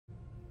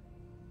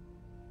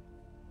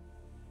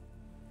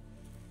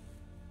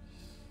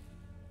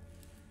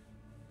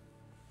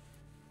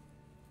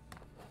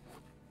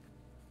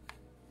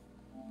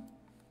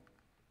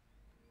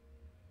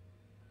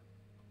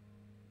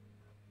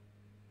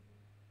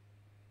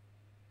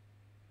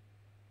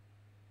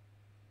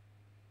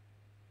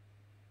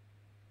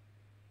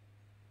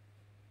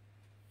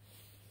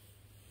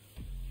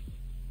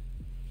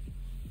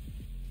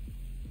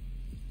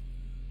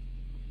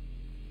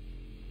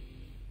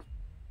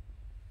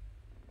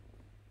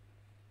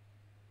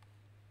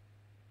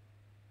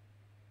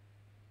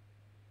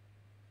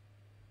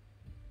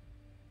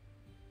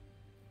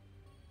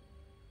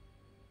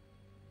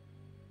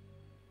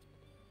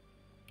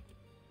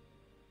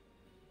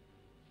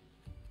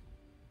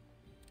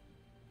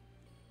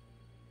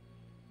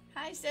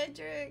Hi,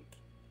 Cedric.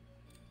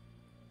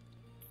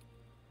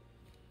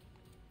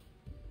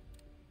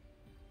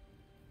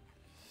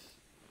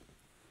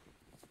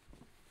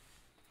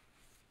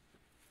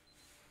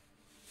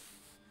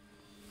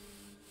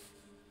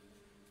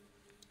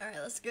 All right,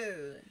 let's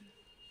go.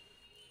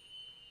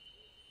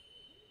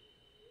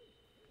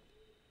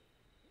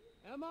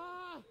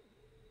 Emma!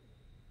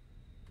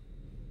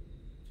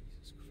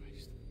 Jesus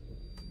Christ.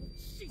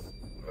 Jesus.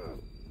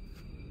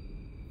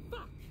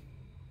 Fuck!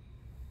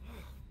 Oh,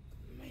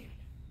 man.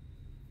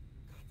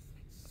 God, this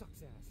thing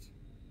sucks ass.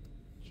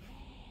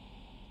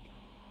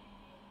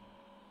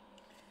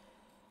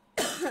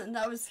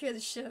 That would scare the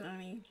shit out of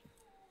me.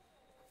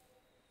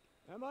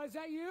 Emma, is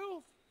that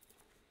you?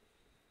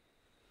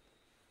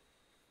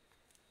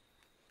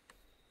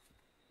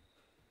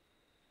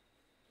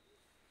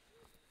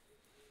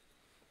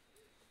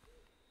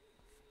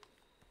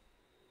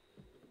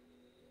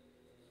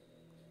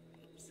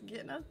 Just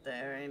getting up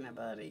there, ain't it,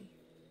 buddy?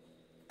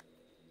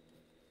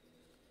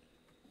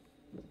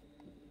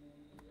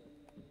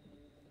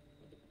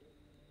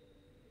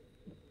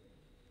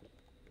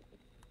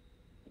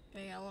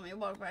 Hang on, let me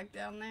walk back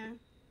down there.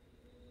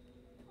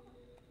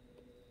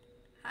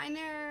 Hi,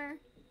 Ner.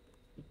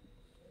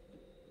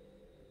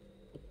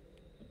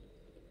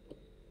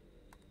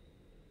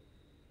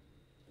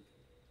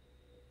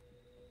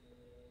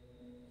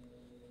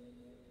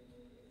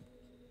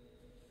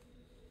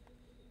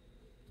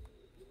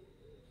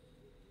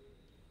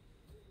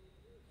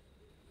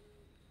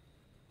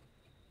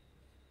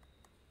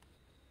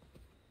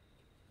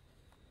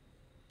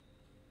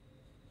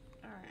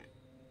 All right.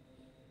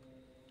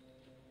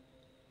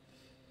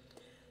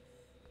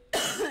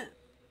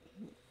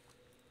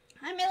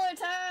 Hi, Miller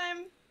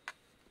time.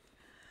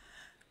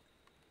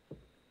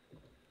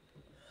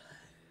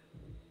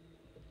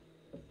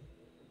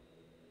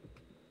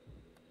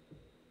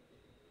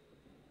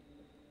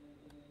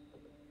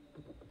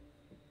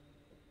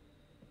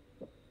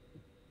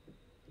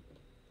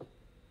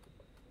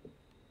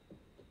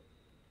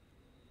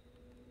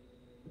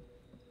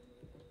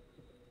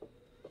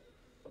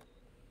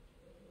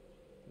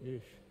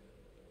 Yeesh.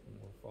 I'm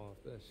gonna fall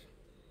off this.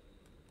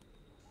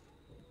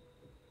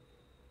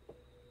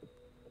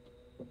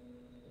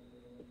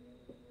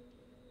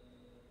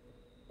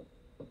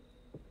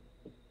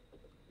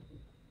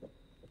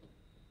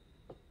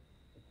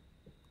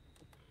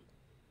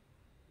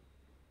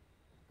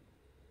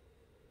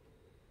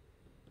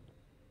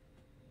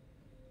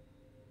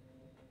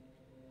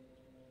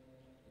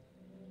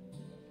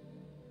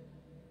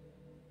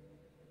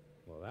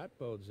 Well, that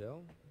bodes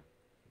ill.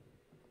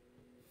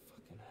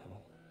 Fucking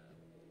hell.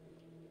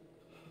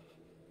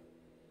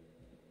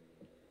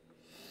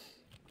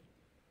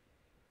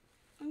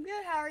 I'm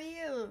good. How are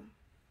you?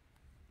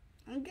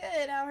 I'm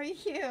good. How are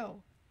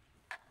you?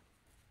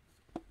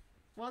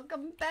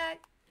 Welcome back.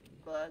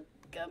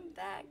 Welcome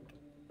back.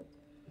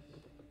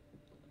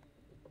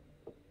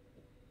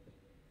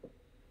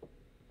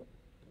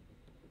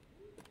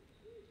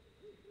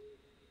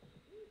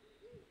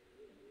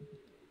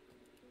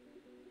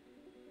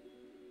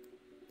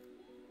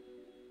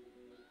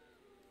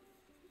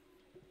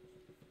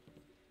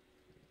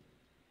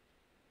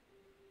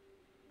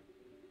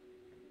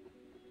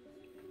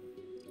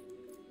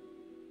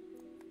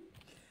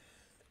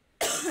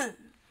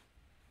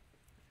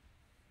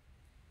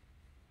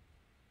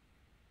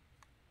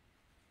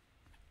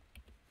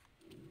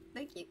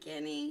 Thank you,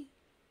 Kenny.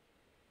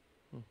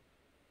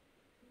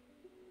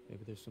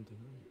 Maybe there's something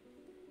wrong.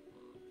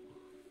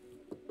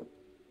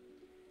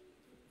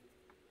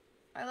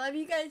 I love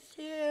you guys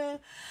too.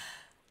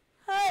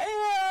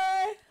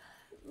 Hi.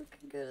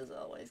 Looking good as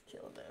always.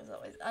 Killing it as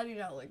always. I do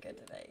not look good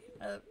today.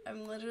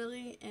 I'm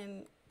literally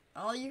in.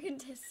 All you can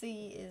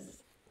see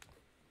is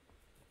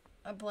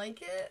a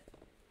blanket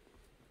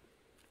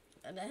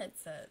and a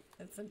headset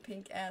and some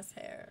pink ass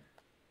hair.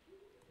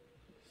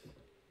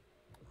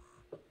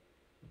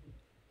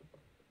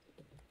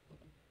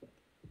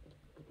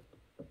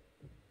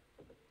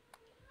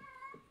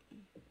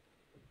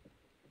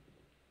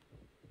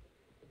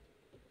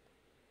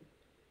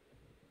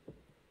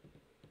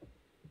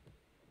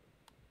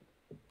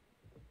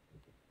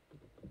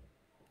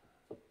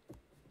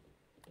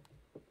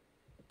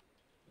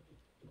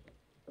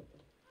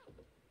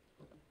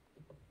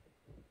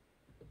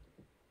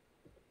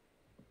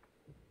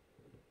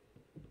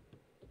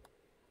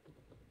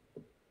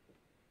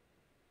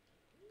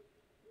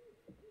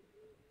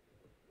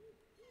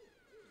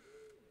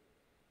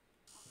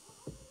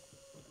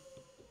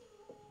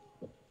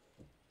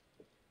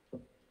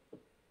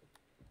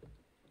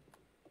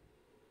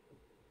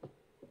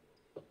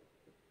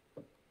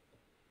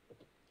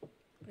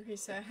 Okay,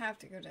 so I have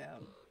to go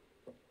down.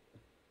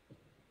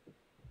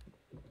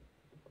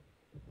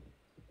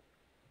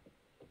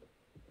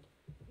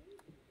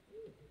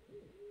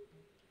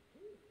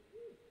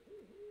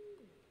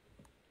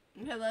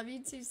 I love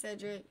you too,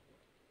 Cedric.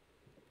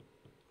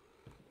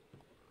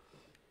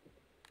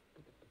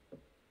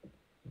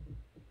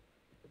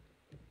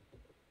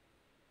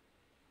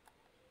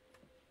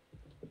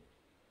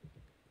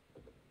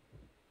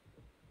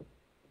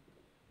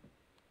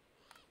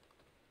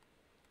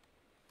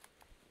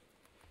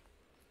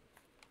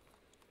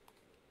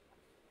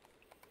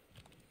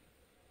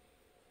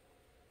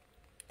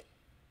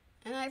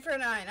 An eye for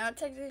an eye, not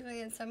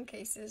technically in some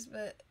cases,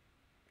 but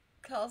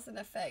cause and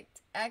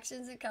effect.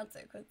 Actions and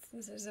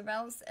consequences. There's a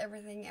balance to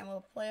everything and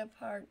will play a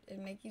part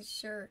in making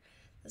sure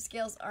the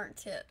scales aren't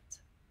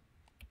tipped.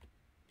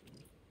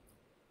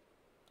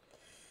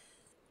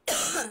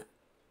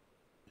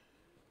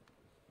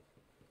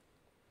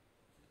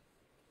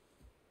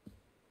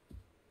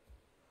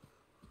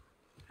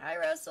 Hi,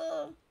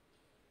 Russell.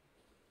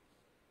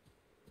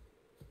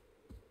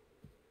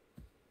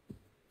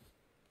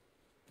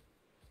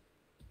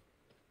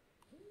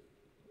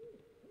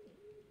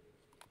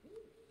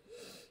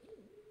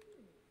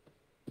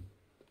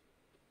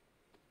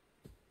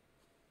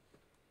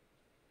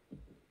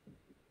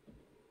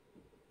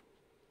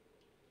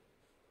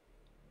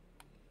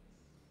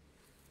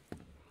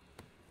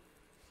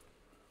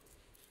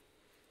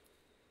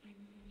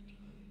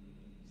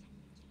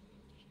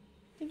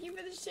 Thank you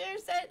for the share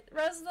set,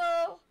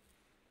 Russell.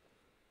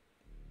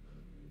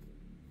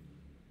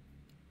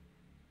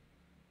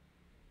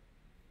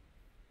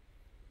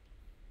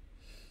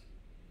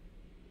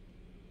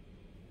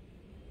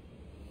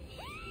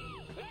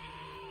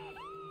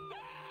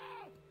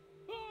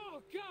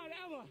 Oh, God,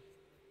 Emma!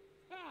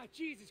 Ah,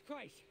 Jesus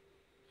Christ!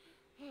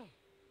 Oh,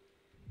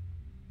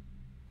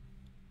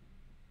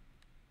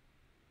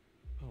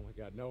 my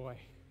God, no way.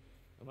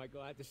 Am I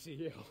glad to see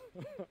you?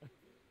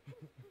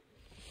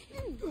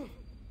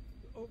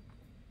 Oh,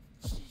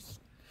 jeez.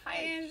 Hi,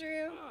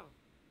 Andrew. Oh,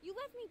 You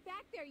left me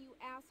back there, you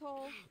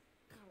asshole.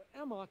 God,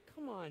 Emma,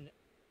 come on.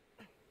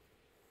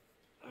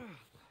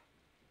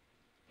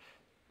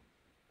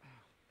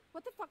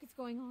 What the fuck is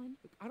going on?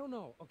 Look, I don't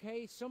know,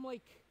 okay? Some,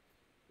 like,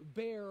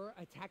 bear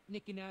attacked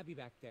Nick and Abby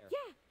back there.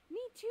 Yeah,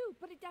 me too,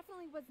 but it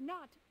definitely was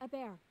not a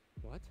bear.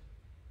 What?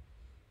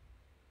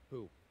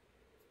 Who?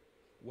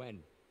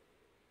 When?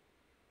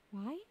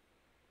 Why?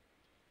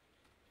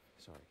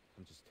 Sorry,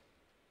 I'm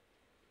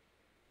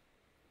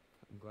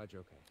glad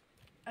you're okay.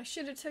 I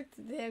should have took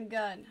the damn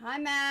gun. Hi,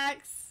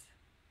 Max.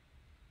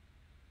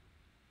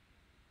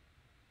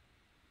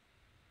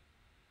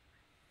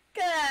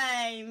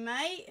 G'day,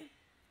 mate.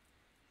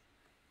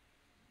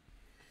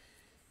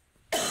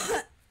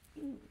 I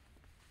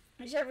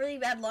just have really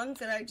bad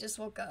lungs and I just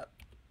woke up.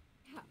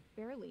 Yeah,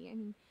 barely. I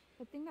mean,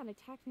 the thing that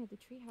attacked me at the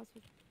treehouse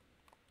was...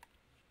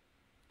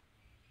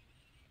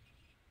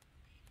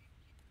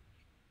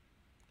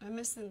 I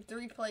missed in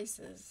 3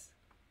 places.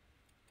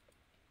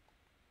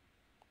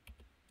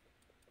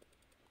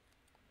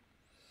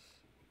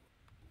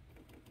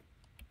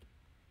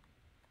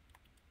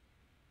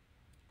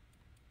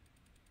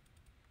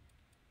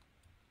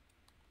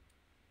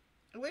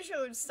 I wish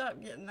I would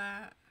stop getting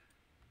that.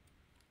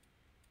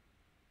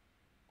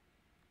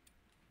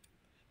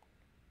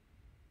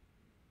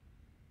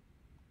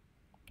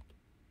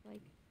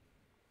 like...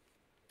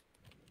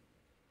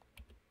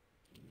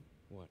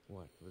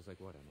 What? It was like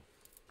what, Emma?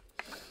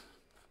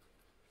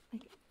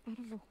 like, out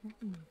of a horror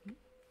movie.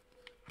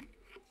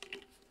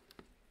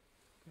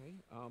 Okay,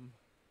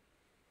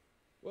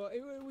 well,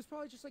 it was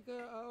probably just like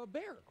a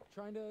bear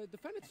trying to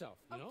defend itself,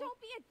 you know? Oh, don't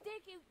be a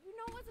dick. You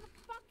know it wasn't a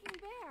fucking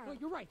bear. No,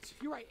 you're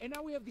right. And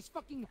now we have these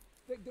fucking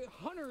the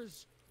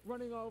hunters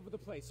running all over the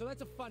place. So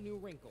that's a fun new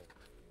wrinkle.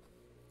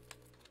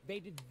 They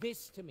did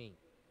this to me.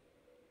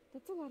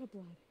 That's a lot of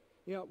blood.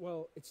 Yeah,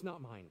 well, it's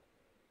not mine.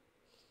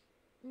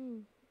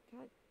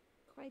 Got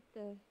quite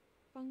the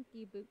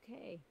funky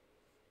bouquet.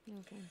 No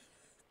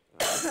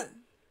offense.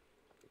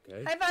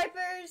 Okay. Hi,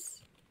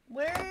 Vipers.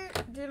 Where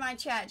did my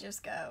chat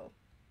just go?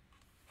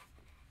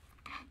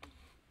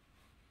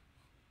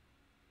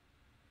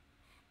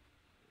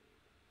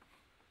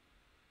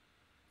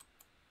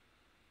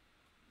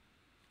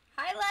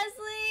 Hi,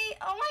 Leslie.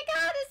 Oh my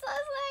God, it's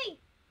Leslie.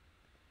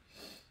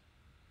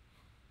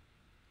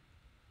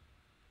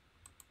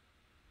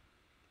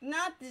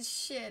 Not this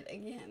shit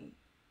again.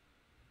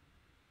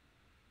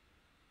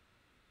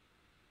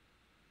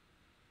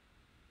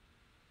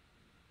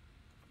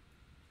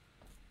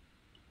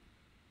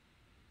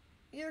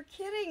 You're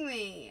kidding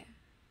me.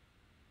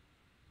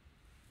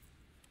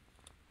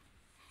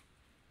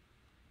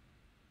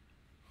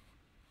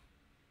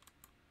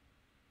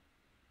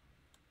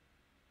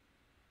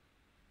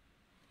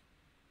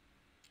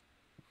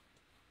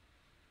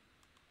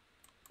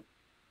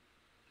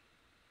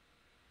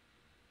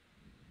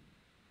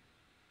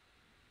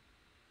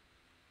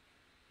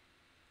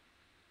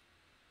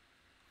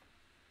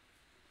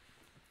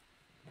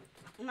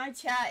 My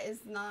chat is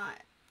not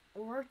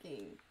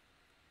working.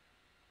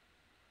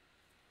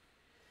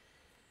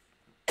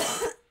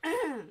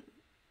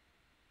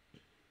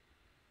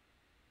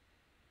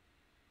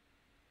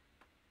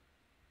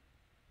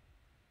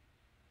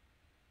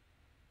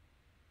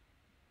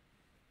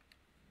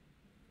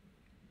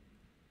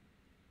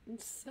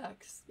 It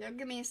sucks. Yo,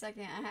 give me a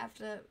second. I have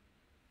to.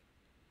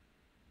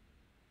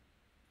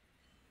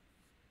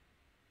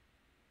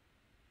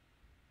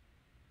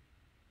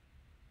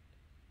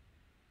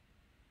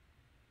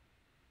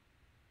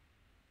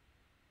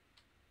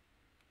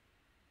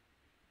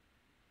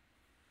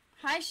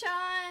 Hi,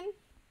 Sean.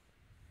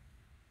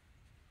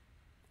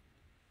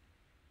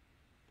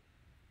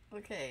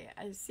 Okay,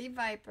 I see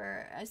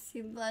Viper. I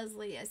see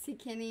Leslie. I see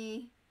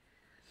Kenny.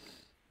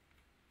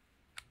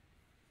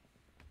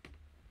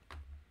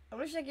 I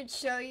wish I could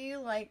show you,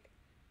 like,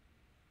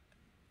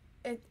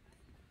 it.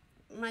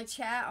 My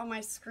chat on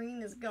my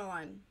screen is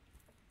gone,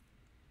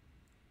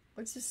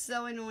 which is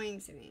so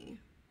annoying to me.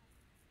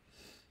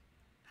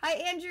 Hi,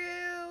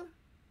 Andrew.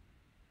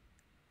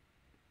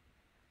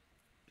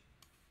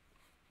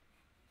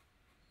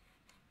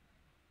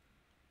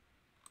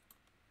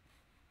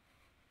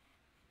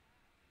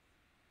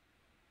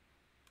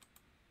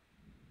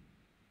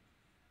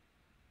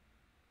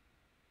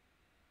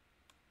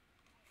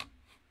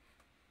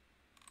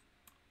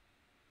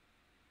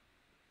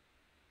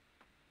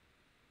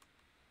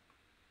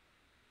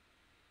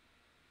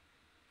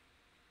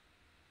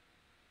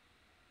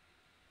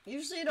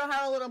 Usually it'll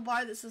have a little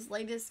bar that says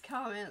latest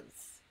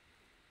comments,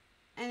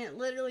 and it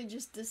literally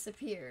just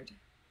disappeared.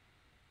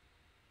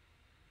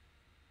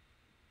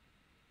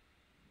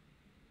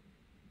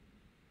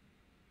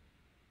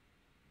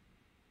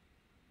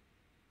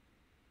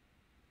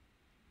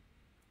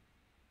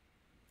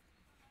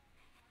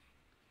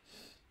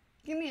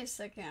 Give me a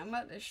second, I'm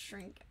about to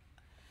shrink.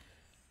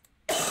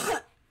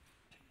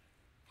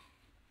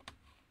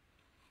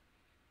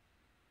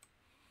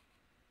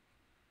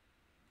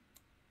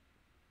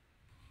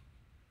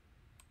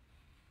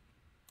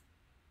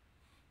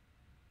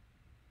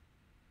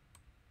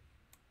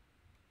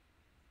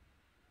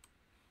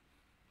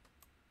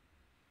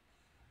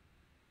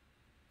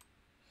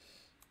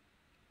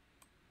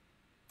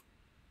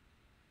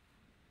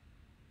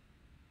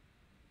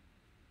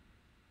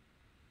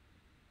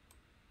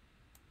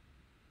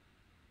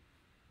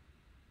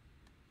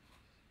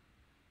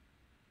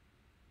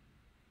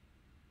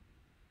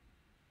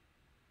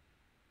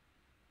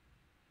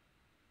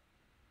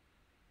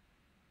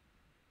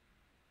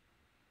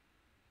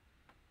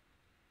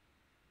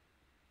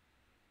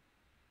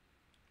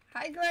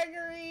 Hi,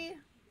 Gregory.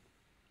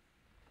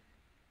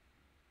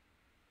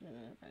 I don't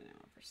know if I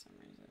know for some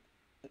reason.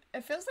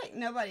 It feels like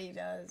nobody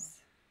does.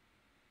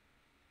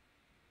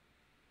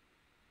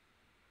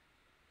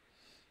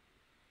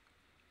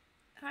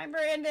 Hi,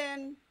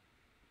 Brandon.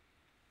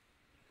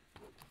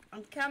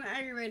 I'm kind of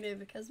aggravated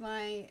because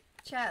my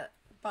chat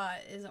bot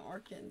isn't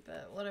working,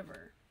 but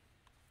whatever.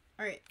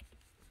 Alright.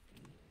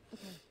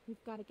 Okay,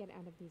 we've got to get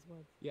out of these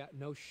woods. Yeah,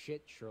 no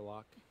shit,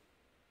 Sherlock.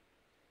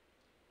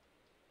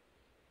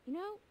 You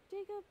know,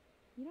 Jacob,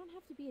 you don't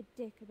have to be a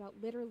dick about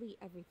literally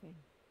everything.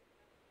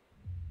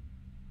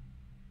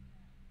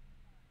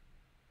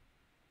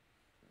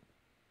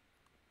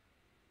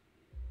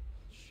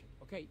 Shit.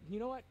 Okay, you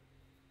know what?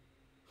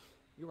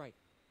 You're right.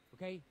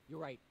 Okay? You're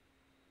right.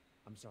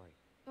 I'm sorry.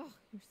 Ugh,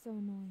 you're so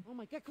annoying. Oh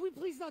my god, can we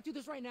please not do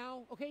this right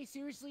now? Okay,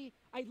 seriously?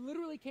 I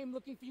literally came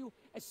looking for you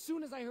as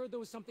soon as I heard there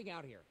was something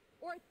out here.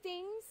 Or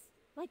things,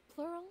 like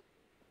plural.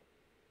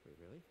 Wait,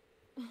 really?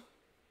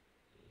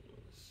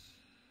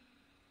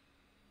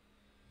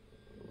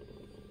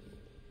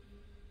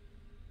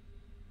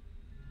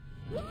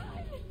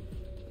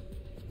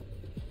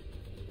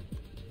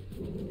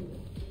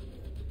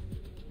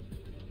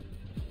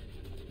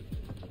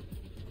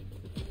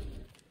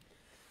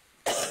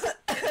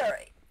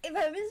 Alright. If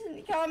I missed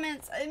any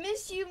comments, I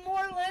miss you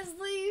more,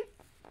 Leslie. If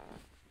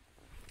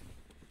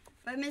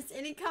I missed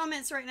any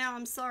comments right now,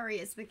 I'm sorry.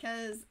 It's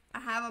because I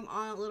have them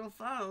on a little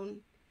phone.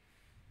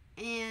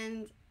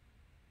 And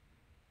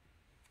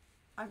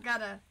I've got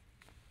to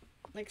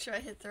make sure I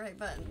hit the right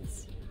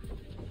buttons.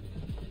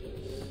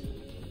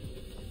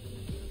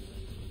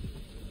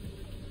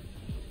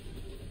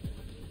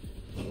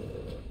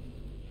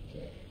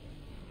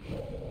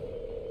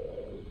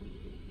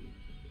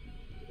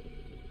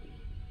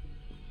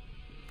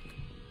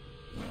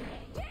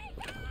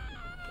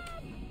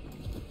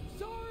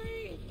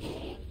 Sorry!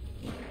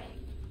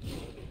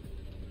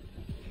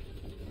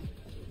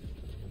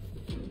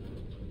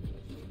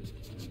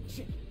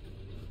 Shit.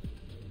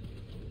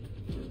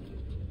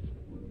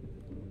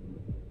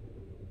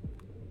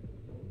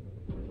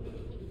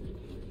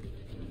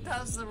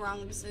 That was the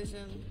wrong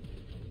decision.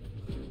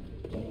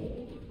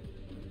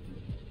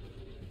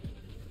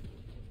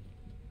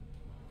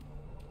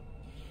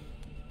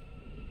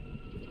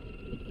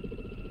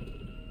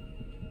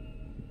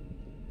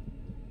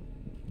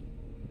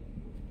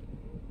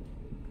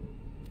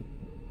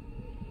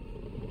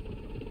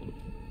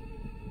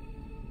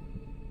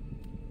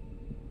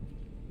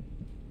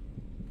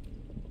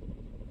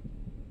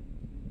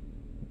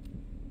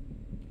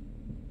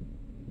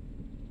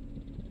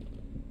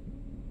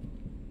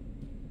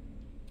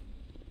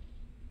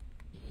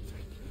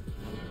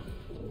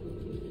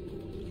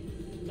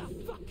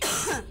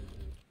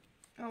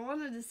 I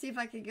wanted to see if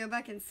I could go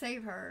back and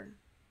save her.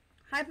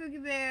 Hi,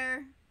 Pookie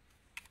Bear.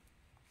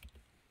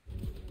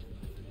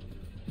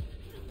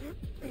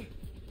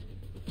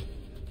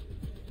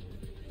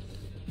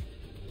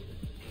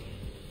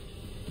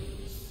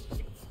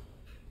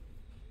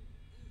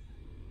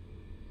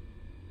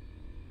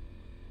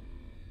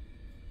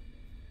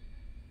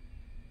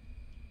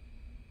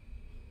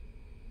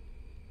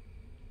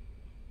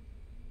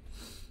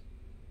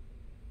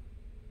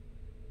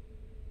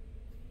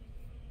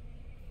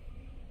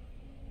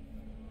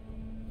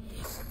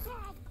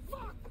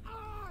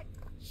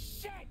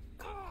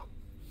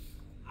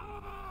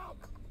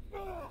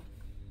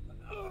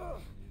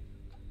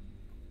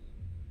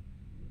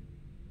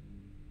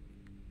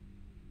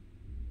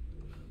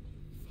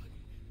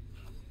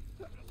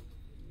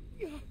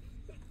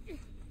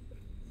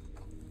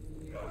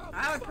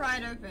 I would pry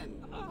it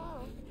open.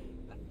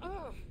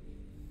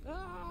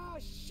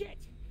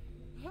 Shit!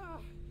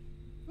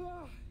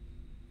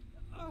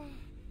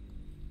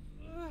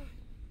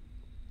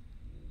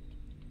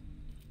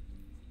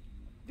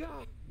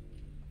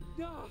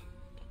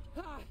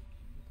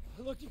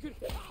 Look, you could.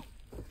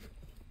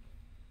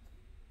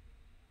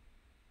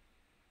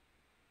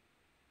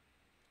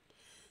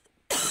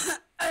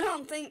 I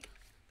don't think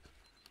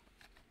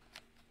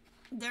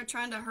they're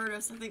trying to hurt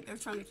us. I think they're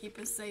trying to keep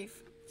us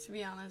safe, to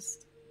be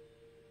honest.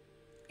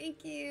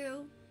 Thank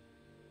you.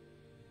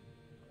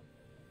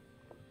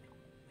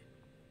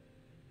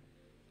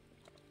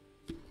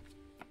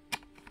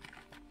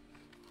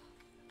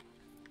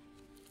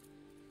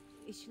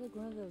 Is she like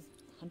one of those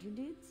hunter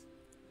dudes?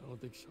 I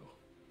don't think so.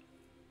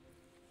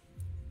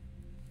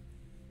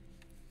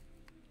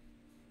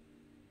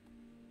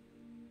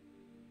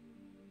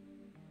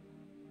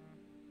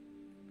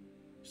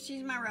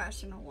 She's my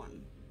rational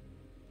one.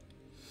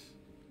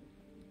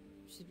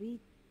 Should we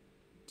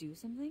do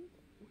something?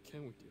 What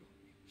can we do?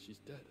 She's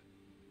dead.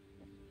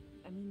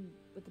 I mean,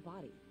 with the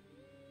body.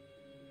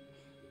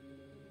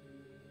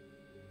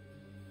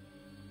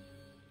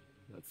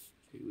 That's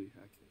Kaylee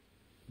Hackett.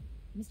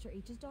 Mr.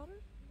 H's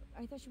daughter?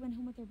 I thought she went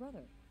home with her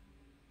brother.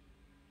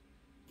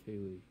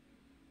 Kaylee.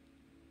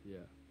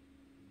 Yeah.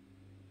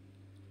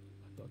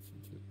 I thought so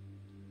too.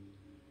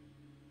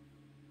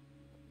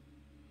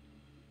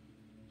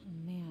 Oh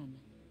man,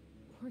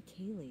 poor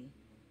Kaylee.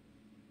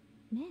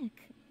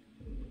 Nick.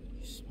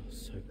 You smell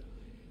so good.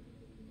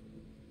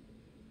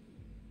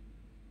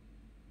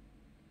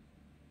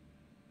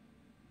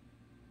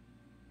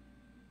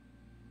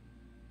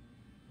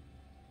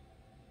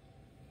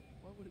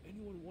 Why would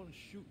anyone want to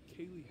shoot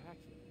Kaylee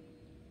Hackett?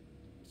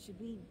 Should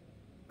we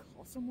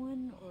call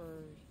someone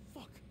or...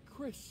 Fuck,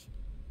 Chris.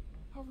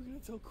 How are we gonna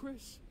tell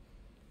Chris?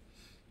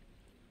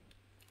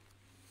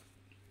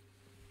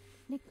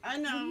 Nick, I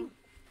know.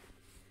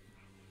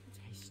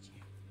 Taste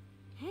you.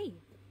 Hey!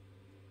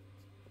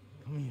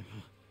 Come here.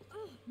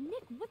 Oh,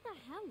 Nick, what the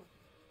hell?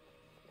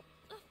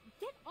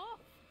 Get off!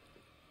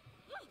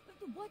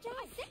 Watch out!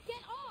 I said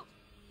get off!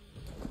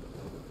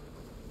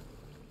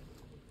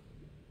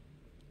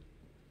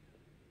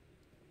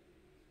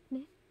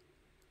 Nick?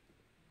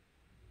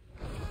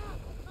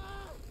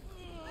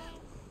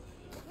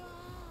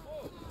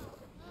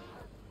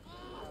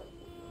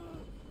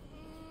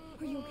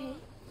 Are you okay?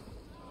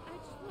 I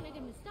just wanted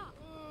him to stop.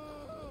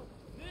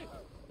 Nick,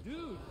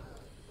 dude.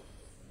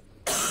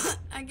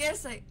 I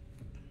guess I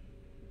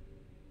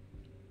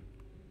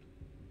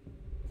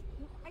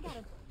got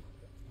him.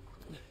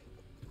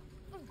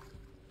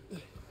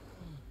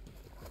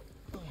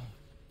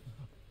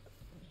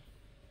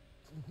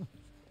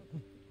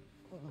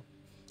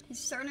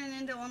 He's turning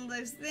into one of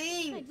those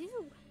things. I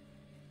do.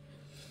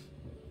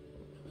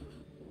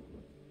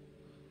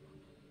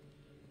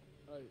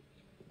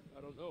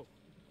 I don't know.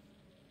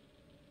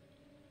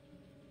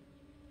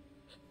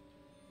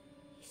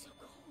 He's so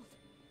cold.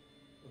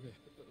 Okay,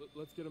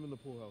 let's get him in the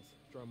pool house.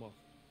 Dry him off.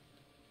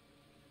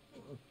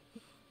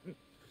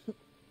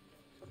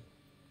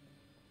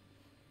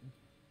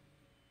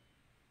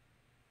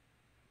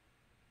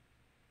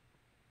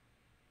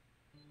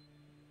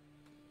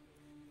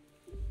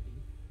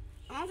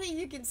 I don't think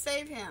you can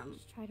save him.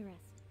 Just try to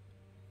rest.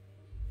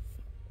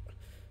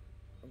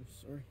 I'm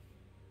sorry.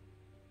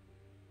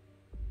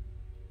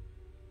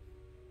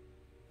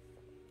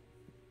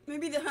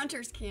 Maybe the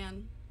hunters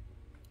can.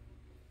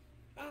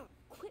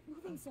 Quit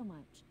moving so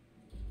much.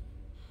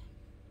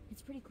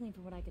 It's pretty clean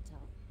from what I could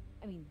tell.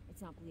 I mean,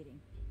 it's not bleeding.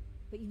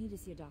 But you need to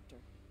see a doctor.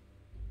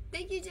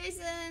 Thank you,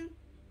 Jason.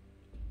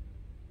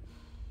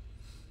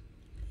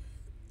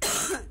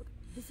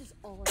 This is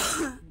all I have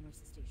from the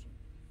nurse's station.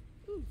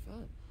 Ooh,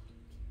 fun.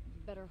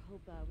 You better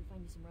hope we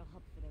find you some real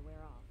help before they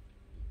wear off.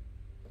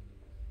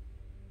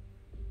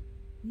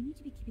 We need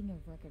to be keeping a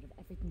record of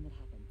everything that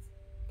happens.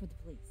 For the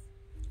police.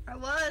 I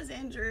was,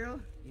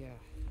 Andrew. Yeah.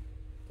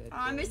 Oh,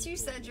 I miss you,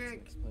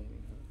 Cedric.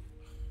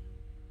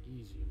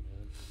 Easy,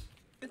 man.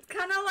 It's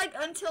kind of like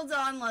Until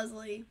Dawn,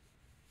 Leslie.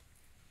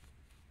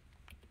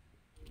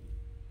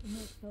 And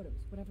those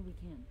photos, whatever we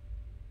can.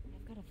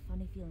 I've got a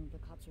funny feeling the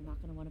cops are not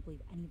going to want to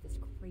believe any of this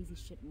crazy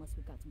shit unless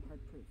we've got some hard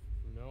proof.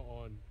 From now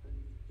on,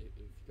 if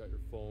you got your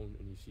phone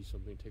and you see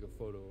something, take a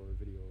photo or a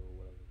video or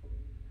whatever.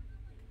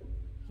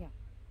 Yeah.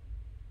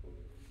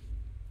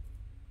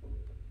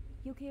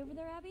 You okay over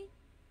there, Abby?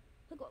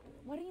 Look,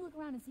 why don't you look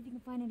around and see if you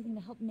can find anything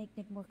to help make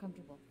Nick more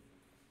comfortable?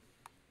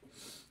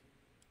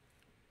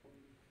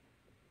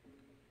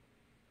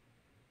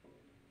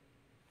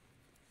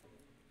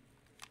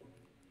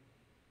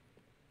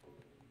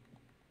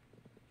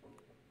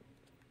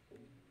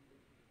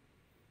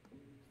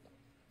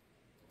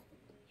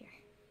 Here,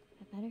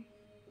 that better?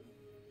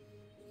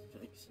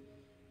 Thanks.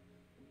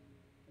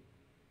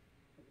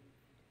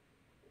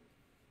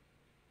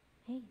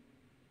 Hey.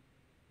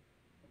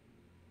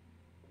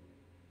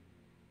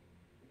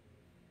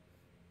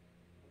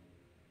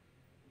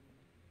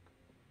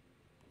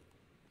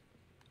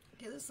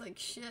 It looks like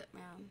shit,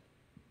 man.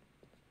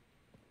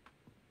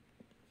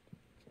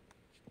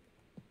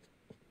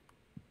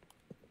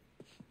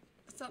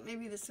 thought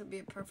maybe this would be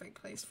a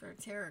perfect place for a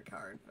tarot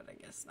card, but I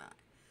guess not.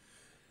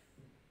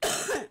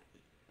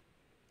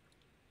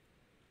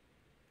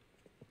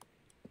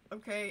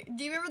 Okay,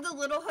 do you remember the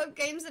Little Hope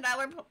games that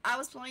I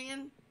was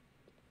playing?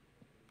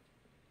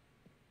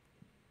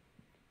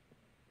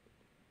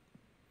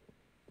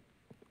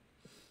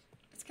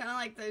 It's kind of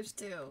like those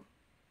two.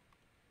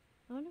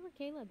 I wonder where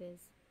Caleb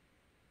is.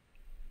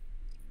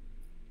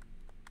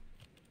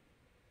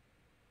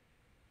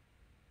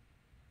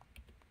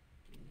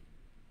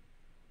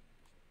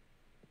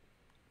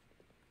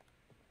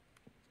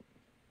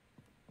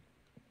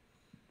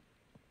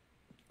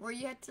 Where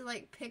you had to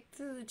like pick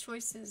through the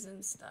choices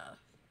and stuff.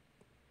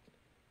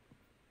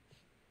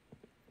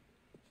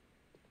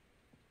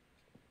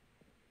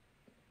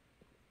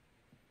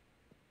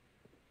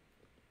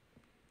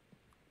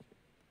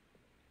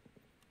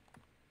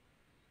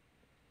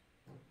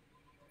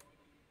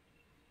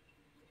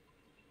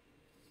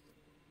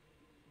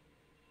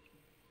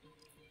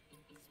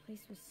 This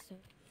place was so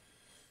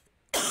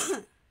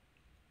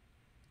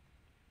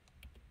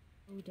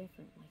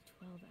different like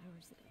 12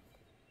 hours ago.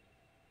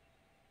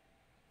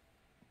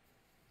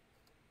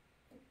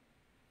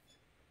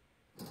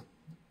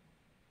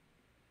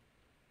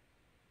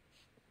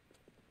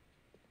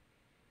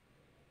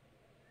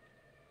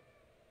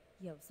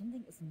 Yo,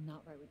 something is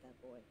not right with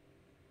that boy.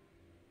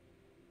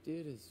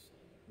 Dude is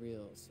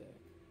real sick.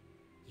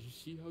 Did you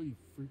see how he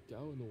freaked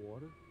out in the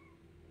water?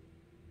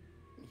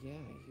 Yeah,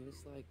 he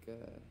was like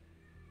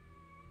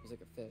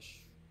a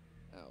fish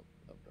out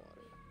of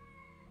water.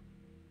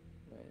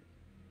 Right?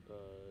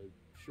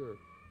 Sure.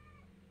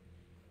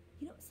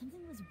 You know,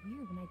 something was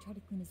weird when I tried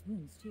to clean his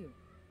wounds, too,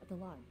 at the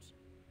lodge.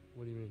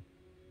 What do you mean?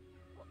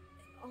 Well,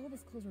 all of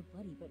his clothes were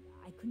bloody, but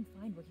I couldn't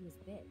find where he was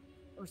bit,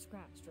 or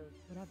scratched, or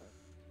whatever.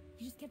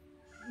 He just kept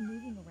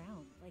moving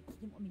around, like he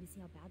didn't want me to see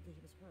how badly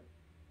he was hurt.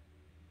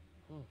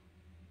 Huh.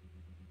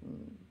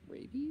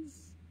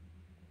 Rabies?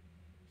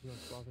 He's not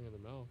frothing at the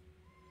mouth.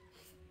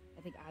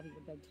 I think Abby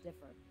would beg to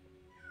differ.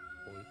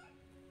 Point.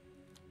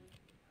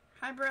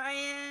 Hi,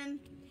 Brian.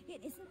 Yeah,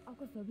 isn't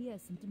aquaphobia a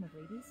symptom of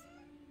rabies?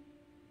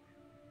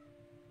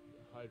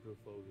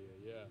 Hydrophobia,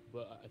 yeah.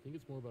 But I think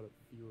it's more about a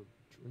fear of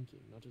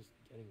drinking, not just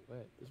getting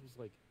wet. This was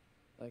like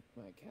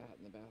my cat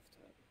in the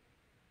bathtub.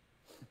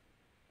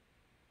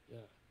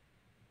 Yeah.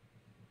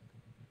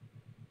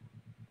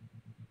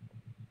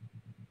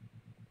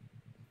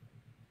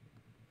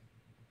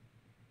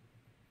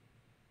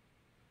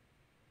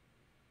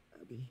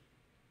 Abby,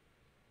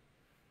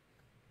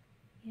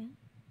 Yeah?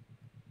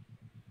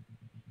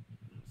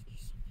 can I ask you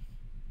something?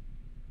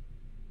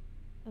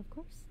 Of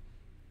course.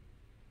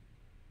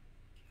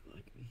 Do you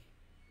like me?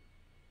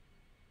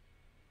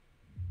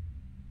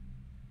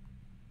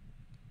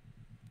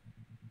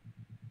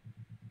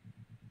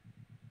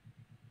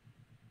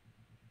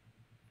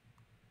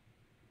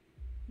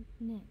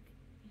 Nick,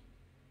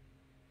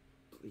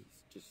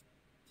 Please, just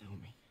tell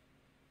me.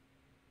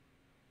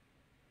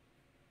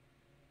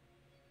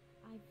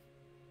 I've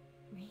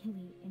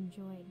really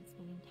enjoyed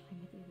spending time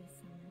with you this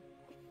summer.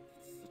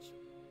 Such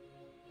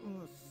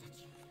what?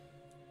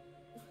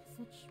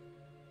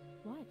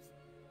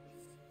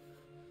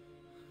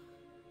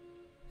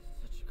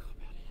 Such a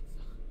cop-out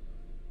answer.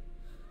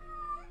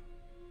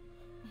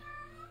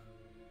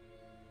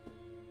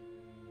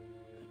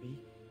 Abby,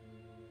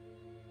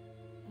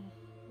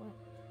 What?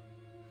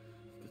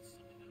 I've got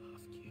something to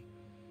ask you.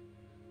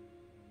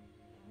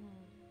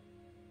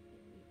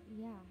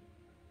 Yeah.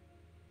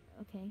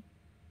 Okay.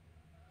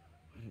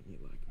 Why don't you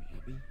like me,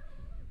 Abby?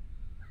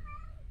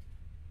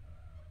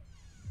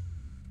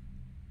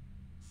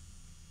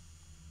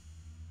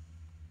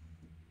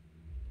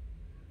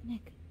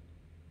 Nick,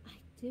 I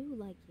do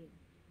like you.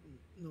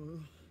 No,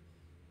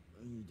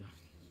 you don't.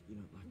 You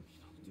don't like me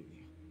at all, do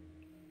you?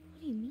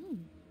 What do you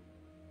mean?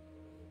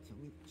 Tell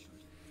me the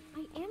truth. I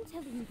am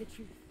telling you the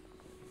truth.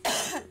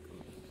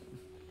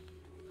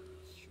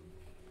 Sure.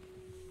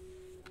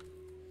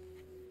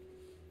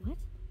 What?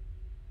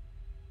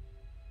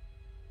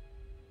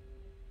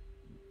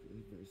 You're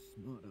really very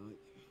smart,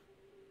 aren't you?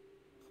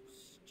 Oh,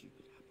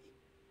 stupid Abby.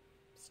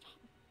 Stop.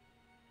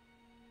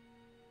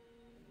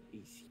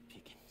 Easy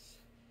pickings.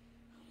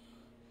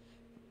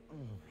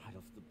 Oh, right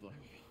off the bone.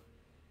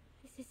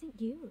 This isn't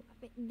you.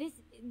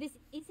 This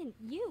isn't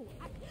you.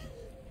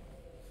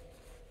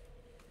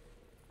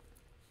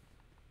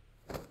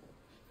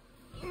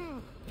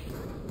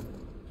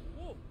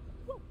 Whoa!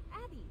 Whoa,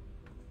 Abby!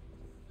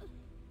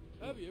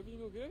 Abby,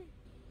 everything okay?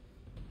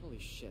 Holy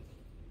shit.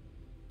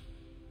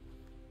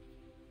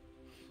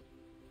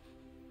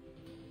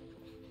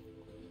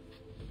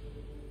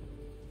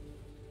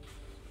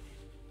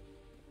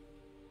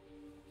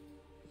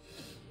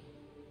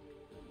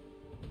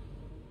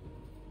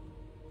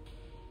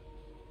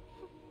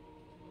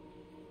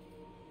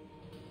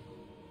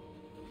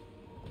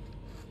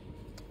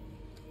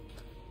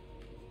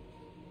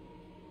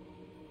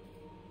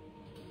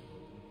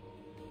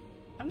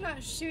 I'm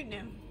not shooting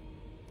him.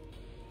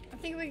 I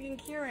think we can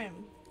cure him.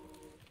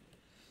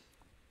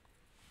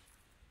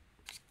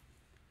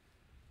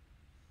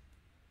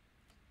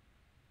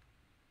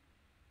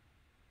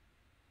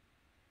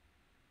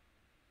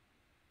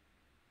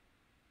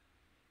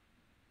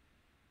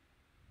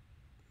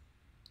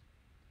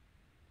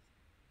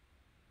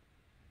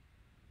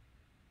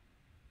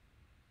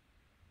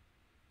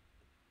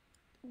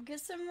 Get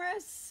some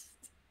rest,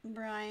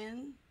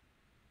 Brian.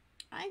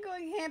 I ain't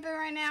going camping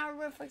right now.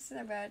 Everybody fixing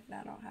their bed. No,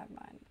 I don't have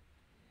mine.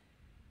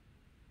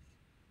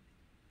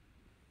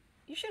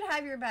 You should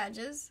have your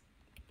badges.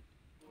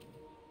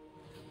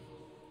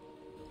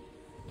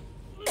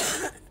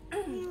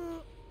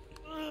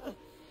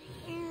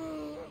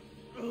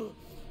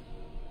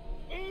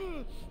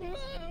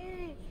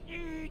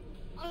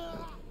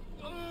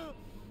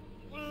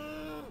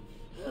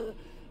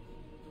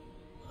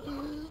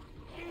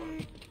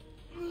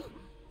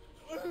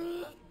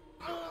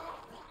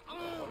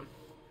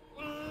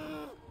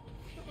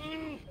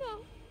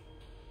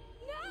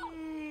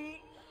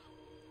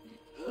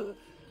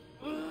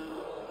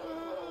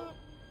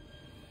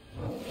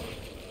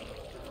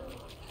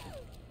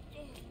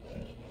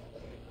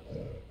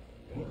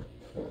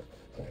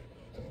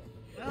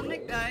 Well,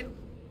 Nick died.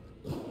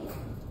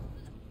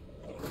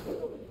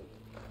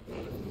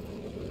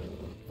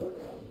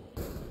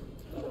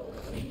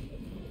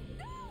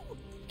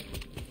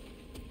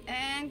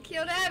 And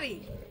killed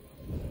Abby.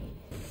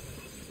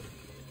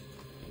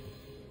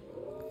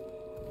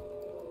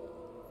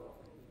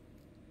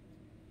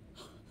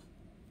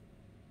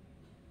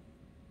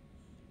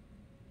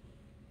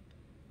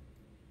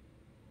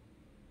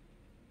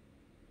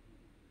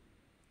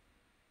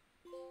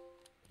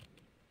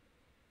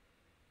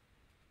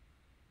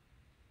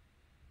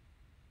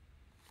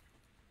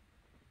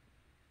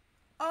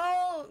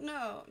 Oh,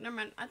 no. Never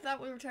mind. I thought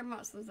we were talking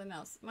about something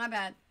else. My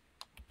bad.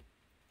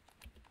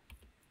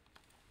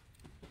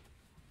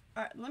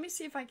 Alright, let me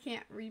see if I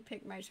can't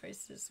repick my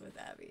choices with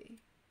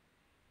Abby.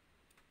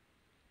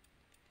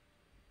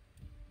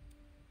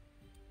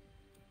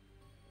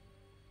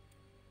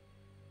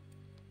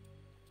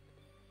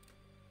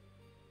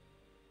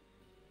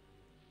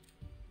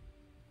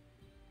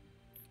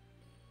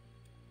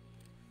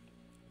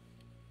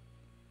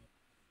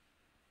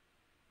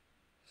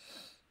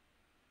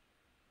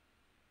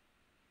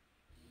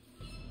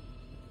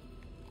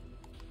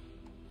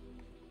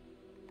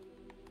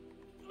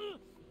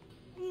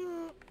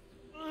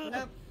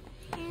 Nope.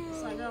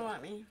 It's not gonna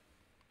let me.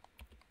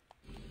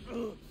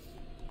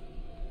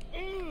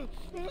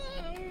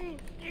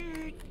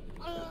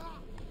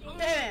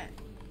 Damn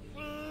it.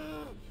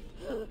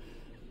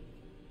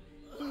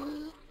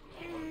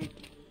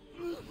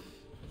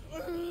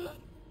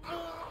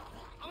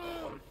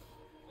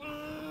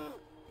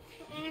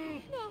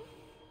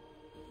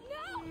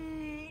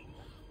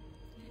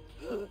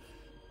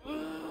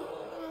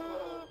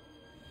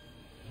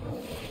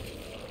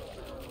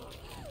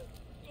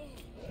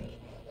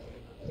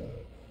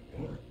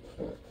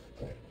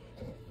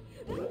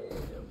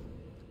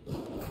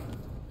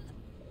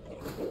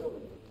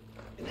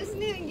 It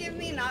doesn't even give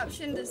me an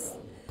option to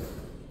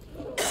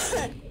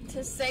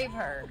to save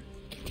her.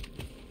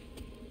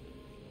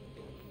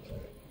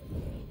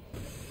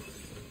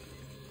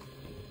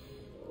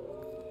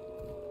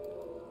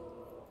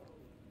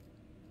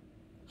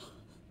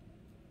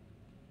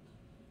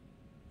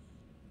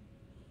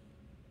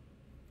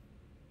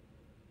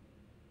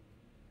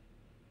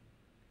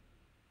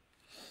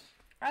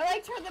 I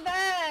liked her the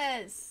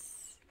best.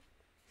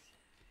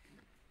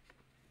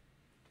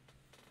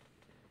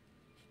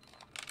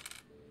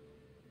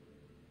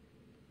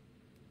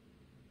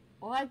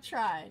 Well, I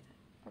tried,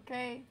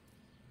 okay?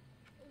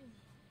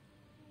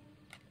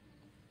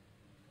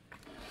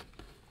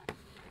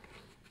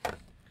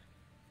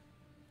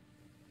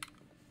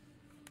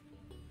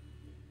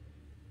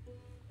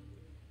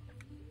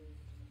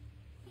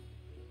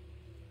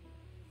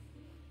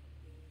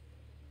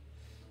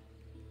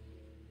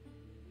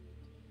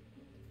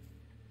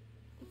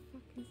 The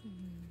fuck is in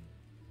there?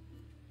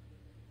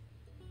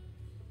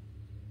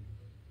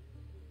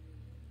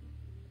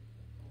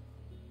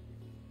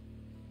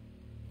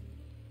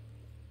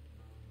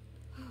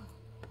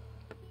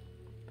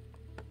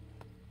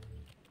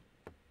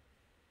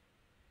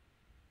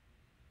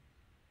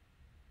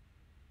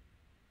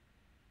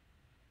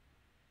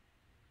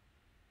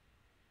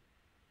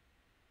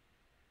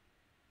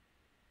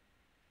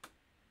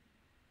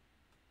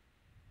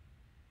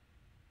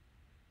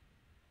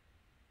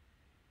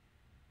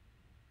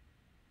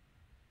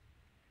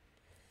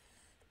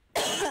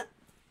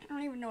 I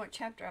don't even know what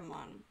chapter I'm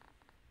on.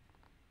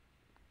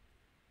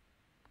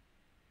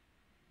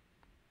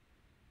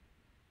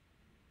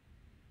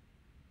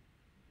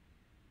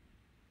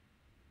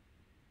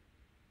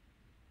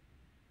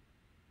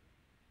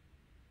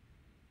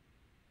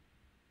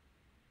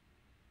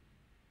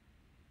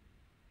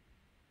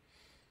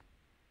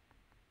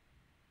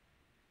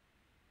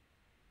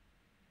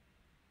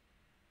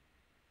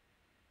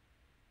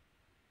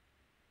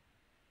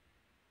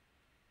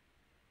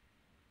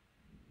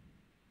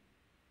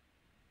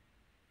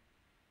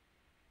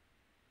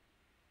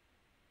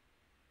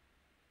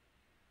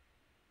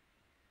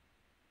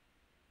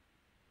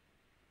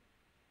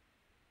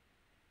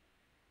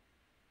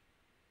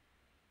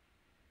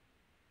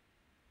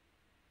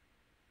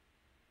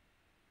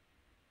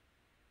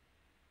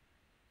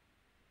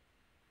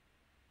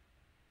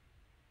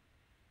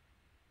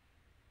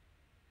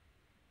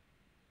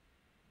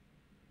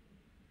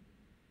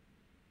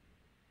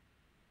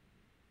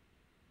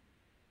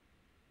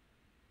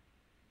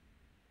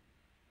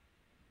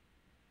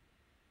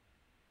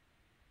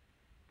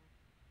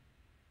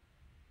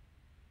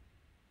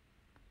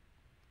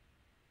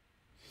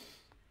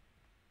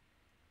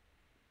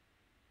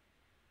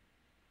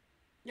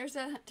 There's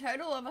a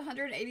total of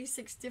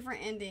 186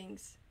 different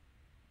endings.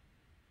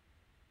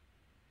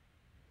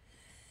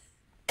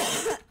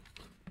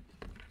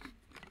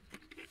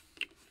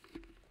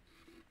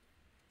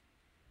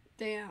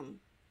 Damn.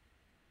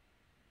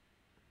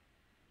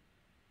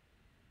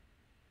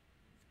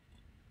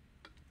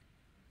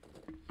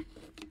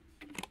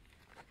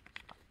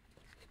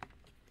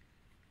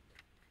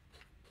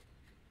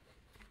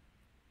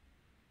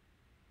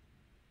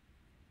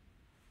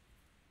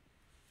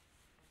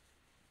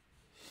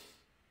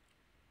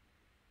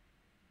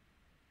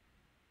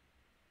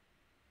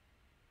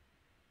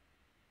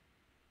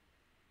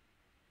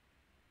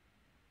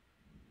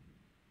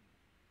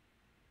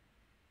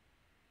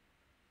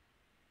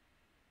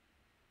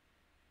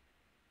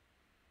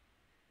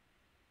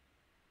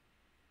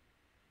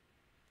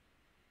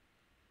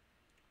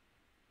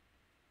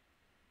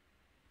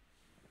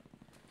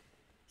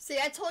 See,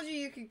 I told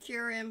you could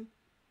cure him.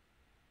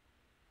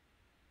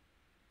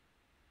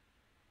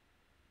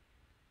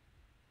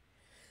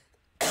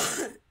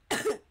 Damn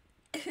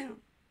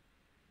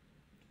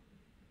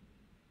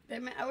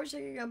it, I wish I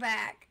could go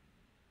back.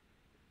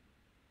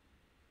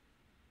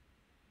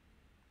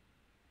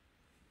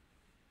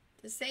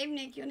 To save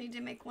Nick, you'll need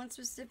to make one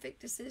specific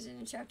decision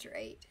in Chapter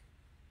 8.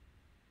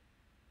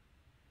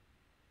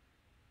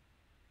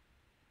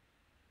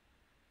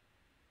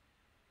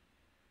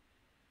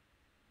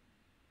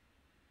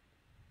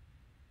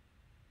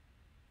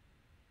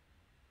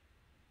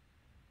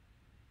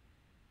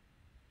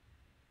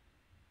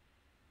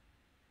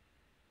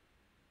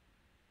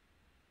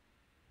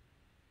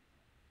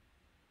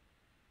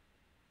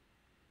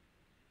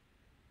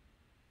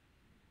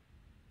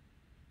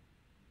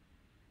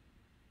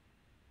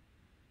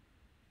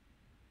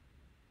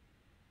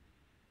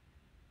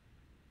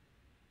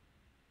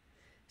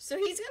 So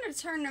he's gonna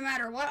turn no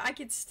matter what. I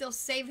could still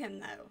save him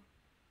though.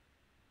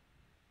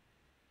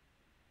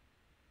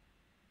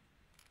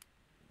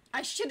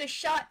 I should have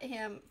shot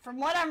him. From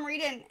what I'm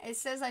reading, it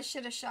says I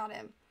should have shot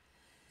him.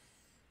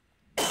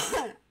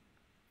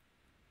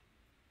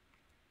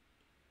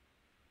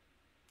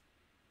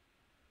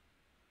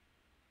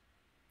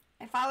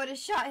 If I would have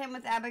shot him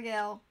with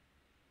Abigail.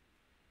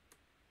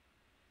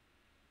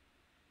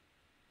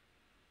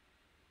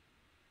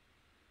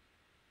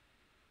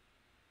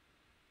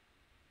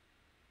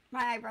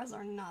 My eyebrows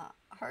are not.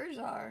 Hers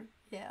are.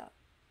 Yeah.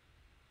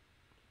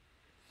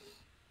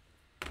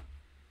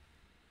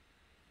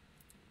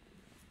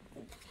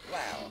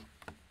 Wow.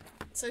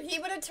 So he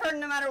would have turned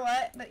no matter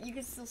what, but you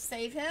could still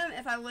save him.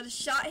 If I would have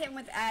shot him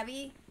with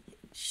Abby,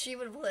 she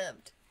would have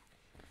lived.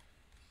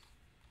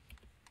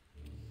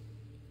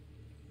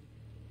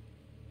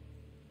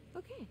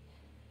 Okay.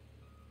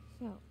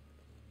 So,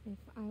 if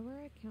I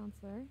were a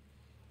counselor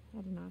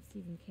at an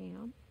off-season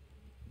camp,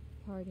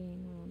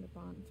 partying around a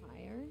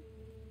bonfire,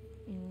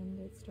 and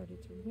it started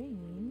to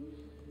rain,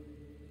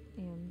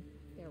 and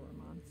there were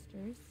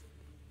monsters,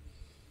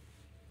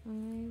 I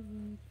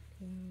would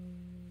go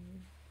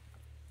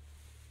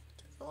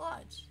To the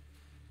lodge.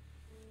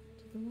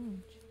 to the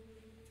lodge.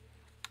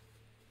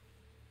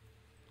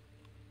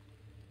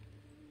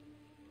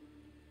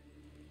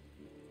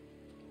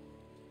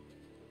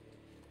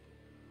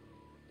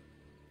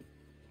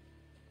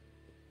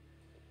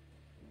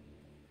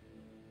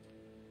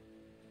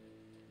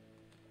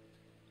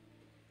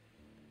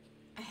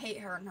 I hate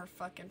her and her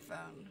fucking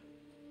phone.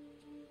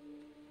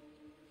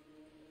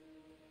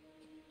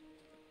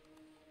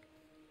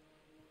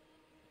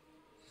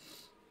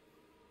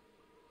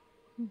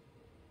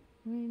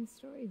 Ryan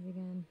stories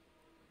again.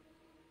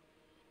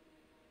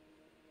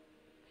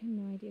 I had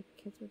no idea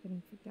kids were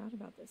getting freaked out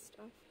about this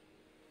stuff.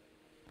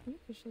 We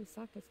officially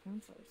suck as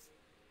counselors.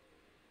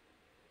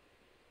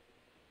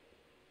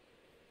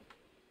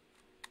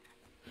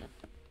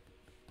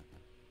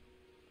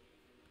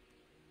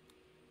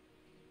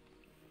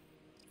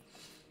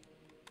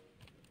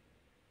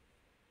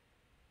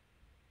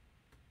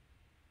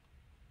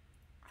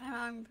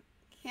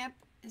 Camp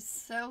is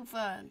so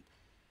fun.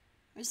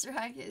 Mr.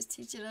 Hackett is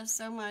teaching us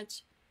so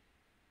much.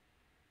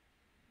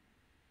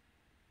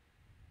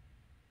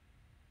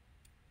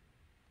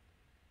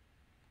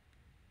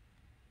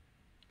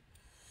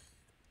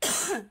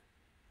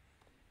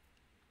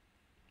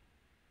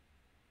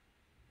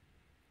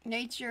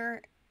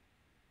 Nature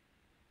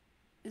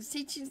is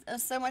teaching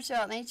us so much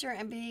about nature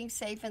and being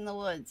safe in the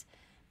woods.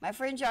 My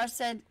friend Josh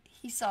said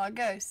he saw a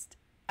ghost.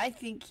 I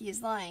think he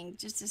is lying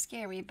just to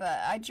scare me,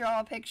 but I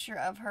draw a picture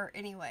of her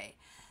anyway.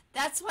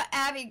 That's what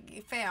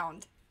Abby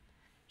found.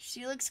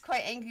 She looks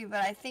quite angry,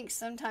 but I think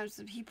sometimes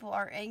when people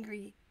are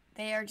angry,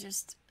 they are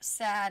just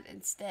sad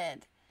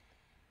instead.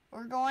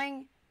 We're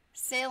going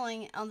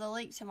sailing on the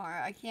lake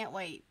tomorrow. I can't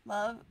wait.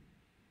 Love,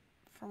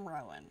 from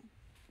Rowan.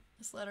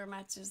 This letter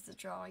matches the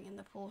drawing in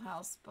the pool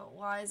house, but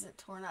why is it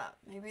torn up?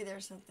 Maybe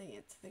there's something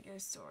to the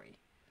ghost story.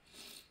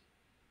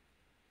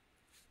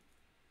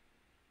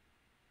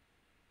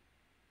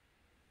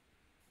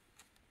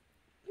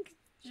 Look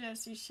at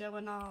Jesse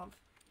showing off.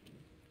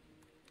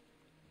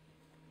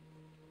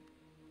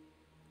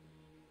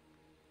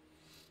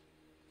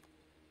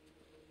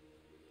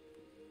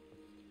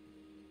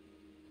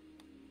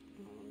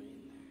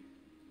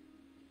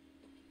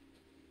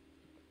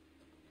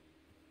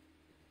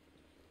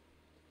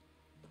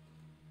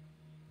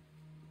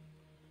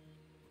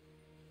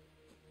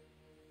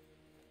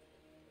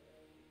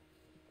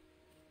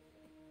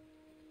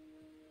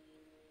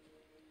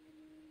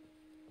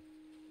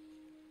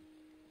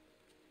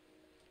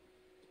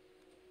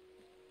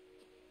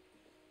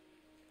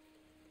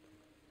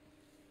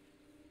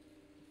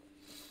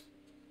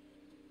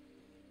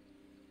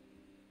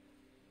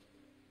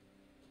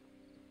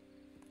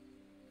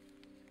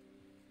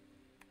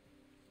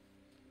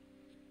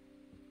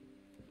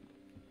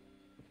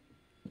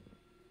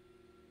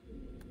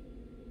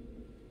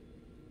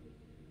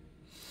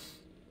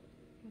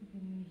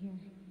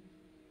 here.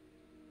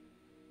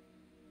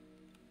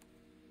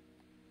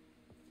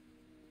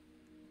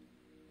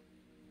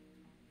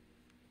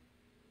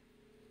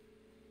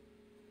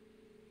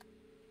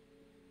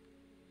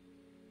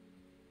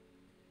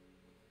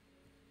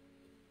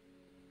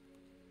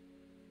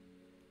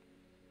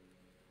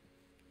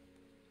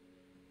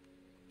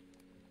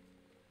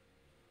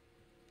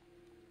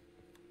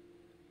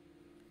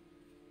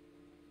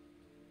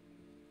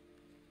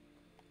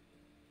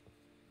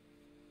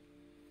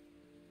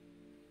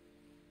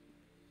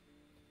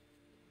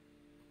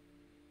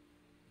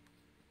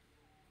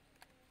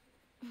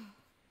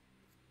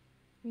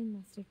 Rain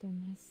must have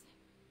done this.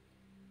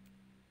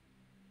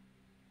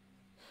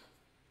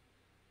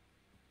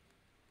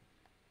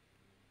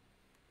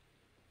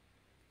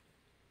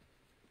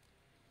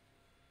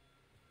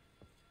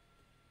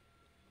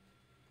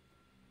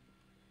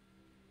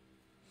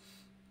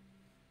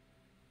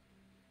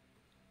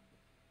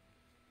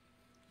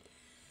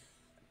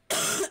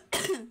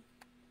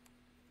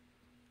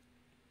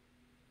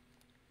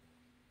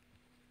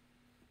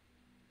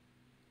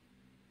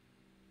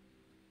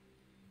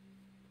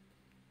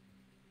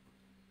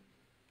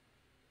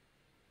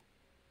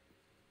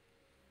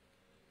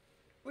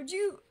 Would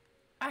you...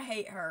 I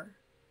hate her.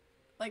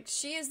 Like,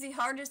 she is the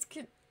hardest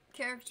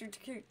character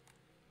to...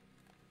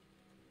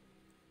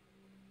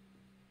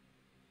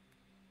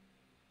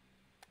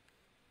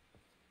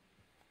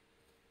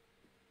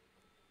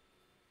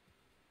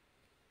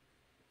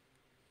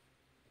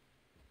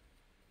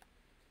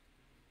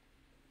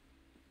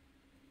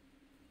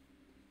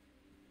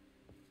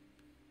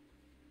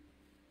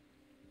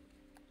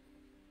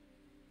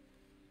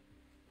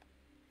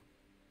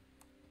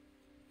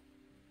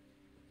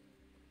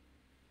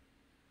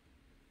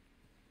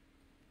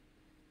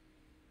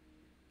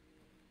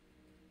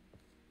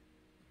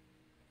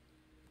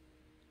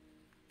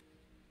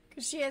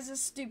 Because she has a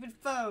stupid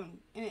phone,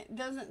 and it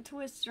doesn't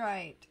twist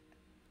right.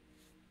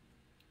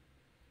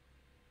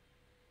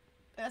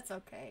 That's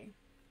okay.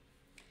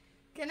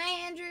 Good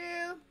night,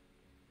 Andrew.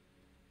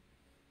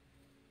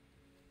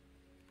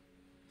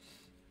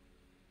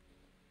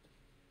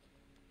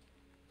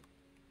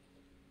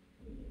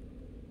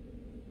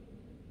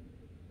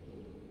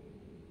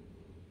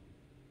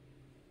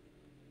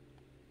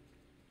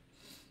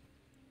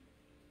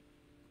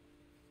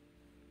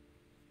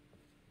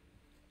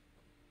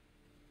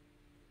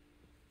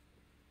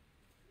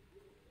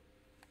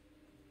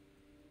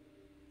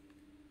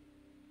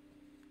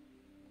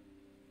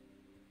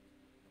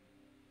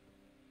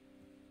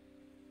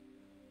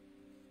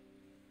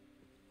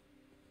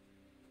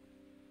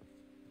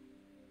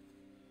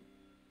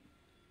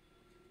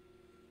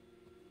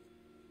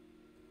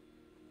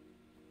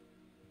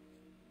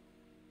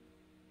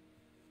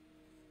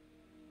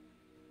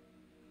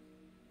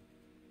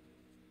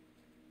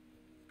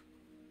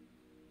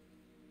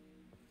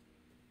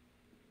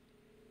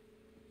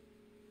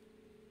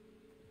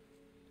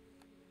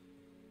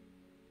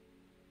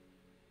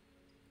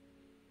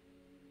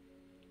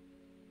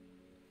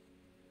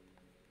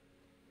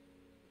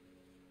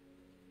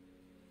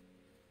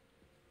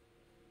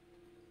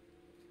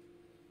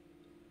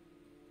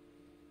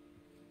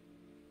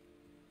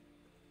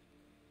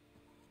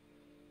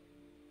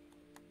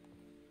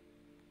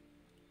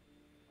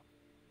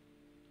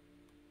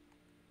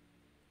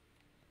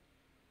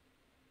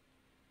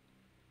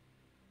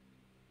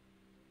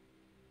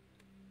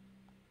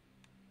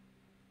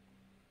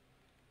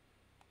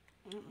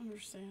 I don't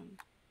understand.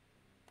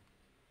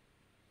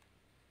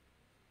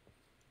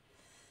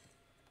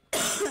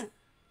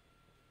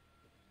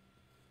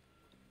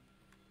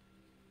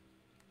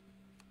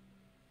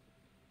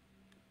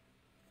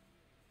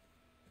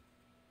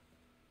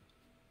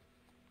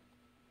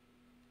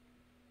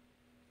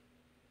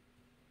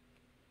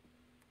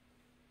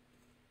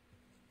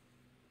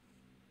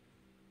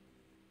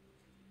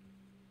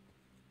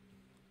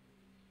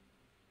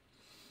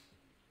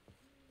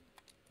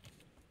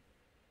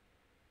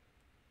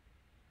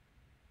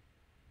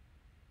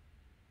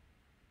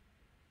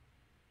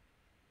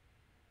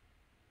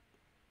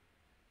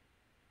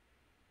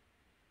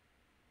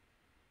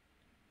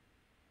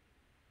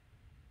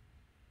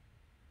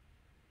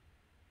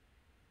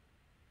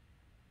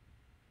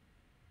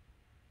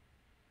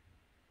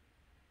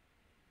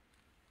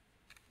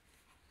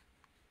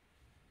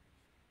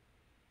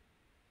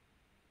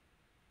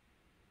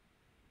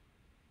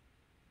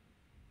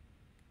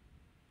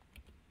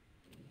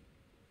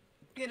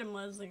 Get him,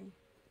 Leslie.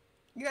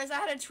 You guys, I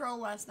had a troll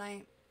last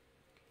night.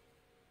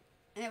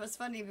 And it was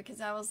funny because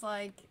I was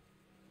like,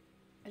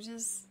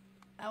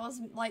 I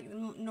was like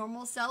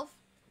normal self.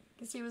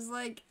 Because he was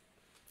like,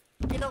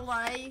 get a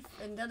life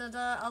and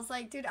da-da-da. I was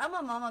like, dude, I'm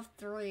a mom of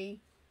 3.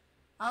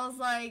 I was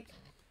like,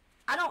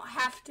 I don't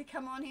have to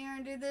come on here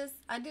and do this.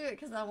 I do it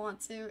because I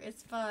want to.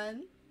 It's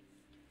fun.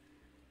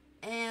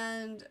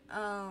 And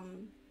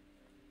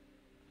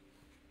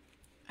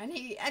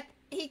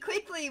he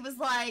quickly was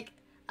like,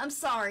 I'm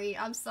sorry.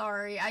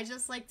 I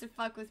just like to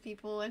fuck with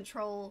people and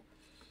troll.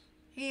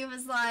 He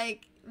was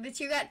like, but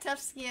you got tough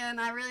skin.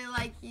 I really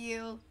like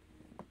you.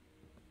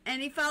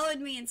 And he followed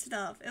me and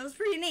stuff. It was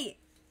pretty neat.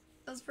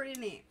 It was pretty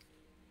neat.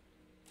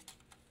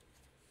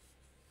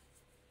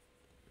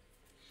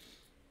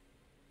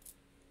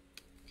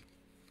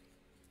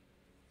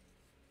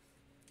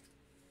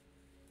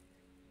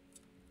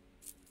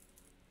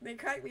 They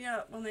crack me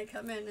up when they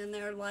come in and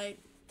they're like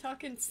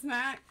talking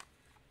smack.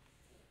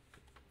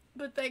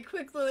 But they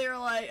quickly are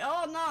like,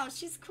 oh no,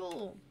 she's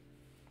cool.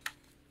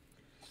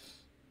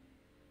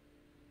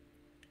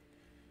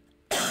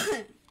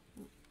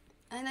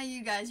 I know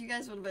you guys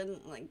would have been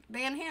like,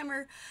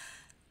 Banhammer.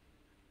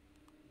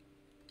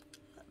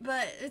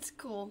 But it's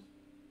cool.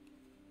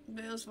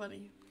 But it was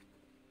funny.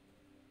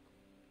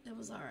 It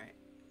was alright.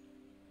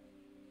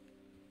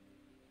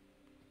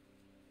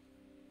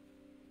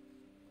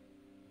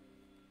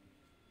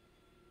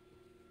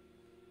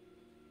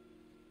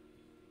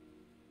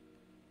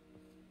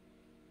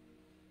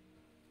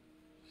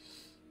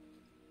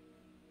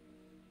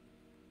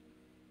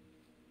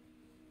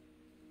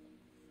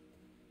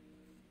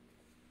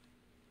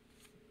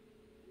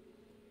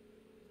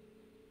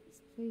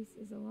 This place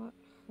is a lot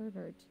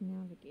harder to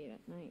navigate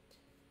at night.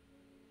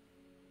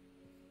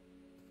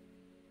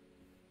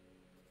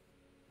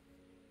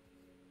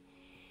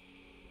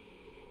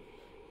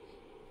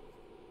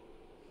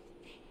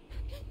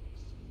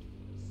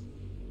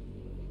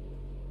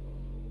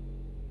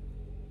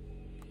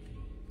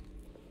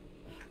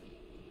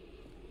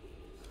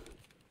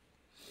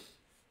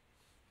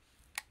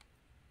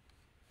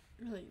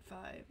 Really,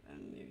 5.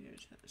 I'm new here.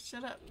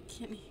 Shut up,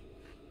 Kenny.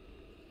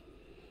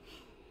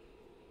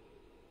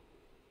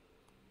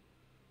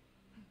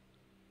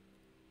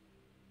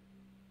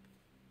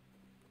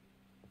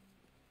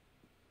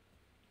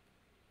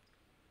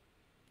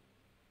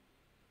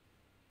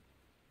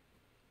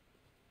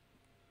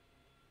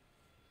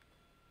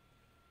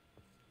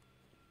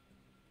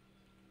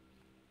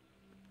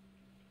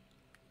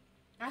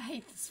 I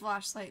hate this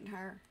flashlight in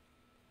her.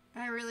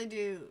 I really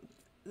do.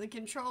 The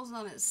controls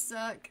on it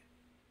suck.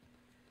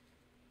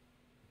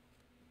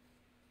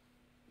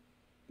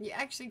 You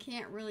actually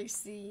can't really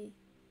see.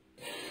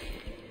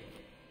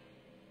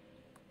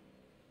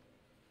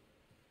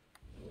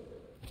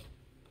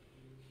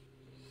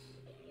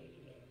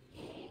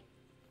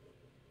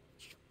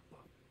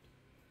 No,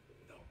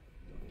 don't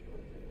do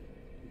it.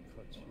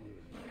 Because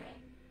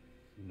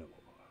you know.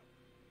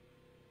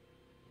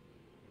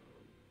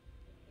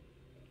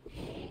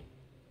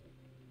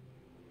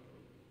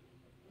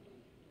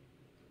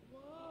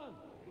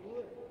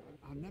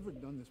 I've never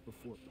done this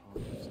before, Pop.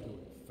 Let's do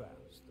it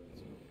fast.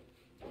 That's it.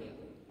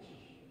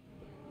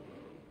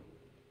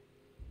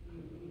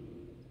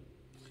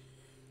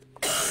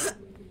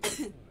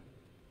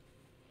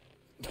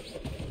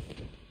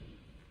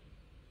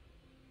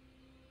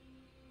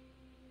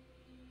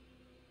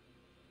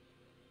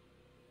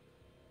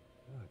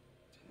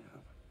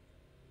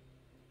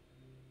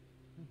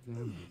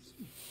 Damn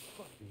these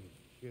fucking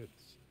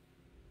kids.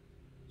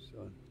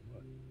 Son,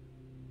 what?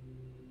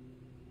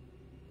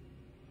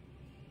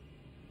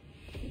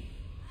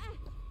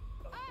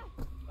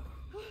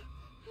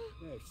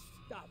 Hey,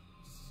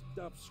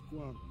 stop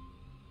squirming.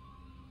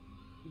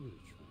 Give me the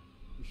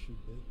tray. Is she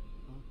dead,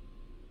 huh?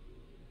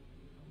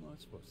 How am I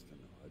supposed to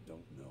know? I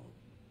don't know.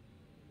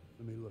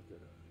 Let me look at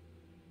her.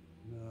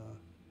 Nah.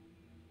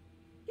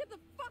 Get the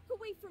fuck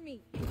away from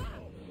me!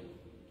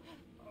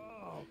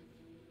 Oh.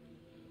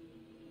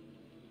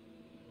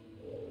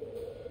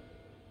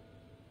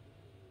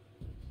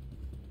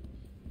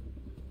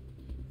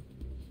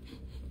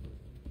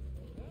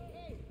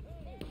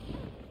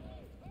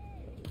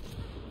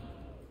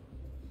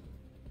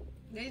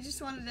 They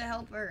just wanted to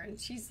help her, and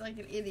she's like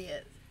an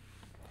idiot.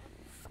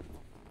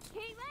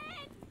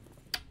 Caitlin!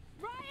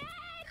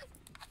 Ryan!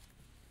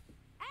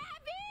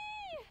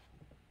 Abby!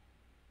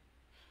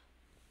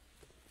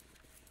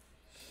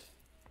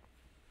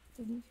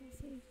 Doesn't feel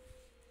safe.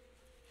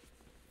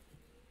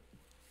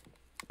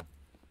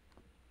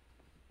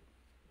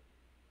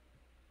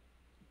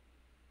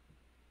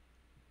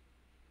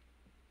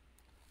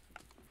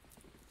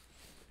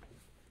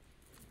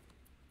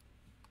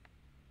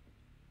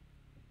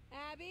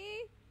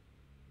 Abby?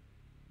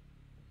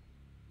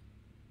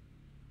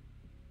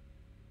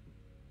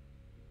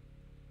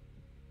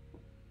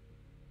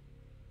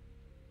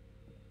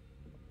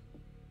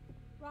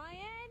 Ryan?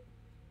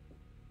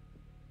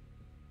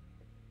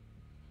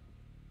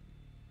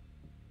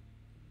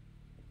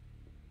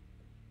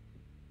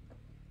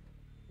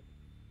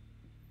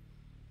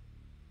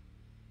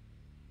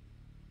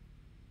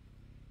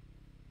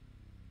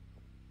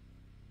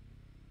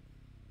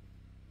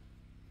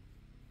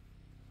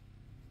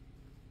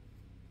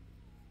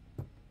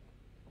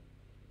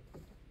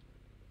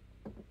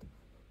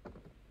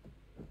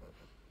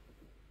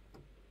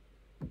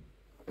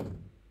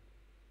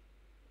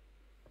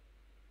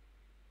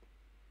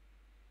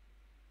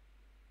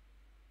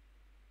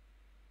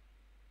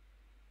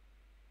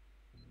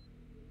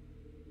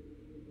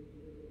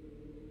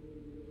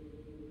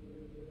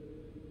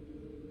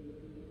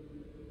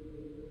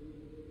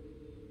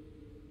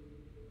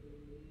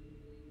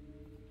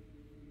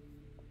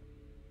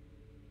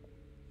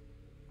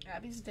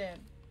 Abby's dead.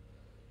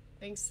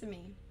 Thanks to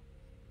me.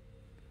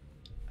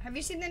 Have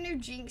you seen the new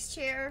Jinx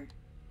chair?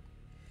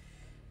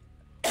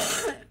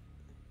 I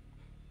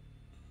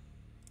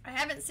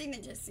haven't seen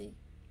it, Jesse.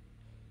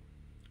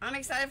 I'm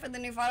excited for the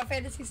new Final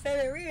Fantasy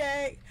VII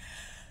remake.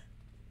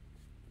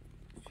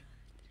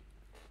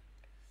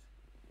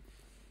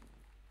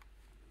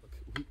 Look,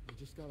 we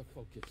just gotta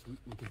focus. We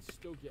can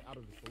still get out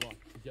of this lock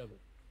together,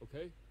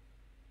 okay?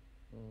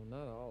 Well,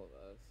 not all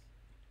of us.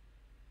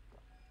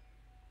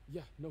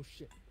 Yeah, no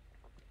shit.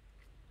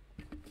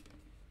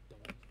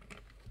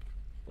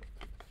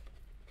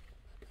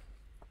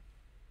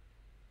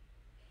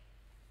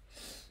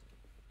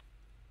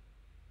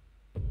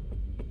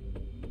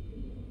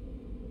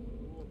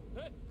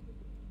 Hey!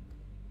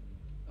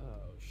 Oh,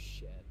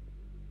 shit.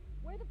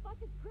 Where the fuck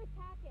is Chris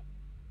Hackett?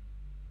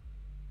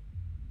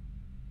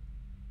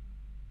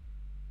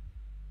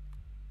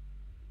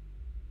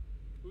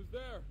 Who's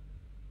there?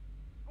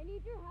 I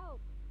need your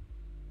help.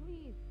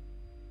 Please.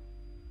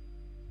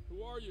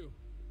 Who are you?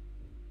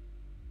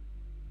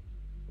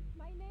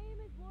 My name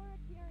is Laura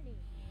Kearney.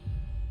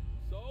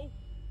 So?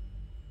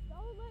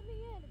 Don't let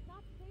me in. It's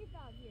not safe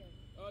out here.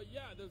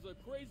 Yeah, there's a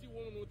crazy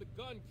woman with a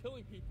gun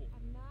killing people.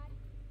 I'm not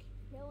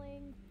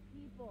killing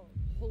people.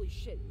 Holy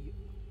shit,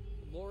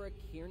 Laura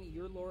Kearney?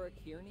 You're Laura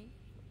Kearney?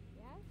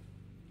 Yes?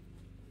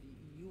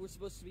 You were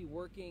supposed to be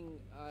working,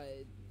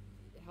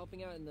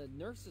 helping out in the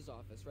nurse's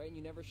office, right? And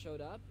you never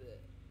showed up?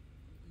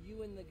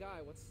 You and the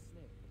guy, what's his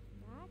name?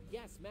 Max?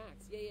 Yes,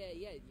 Max.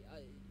 Yeah.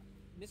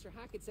 Mr.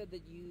 Hackett said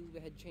that you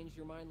had changed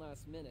your mind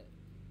last minute.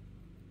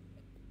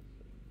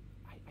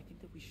 I think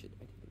that we should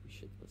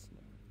listen to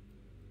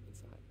her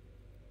inside.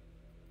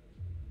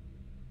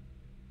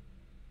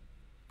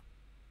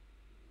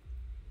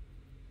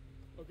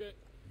 Okay.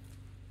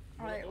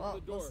 Alright, Open well,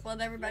 the door. let's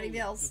let everybody Slowly.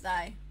 else Just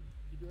die.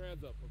 Keep your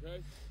hands up,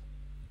 okay?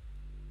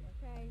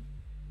 Okay.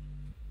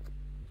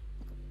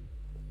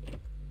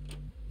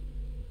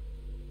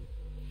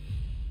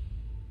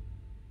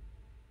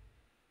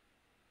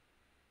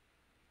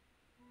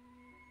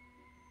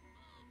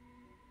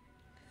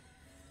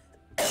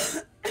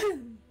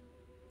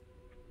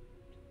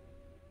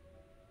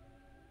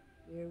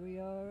 Here we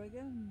are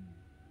again.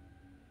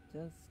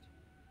 Just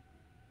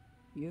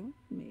you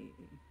and me.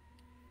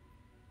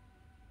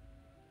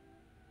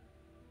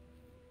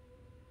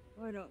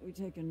 Why don't we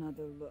take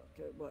another look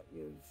at what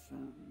you've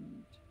found?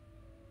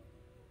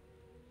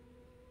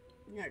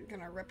 You're not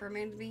gonna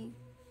reprimand me?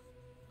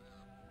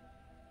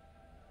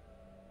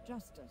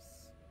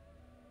 Justice.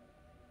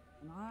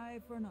 An eye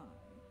for an eye.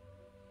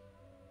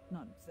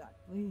 Not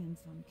exactly in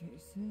some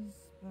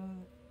cases,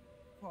 but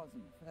cause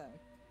and effect.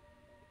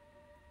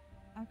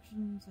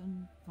 Actions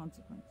and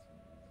consequences.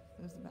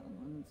 There's a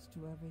balance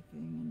to everything,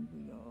 and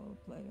we all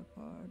play a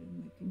part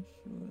in making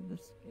sure the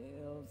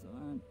scales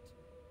aren't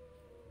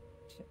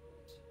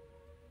tipped.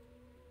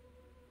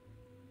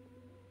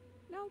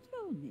 Now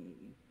tell me,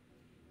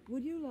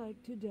 would you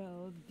like to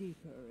delve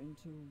deeper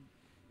into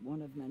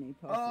one of many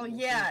possible Oh,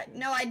 yeah. futures?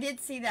 No, I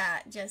did see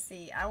that,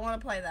 Jesse. I want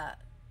to play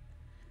that.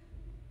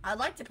 I'd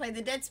like to play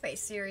the Dead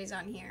Space series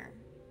on here.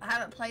 I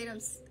haven't played them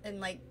in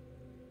like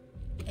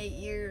 8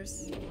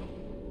 years.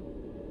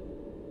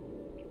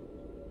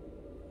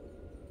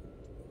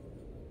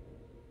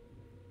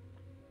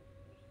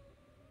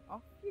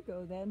 Off you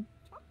go then.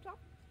 Chop chop.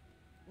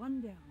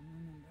 One down,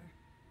 remember.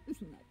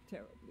 Isn't that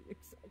terribly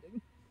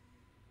exciting?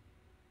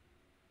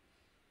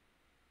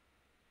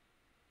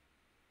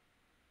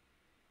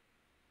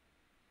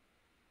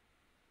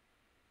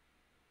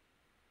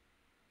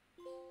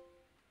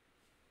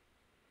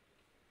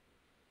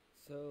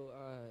 So,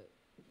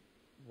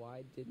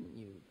 why didn't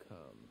you come?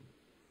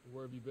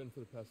 Where have you been for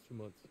the past 2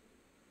 months?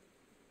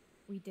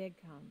 We did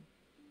come.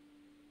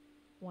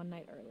 One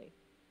night early.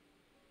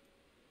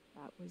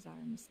 That was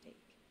our mistake.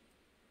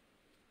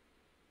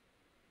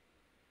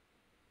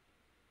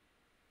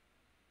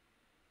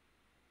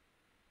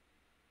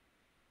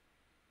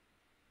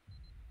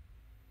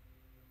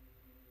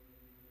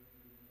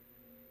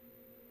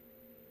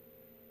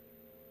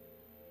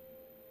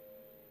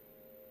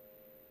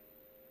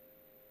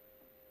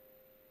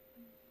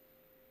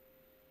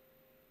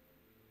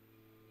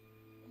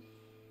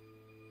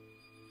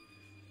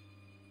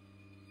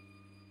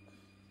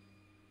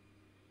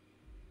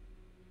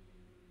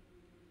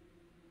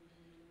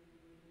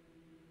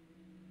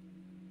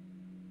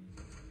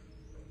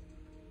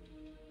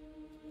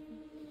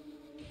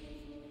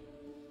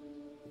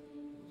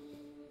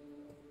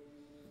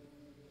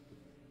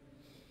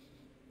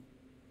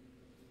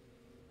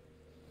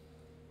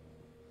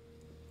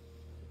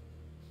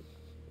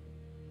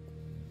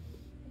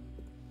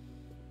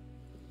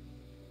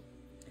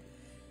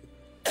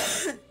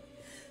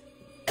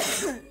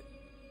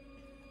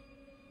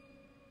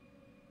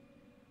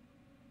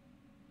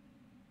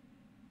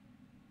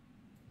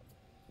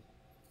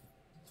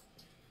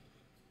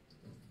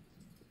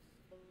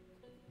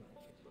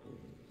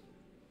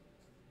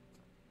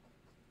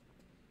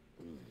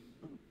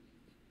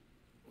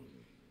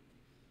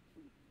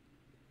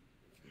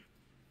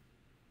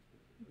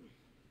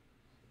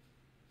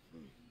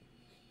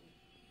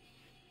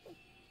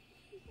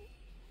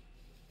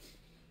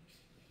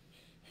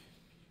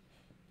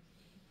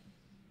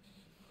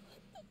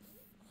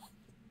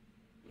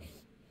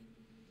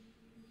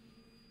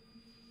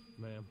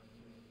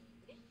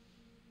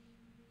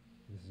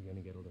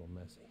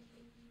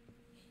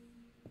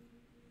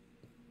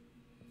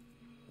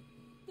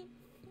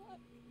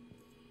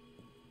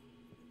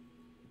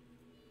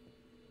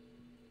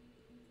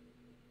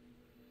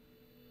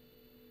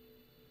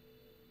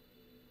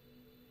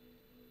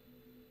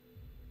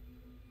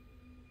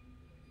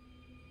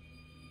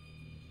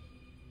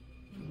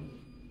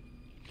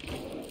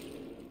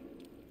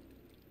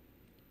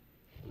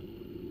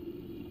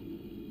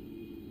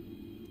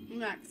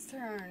 Max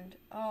turned.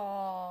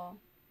 Oh.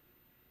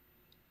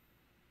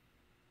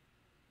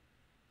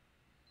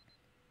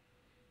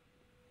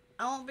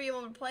 I won't be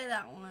able to play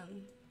that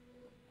one.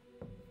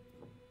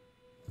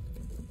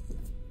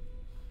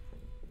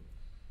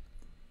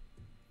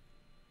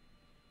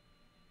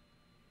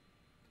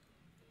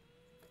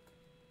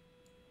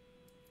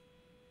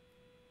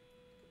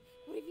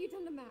 What have you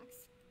done to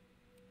Max?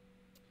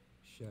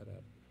 Shut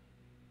up.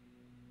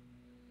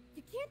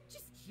 You can't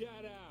just...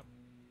 Shut up!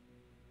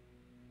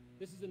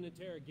 This is an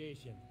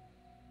interrogation.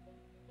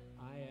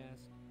 I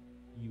ask,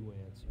 you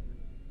answer.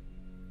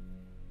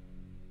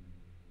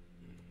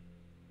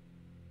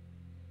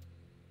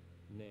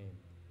 Name.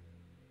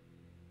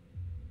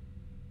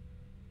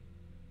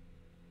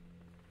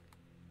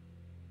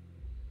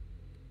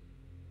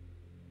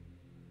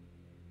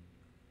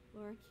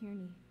 Laura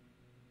Kearney.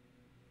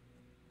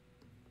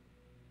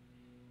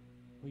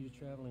 Who are you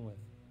traveling with?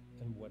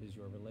 And what is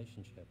your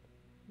relationship?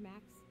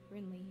 Max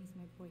Brinley, he's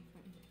my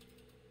boyfriend.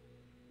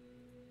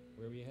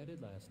 Where were you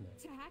headed last night?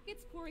 To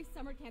Hackett's Quarry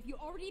summer camp. You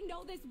already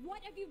know this.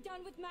 What have you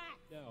done with Max?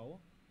 No.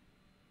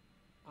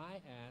 I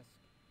ask,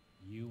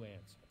 you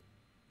answer.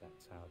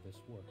 That's how this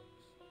works.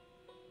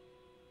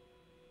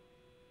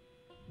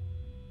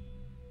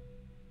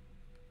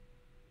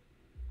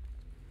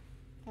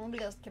 I want to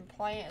be as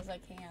compliant as I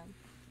can.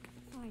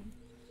 Fine.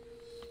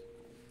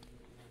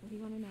 What do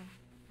you want to know?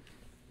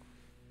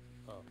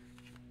 Oh.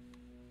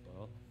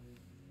 Well.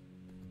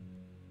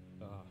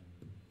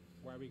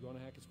 Why were we going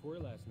to Hackett's Quarry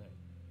last night?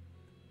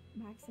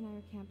 Max and I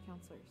are camp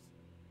counselors.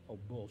 Oh,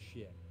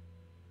 bullshit.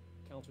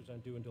 Counselors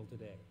aren't due until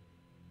today.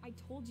 I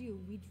told you,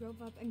 we drove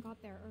up and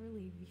got there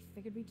early. We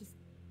figured we'd just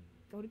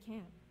go to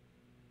camp.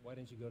 Why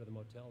didn't you go to the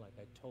motel like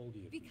I told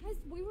you? Because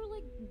we were,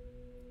 like,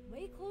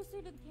 way closer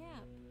to the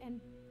camp,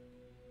 and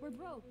we're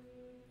broke.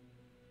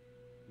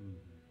 Hmm.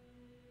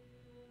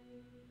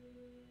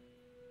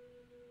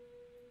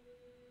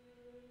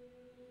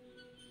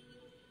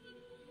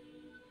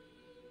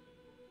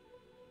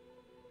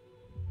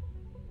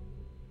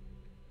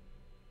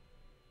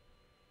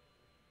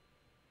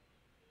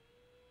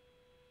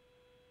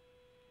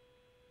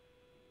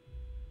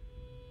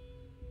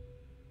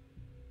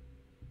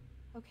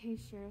 Okay,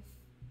 Sheriff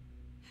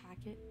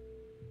Hackett.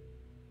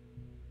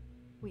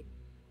 Wait,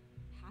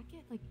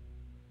 Hackett? Like,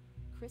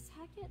 Chris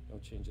Hackett?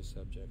 Don't change the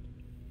subject.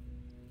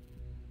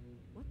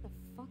 What the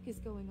fuck is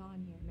going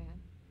on here, man?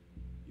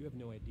 You have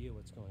no idea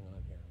what's going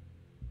on here.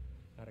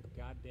 Not a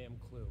goddamn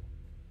clue.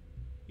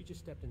 You just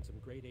stepped in some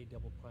grade A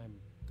double prime,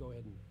 go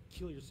ahead and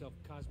kill yourself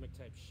cosmic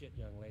type shit,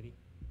 young lady.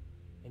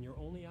 And your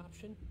only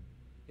option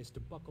is to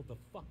buckle the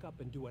fuck up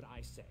and do what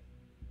I say.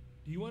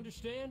 Do you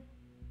understand?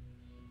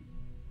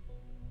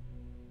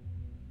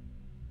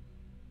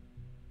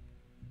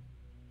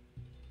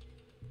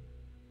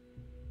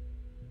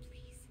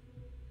 Please.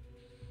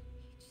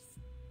 You just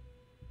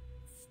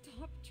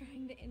stop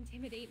trying to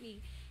intimidate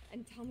me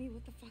and tell me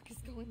what the fuck is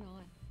going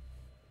on.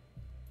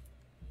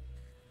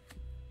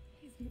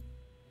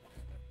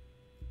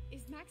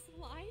 Is Max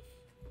alive?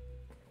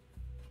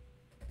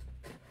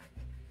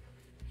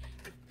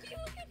 I feel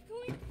like I'm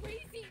going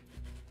crazy.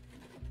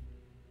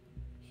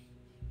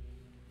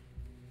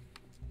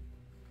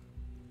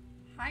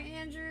 Hi,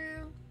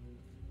 Andrew.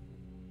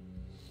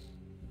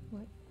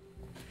 What?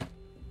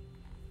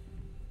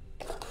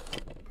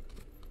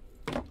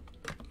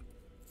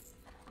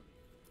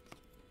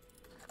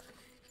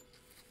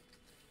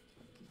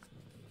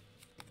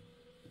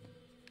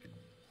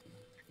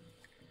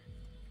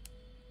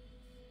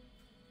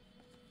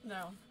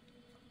 No.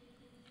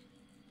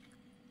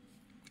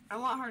 I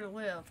want her to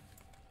live.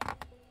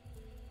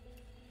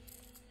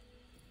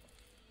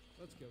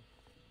 Let's go.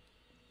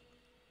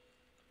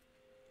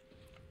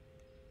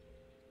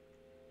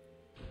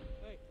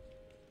 Hey.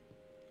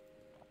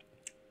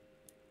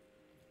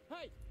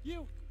 Hey,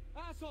 you!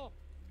 Asshole!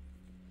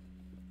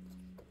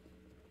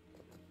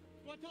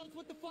 You wanna tell us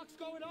what the fuck's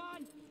going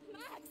on?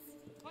 Max!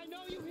 I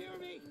know you hear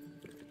me!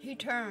 He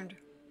turned.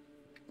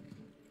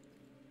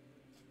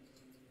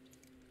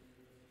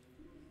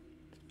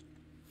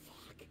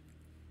 Fuck.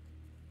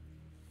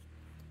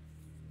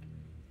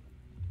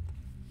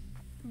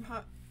 I'm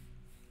hot.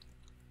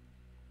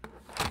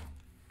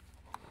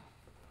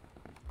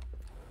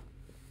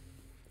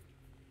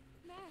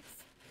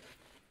 Max!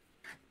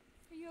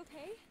 Are you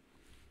okay?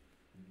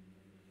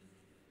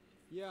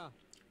 Yeah.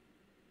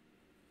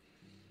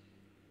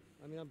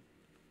 I mean,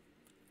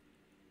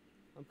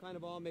 I'm kind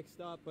of all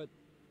mixed up, but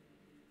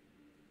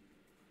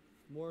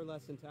more or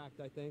less intact,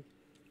 I think.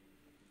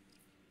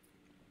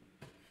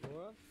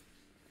 Laura,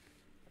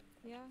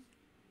 Yeah?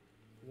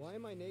 why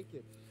am I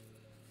naked?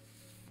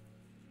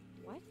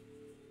 What?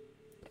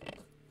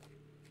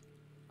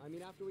 I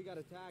mean, after we got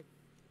attacked,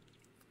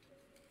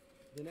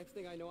 the next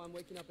thing I know, I'm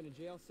waking up in a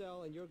jail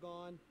cell, and you're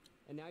gone,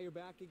 and now you're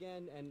back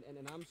again, and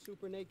I'm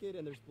super naked,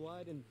 and there's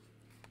blood and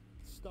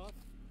stuff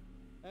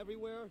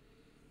everywhere.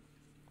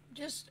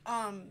 Just,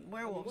 I mean,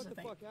 werewolves, what I the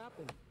think. fuck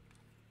happened?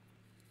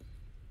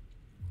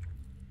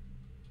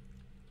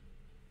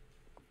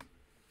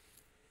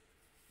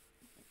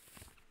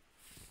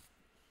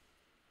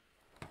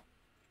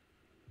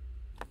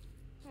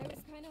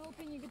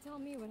 hoping you could tell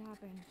me what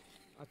happened.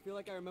 I feel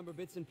like I remember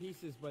bits and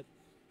pieces, but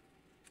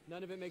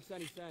none of it makes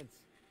any sense.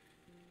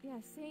 Yeah,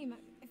 same.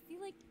 I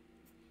feel like...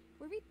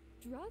 Were we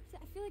drugged?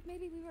 I feel like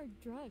maybe we were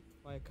drugged.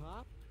 By a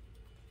cop?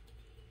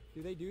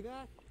 Do they do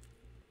that?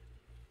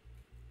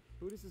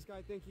 Who does this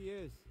guy think he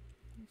is?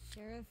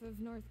 Sheriff of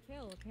North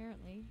Kill,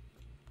 apparently.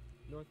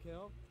 North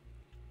Kill?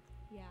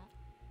 Yeah.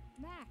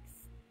 Max,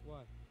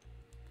 What?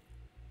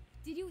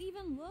 did you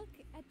even look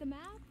at the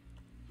map?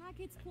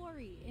 Hackett's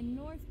Quarry in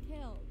North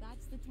Kill.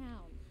 That's the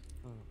town.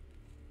 Oh.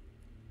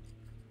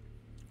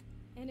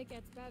 And it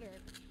gets better.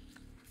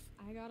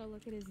 I gotta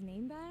look at his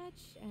name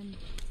badge and...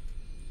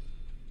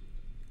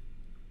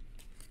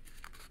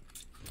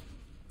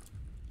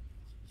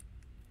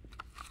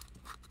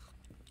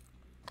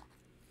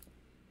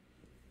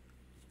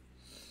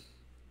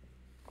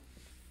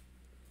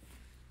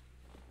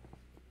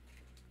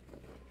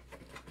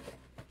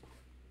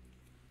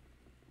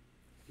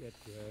 Get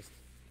dressed.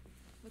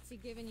 What's he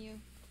giving you?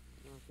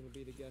 Not gonna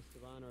be the guest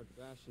of honor at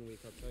Fashion Week,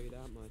 I'll tell you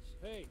that much.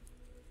 Hey!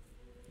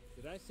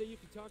 Did I say you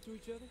could talk to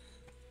each other?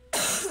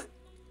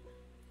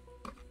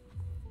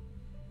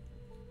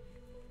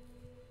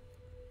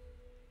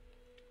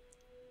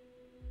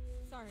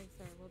 Sorry,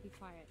 sir. We'll be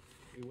quiet.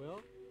 You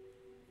will?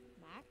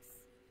 Max?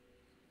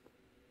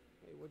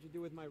 Hey, what'd you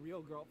do with my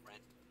real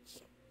girlfriend?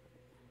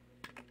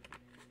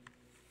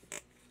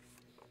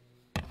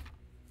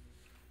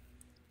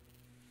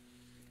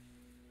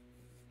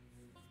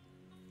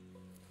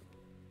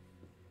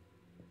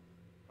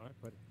 All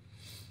right, buddy.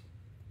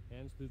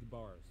 Hands through the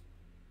bars.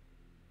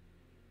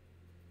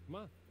 Come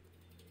on.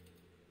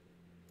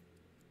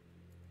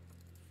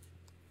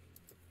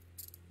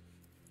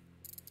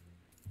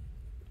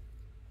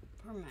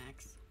 Poor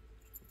Max.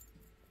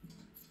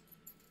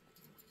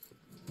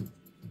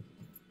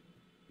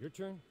 Your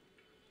turn.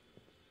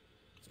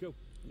 Let's go.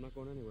 I'm not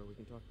going anywhere, we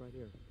can talk right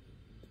here.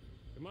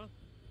 Come on.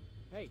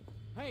 Hey!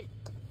 Hey!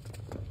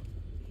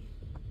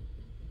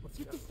 Let's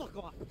Get go. the fuck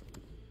off!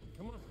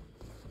 Come on.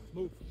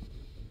 Move.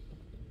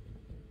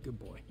 Good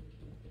boy.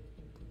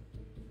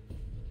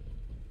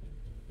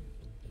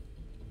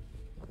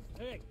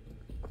 Hey!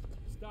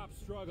 Stop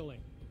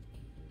struggling.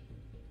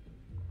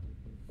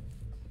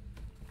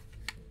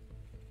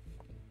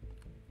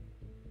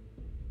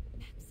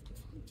 Max,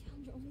 calm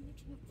down. You're only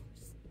making it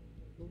worse.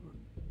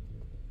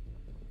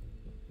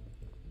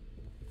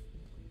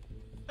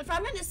 If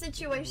I'm in a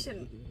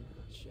situation,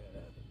 Shut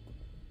up.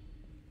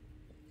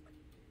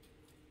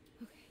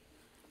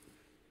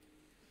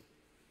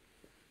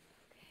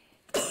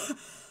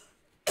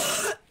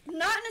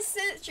 not in a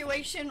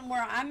situation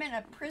where I'm in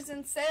a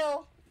prison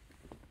cell,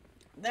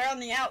 they're on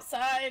the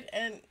outside,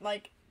 and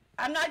like,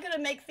 I'm not gonna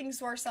make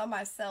things worse on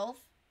myself.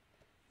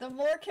 The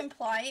more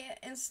compliant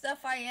and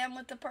stuff I am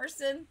with the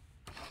person,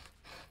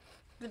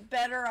 the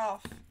better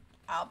off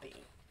I'll be,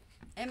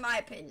 in my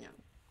opinion.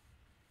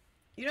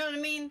 You know what I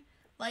mean?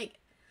 Like,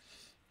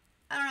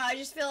 I don't know, I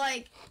just feel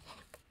like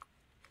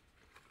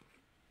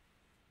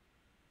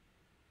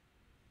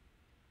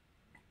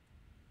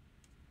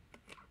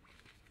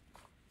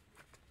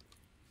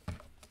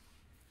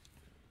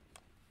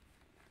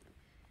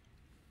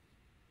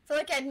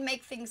I'd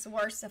make things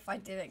worse if I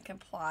didn't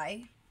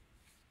comply.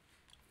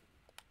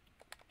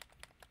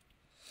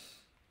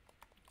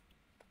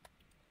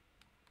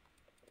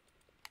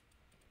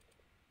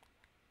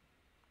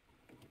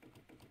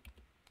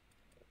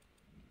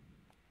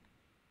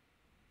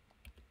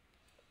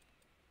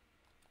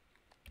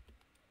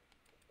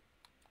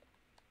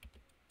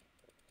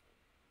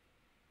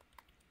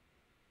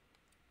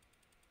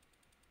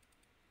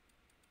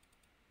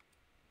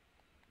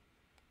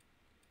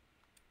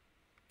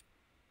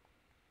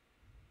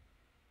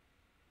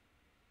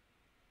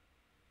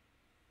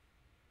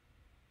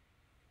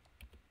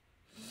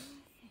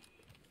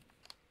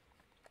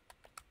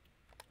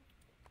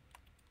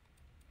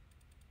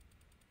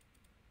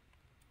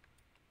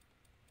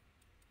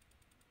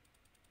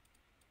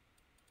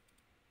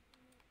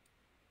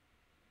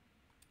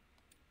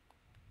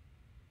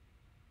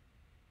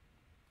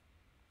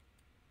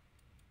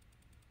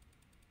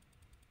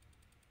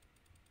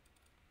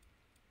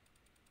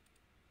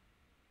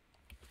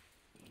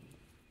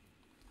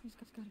 There's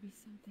got to be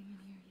something in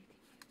here you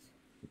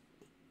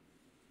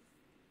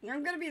can use.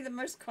 I'm gonna be the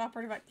most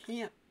cooperative I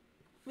can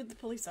with the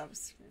police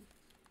officer.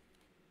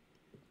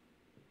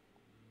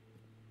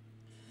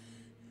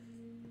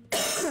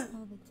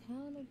 While the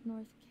town of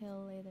North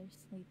Kill lay there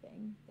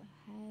sleeping, the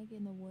hag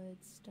in the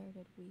woods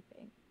started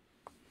weeping.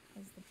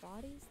 As the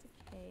bodies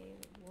decay,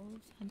 the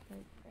wolves hunt their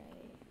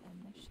prey,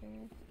 and the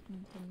sheriff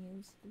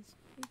continues his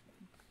creeping.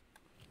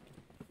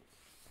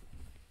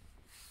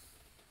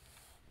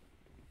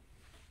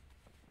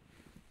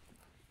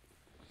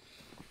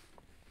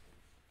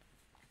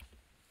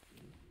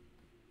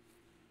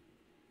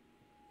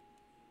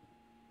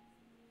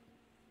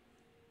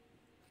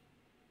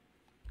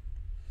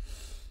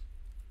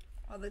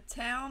 While the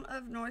town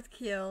of North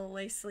Kill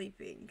lay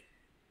sleeping,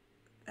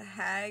 the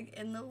hag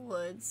in the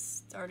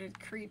woods started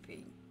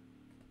weeping.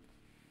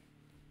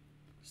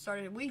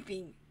 Started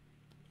weeping.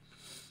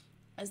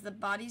 As the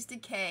bodies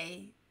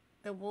decay,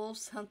 the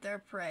wolves hunt their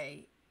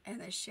prey, and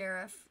the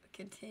sheriff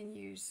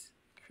continues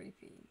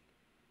creeping.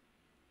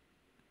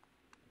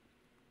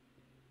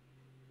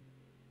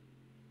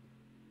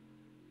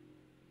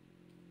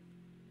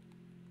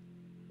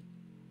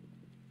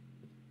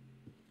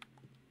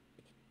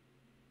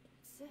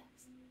 Six.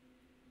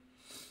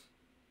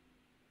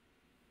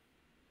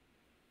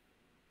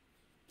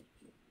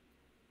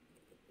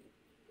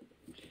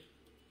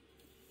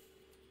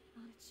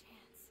 Not a chance.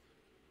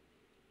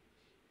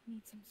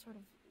 Need some sort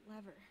of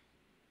lever.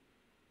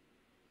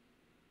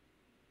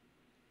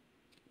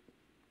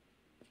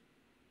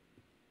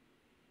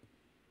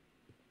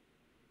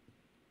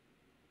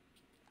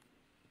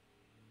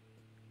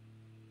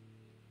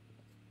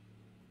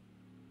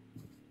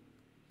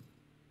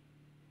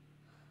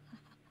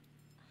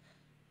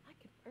 That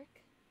could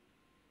work.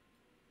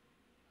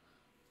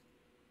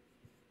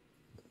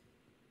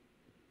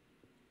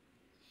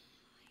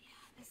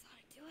 Yeah, this ought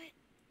to do it.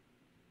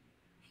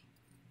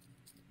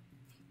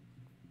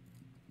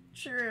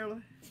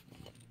 True.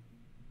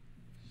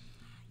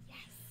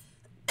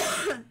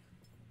 Yes.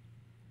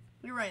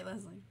 You're right,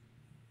 Leslie.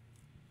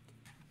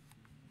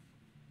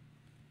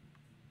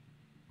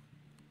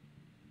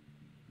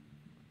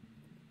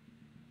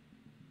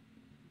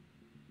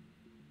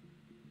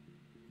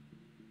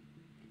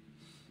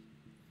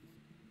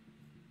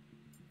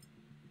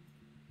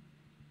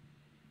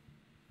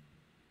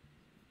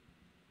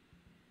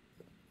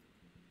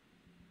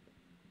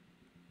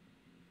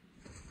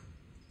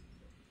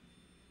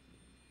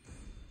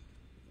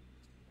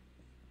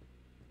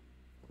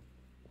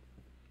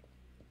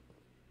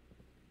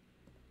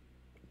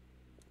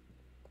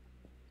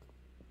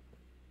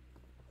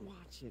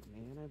 Watch it,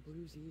 man. I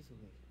bruise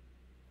easily.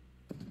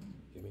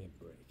 Give me a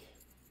break.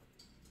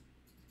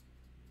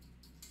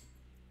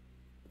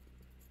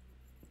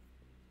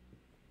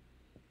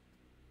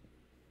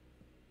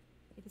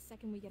 Hey, the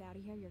second we get out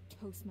of here, you're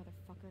toast,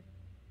 motherfucker.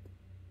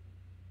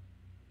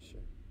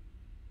 Sure.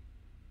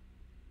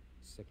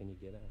 Second you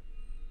get out.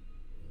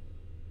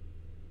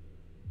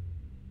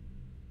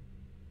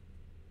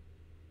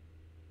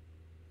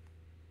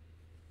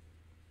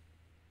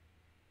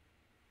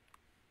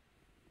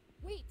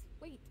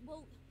 Wait,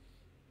 well,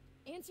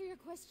 answer your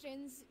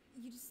questions.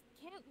 You just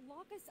can't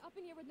lock us up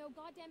in here with no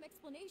goddamn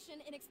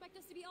explanation and expect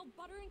us to be all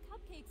butter and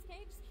cupcakes,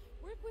 okay? Just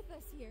work with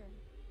us here.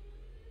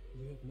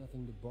 You have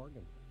nothing to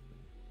bargain.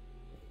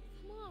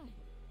 Come on.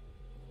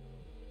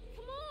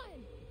 Come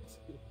on!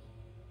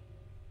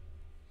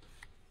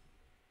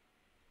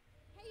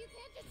 Hey, you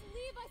can't just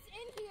leave us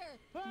in here!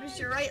 But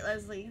you're right,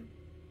 Leslie.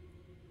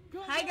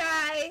 Go Hi, back.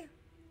 guy.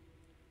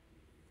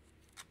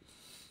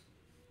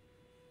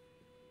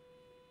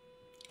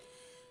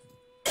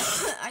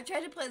 I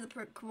tried to play the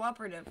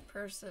cooperative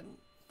person,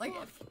 like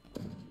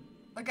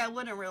I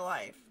would in real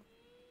life.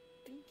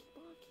 Binky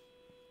bonky.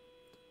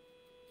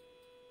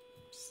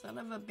 Son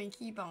of a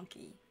binky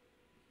bonky.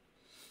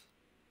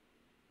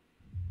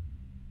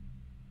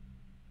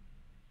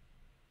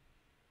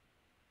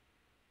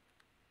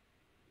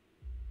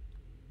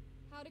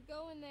 How'd it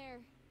go in there?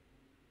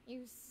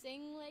 You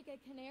sing like a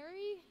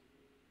canary?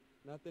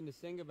 Nothing to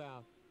sing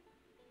about.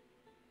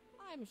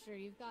 I'm sure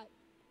you've got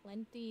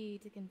plenty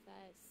to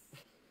confess.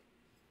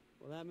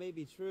 Well, that may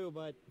be true,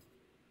 but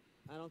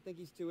I don't think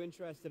he's too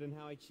interested in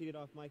how I cheated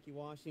off Mikey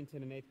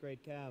Washington in 8th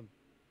grade cab.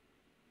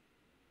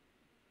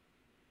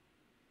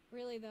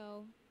 Really,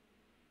 though?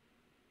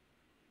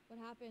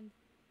 What happened?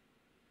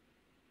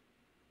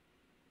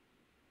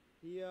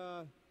 He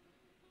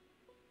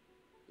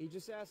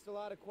just asked a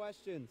lot of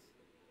questions.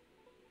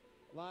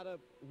 A lot of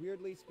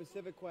weirdly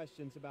specific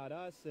questions about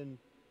us and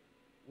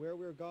where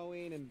we were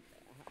going and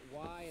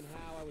why and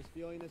how I was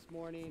feeling this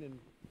morning, and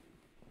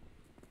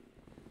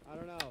I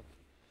don't know.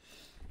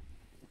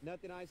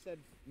 Nothing I said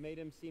made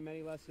him seem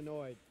any less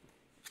annoyed.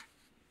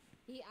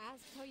 He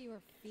asked how you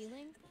were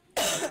feeling?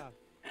 Yeah.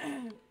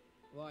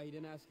 Why, he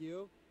didn't ask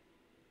you?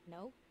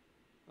 No.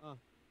 Huh.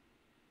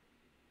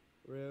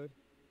 Rude.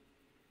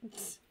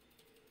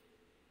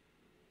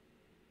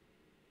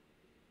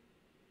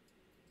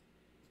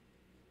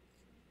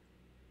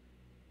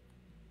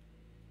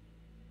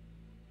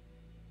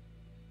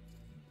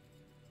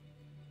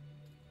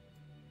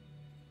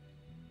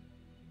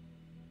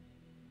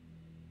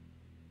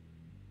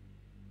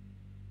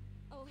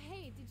 Oh,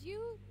 hey, did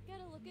you get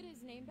a look at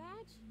his name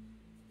badge?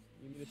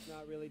 You mean it's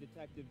not really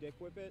Detective Dick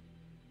Whippet?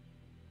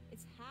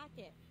 It's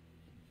Hackett.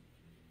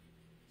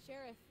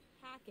 Sheriff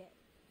Hackett.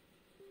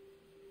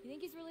 You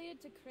think he's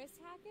related to Chris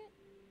Hackett?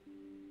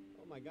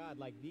 Oh my god,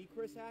 like the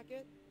Chris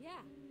Hackett?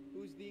 Yeah.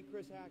 Who's the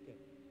Chris Hackett?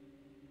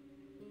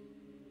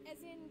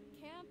 As in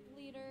camp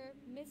leader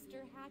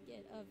Mr.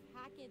 Hackett of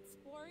Hackett's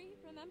Quarry,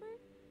 remember?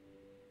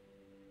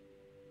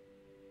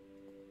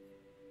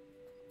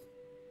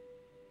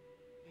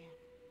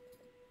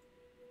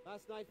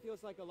 Last night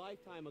feels like a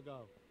lifetime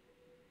ago.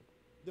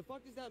 The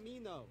fuck does that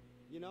mean, though?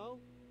 You know?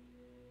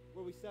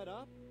 Where we set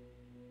up?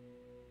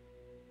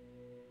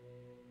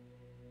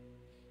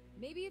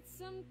 Maybe it's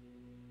some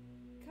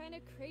kind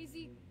of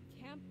crazy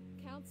camp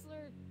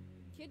counselor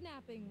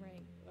kidnapping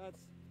ring.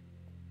 That's...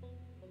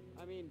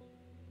 I mean...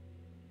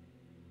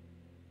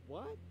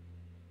 What?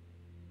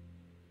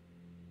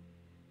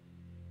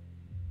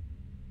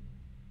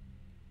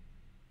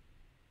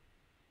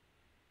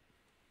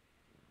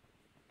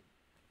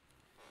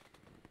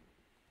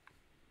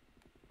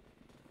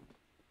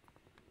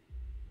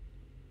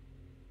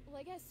 Well,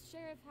 I guess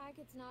Sheriff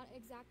Hackett's not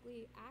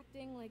exactly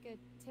acting like a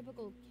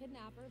typical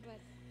kidnapper, but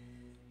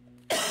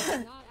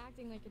he's not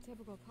acting like a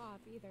typical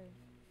cop either.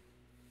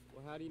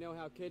 Well, how do you know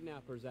how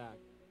kidnappers act?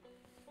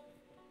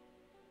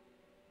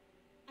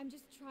 I'm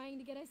just trying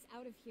to get us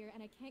out of here,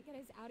 and I can't get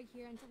us out of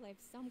here until I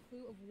have some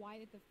clue of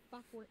why the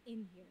fuck we're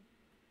in here.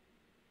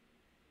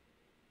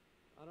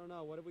 I don't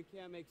know. What if we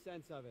can't make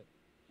sense of it?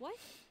 What?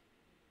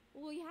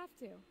 Well, we have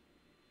to.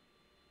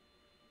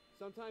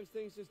 Sometimes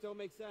things just don't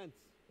make sense.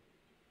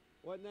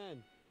 What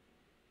then?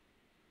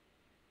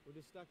 We're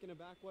just stuck in a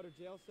backwater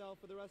jail cell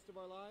for the rest of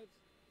our lives?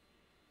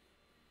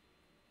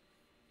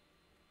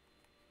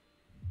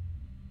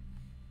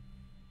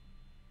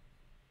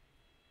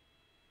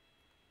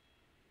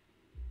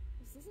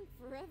 This isn't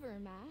forever,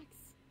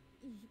 Max.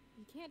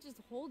 You can't just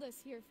hold us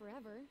here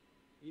forever.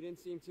 You didn't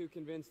seem too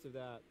convinced of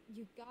that.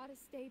 You gotta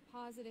stay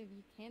positive.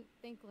 You can't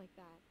think like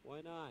that.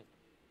 Why not?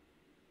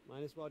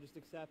 Might as well just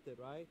accept it,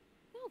 right?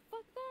 No,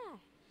 fuck that.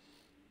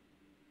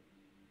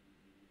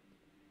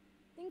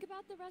 Think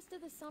about the rest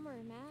of the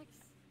summer, Max.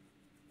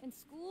 And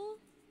school?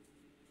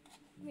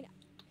 I mean,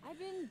 I've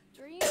been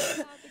dreaming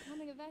about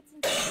becoming a vet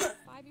since I was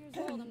 5 years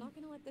old. I'm not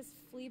gonna let this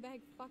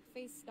fleabag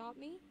fuckface stop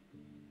me.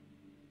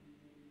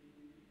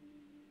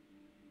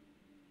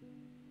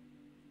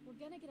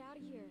 We're gonna get out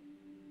of here.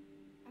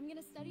 I'm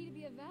gonna study to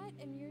be a vet,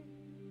 and you're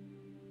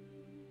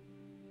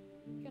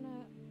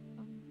gonna,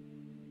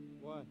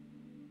 What?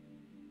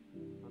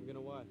 I'm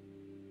gonna what?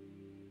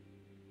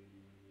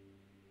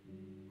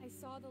 I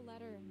saw the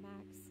letter,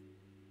 Max.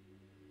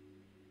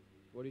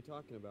 What are you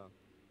talking about?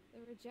 The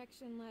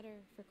rejection letter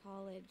for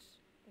college.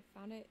 I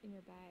found it in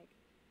your bag.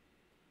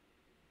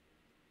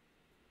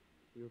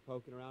 You were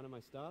poking around in my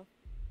stuff?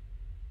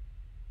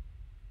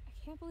 I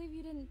can't believe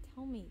you didn't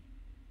tell me.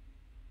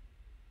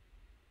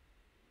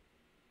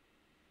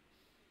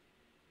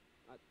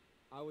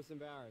 I was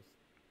embarrassed.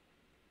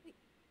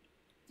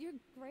 Your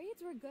grades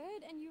were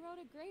good, and you wrote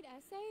a great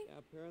essay? Yeah,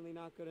 apparently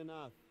not good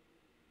enough.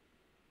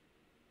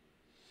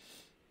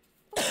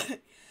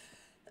 You've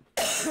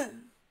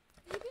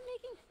been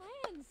making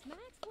plans,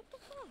 Max. What the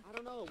fuck? I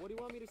don't know. What do you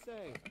want me to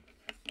say?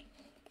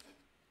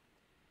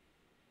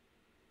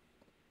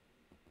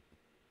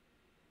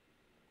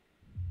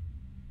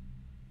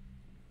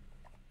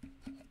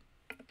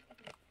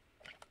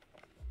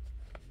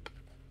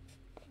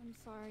 I'm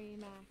sorry,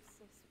 Max.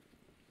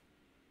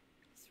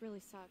 This really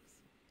sucks.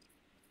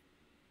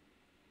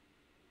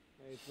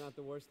 Hey, it's not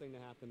the worst thing to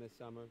happen this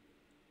summer.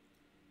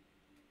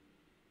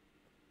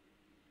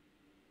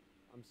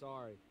 I'm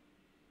sorry.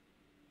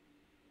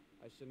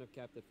 I shouldn't have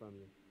kept it from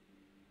you.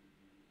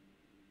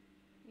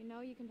 You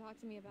know you can talk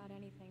to me about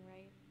anything,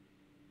 right?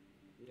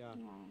 Yeah.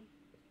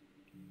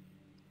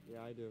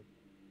 Yeah, I do.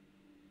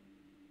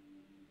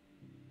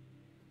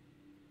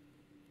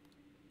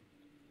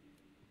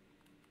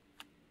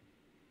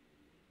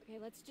 Okay,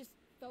 let's just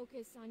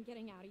focus on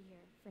getting out of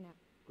here for now.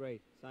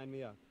 Great. Sign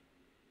me up.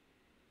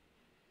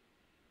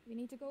 We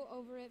need to go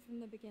over it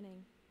from the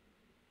beginning.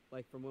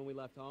 Like from when we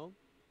left home?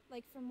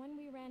 Like from when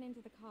we ran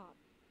into the cop.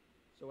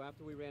 So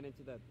after we ran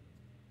into the...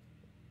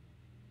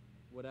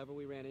 whatever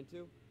we ran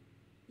into?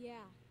 Yeah.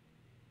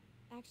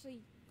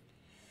 Actually,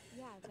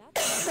 yeah,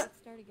 that's when it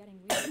started getting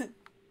weird.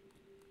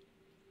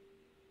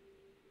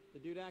 The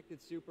dude acted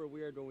super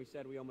weird when we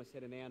said we almost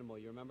hit an animal.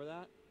 You remember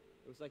that?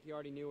 It was like he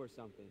already knew or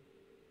something.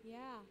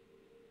 Yeah.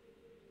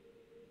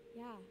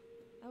 Yeah,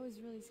 that was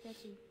really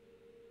sketchy.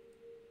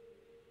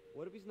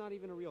 What if he's not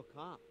even a real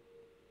cop?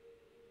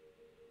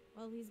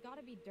 Well, he's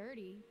gotta be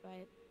dirty, but...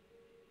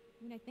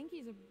 I mean, I think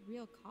he's a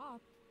real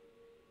cop.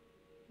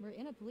 We're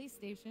in a police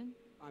station.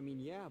 I mean,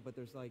 yeah, but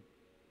there's like...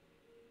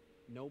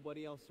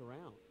 nobody else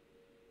around.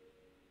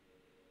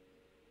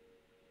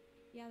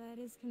 Yeah, that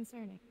is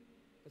concerning.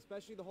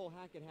 Especially the whole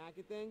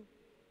Hackett thing.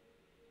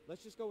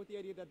 Let's just go with the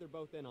idea that they're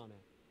both in on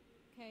it.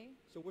 Okay.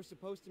 So we're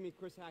supposed to meet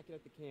Chris Hackett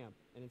at the camp,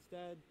 and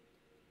instead,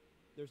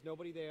 there's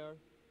nobody there,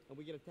 and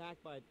we get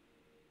attacked by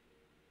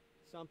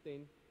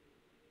something,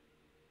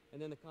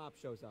 and then the cop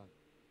shows up.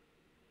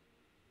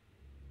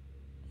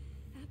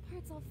 That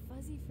part's all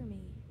fuzzy for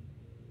me.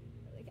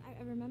 Like,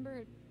 I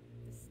remember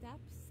the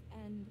steps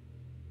and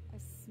a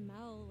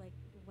smell like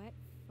wet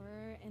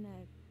fur and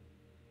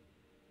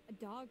a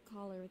dog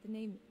collar with the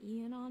name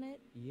Ian on it.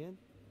 Ian?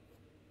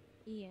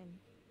 Ian.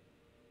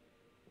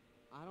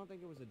 I don't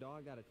think it was a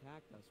dog that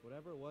attacked us.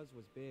 Whatever it was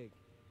big.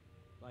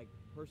 Like,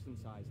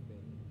 person-sized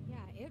big. Yeah,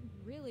 it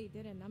really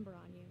did a number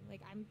on you.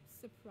 Like, I'm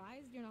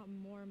surprised you're not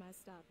more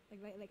messed up.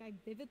 Like I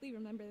vividly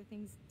remember the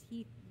thing's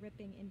teeth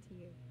ripping into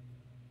you.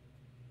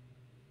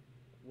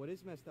 What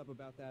is messed up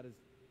about that is...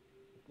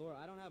 Laura,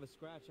 I don't have a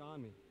scratch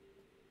on me.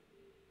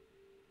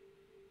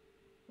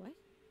 What?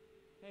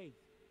 Hey,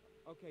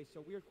 okay,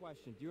 so weird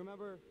question. Do you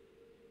remember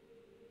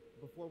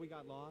before we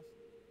got lost?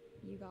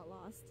 You got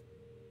lost.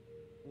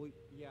 Well,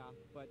 yeah,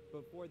 but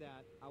before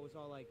that, I was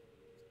all like,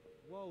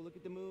 whoa, look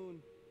at the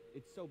moon.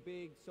 It's so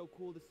big, so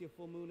cool to see a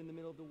full moon in the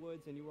middle of the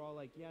woods, and you were all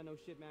like, yeah, no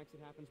shit, Max, it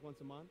happens once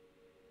a month.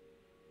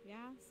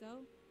 Yeah, so?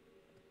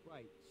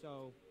 Right,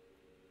 so,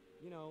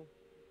 you know,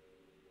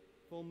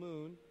 full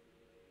moon.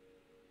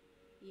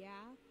 Yeah.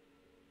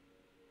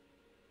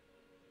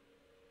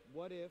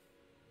 What if,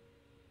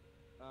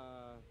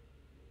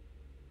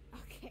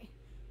 Okay.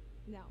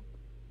 No.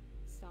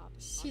 Stop.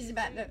 She's I'm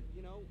about saying, to.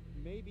 you know,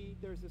 maybe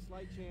there's a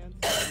slight chance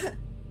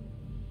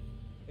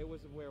it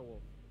was a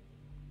werewolf.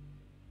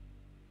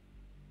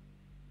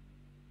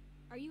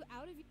 Are you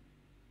out of your...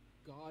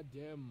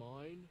 Goddamn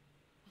mind?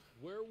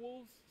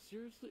 Werewolves?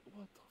 Seriously?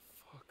 What the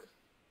fuck?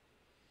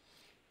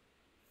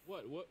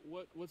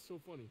 What's so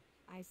funny?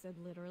 I said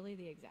literally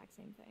the exact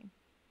same thing.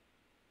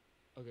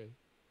 Okay.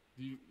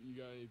 Do you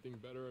got anything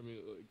better? I mean,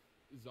 like,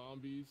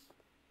 zombies,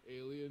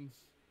 aliens,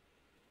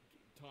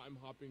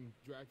 time-hopping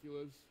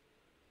Draculas?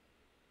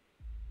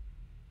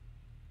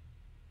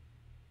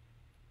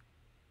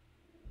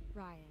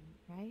 Ryan,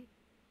 right?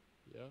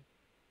 Yeah?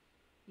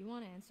 You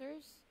want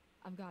answers?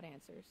 I've got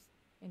answers.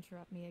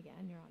 Interrupt me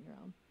again, you're on your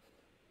own.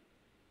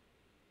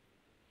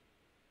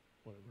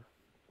 Whatever.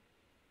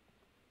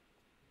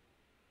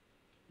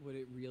 Would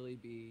it really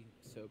be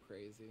so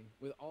crazy?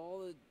 With all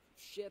the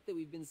shit that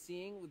we've been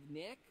seeing with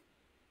Nick?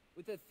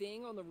 With the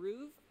thing on the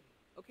roof?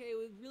 Okay, it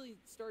would really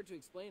start to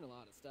explain a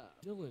lot of stuff.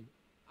 Dylan.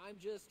 I'm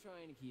just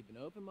trying to keep an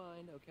open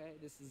mind, okay?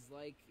 This is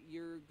like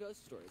your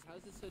ghost stories. How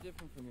is this so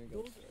different from your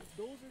ghost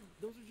stories?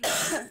 Those are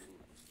just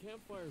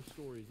campfire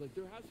stories. Like,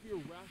 there has to be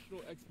a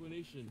rational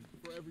explanation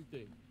for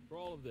everything, for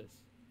all of this.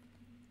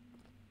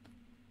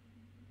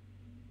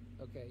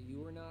 Okay,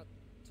 you were not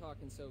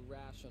talking so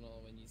rational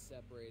when you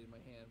separated my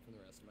hand from the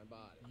rest of my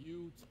body.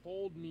 You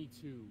told me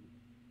to.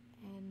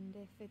 And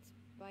if it's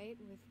bite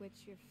with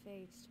which you're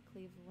faced,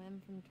 cleave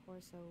limb from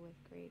torso with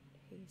great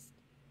haste.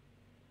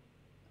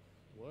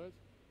 What?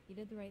 You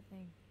did the right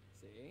thing.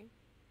 See?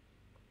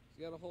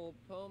 She's got a whole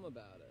poem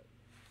about it.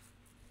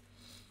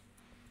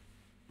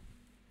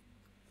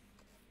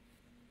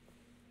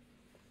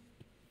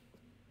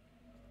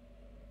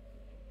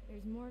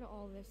 There's more to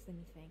all this than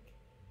you think.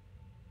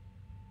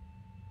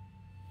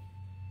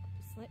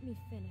 Just let me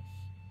finish,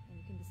 and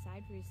you can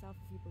decide for yourself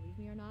if you believe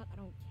me or not. I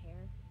don't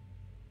care.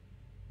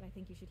 But I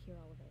think you should hear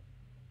all of it.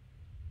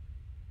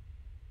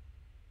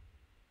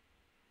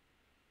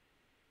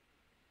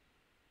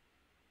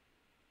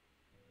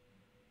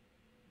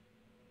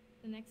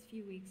 The next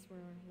few weeks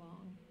were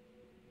long.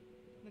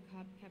 The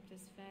cop kept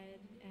us fed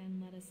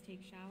and let us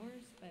take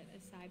showers, but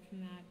aside from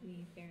that,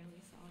 we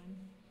barely saw him.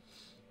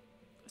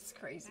 It's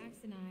crazy.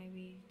 Max and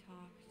we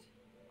talked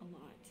a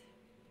lot.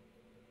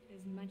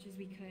 As much as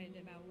we could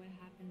about what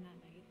happened that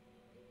night.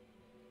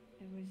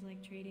 It was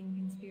like trading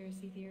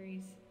conspiracy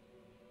theories.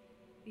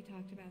 We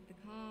talked about the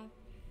cop,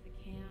 the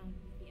camp,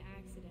 the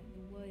accident,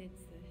 the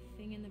woods, the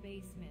thing in the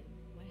basement,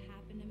 what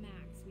happened to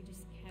Max. We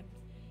just kept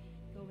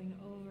going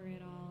over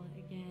it all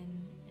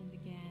again and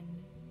again,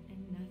 and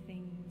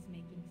nothing was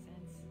making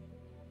sense.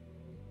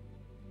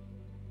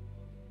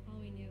 All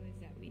we knew is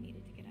that we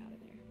needed to get out of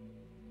there.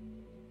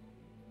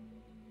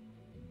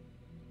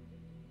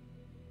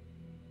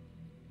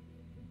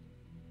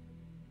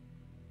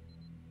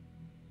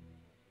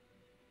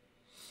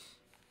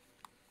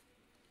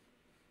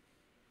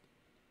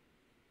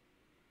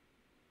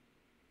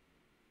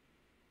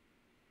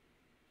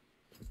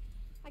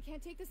 I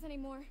can't take this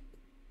anymore.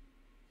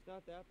 It's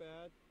not that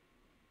bad.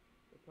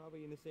 They're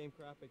probably in the same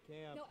crap at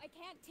camp. No, I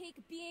can't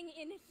take being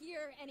in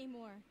here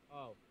anymore.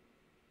 Oh.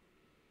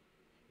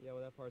 Yeah,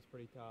 well, that part's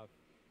pretty tough.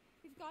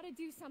 We've got to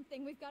do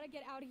something. We've got to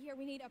get out of here.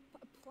 We need a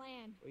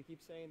plan. We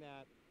keep saying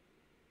that,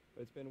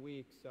 but it's been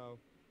weeks, so,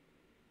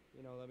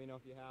 you know, let me know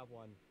if you have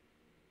one.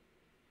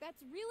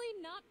 That's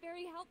really not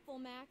very helpful,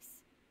 Max.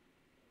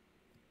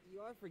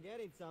 You are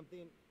forgetting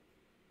something.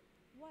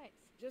 What?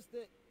 Just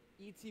the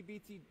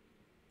itsy-bitsy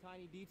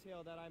tiny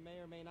detail that I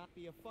may or may not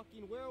be a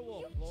fucking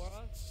werewolf,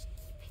 Laura.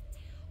 Keep it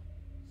down.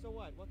 So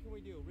what? What can we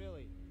do,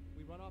 really?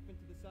 We run off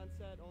into the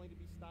sunset only to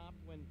be stopped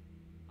when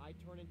I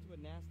turn into a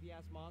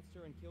nasty-ass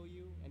monster and kill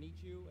you and eat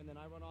you, and then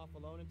I run off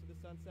alone into the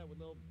sunset with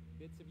little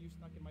bits of you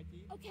stuck in my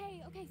teeth?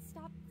 Okay,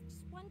 stop.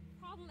 Just one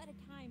problem at a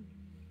time.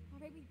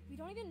 All right, we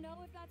don't even know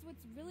if that's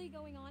what's really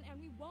going on, and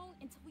we won't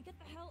until we get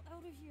the hell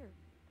out of here.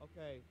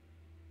 Okay.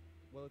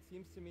 Well, it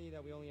seems to me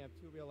that we only have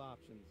two real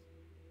options.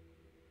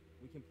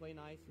 We can play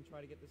nice and try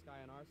to get this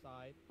guy on our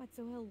side, What,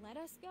 so he'll let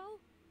us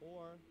go?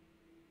 or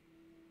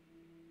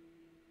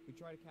we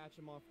try to catch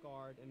him off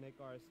guard and make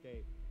our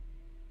escape.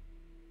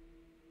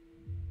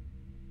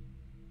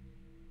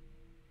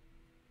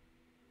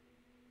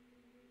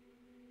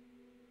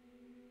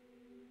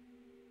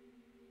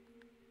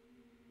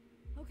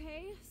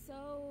 Okay,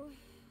 so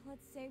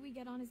let's say we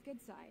get on his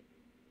good side.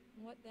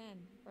 What then?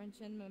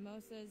 Brunch and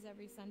mimosas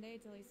every Sunday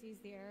till he sees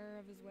the error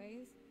of his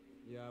ways?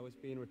 Yeah, I was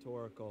being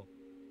rhetorical.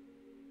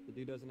 The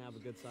dude doesn't have a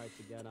good side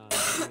to get on.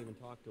 He doesn't even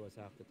talk to us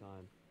half the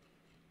time.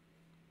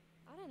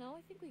 I don't know,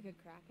 I think we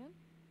could crack him.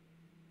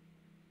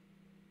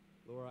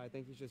 Laura, I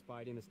think he's just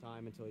biding his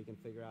time until he can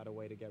figure out a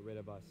way to get rid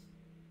of us.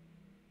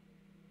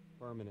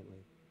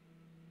 Permanently.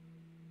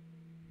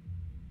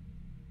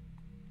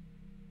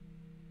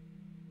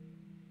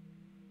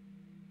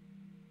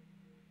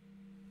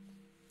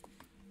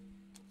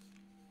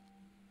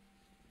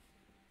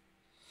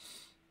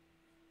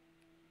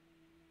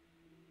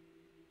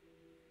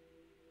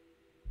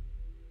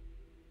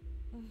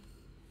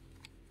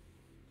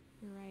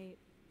 You're right.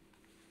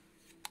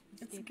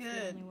 It's Escape's good.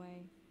 The only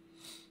way.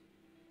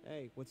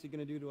 Hey, what's he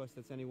gonna do to us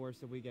that's any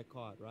worse if we get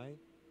caught, right?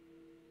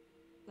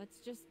 Let's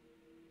just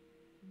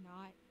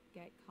not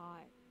get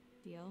caught.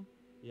 Deal?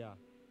 Yeah.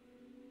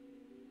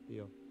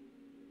 Deal.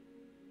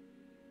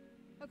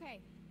 Okay.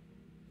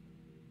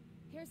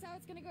 Here's how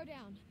it's gonna go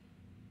down.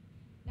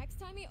 Next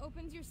time he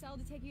opens your cell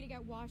to take you to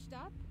get washed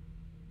up,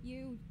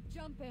 you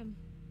jump him.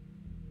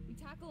 You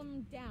tackle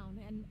him down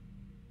and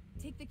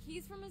take the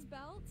keys from his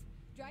belt,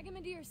 drag him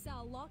into your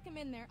cell, lock him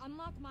in there,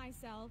 unlock my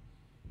cell,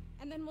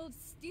 and then we'll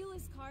steal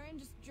his car and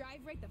just drive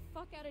right the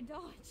fuck out of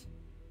Dodge.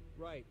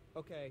 Right,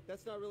 okay.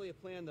 That's not really a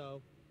plan,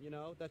 though. You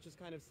know? That's just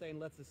kind of saying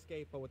let's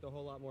escape, but with a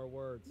whole lot more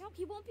words. No,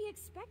 he won't be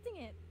expecting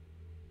it.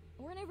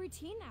 We're in a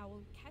routine now.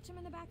 We'll catch him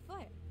in the back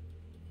foot.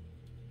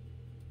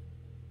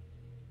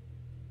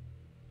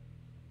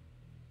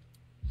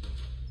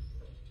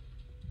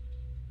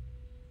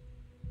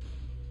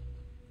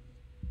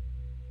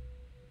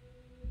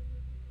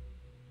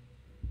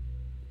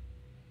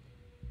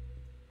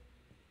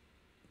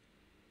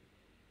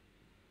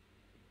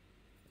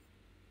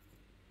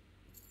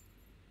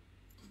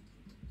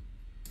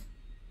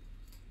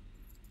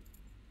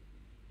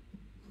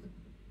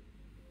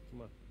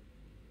 Come on.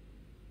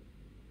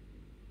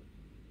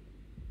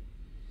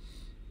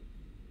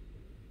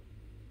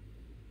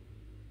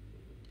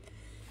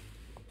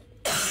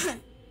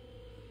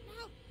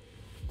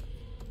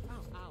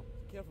 Ow, ow.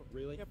 Careful.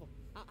 Really? Careful.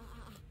 Ow, ow,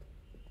 ow, ow.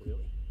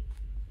 Really?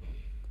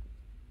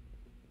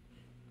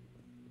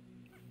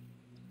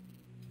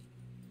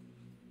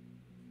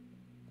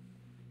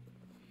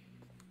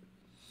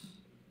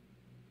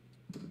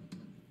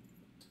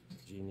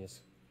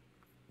 Genius.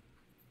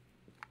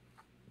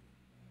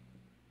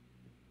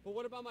 But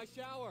what about my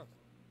shower?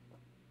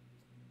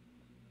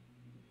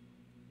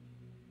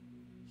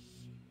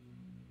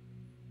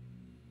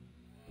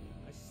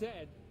 I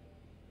said,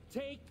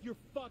 take your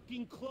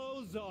fucking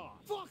clothes off!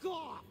 Fuck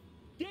off!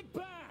 Get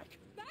back!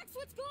 Max,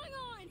 what's going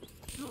on?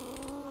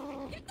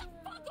 Get the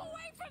fuck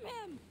away from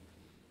him!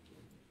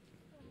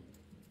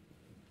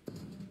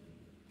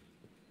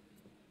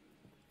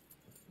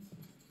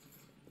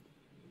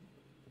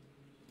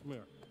 Come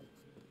here.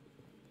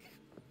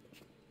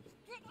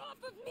 Get off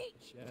of me!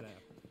 Shut up.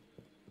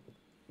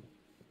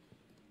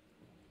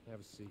 Have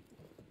a seat.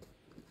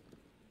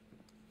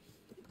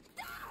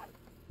 Ah!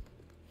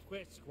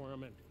 Quit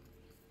squirming.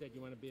 Said you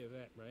want to be a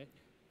vet, right?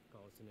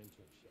 Call us an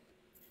internship.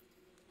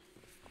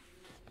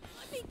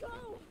 Let me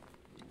go!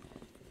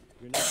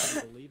 You're not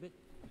going to believe it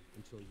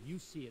until you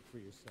see it for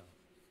yourself.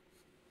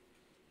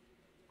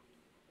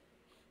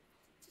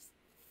 Just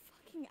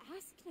fucking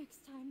ask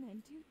next time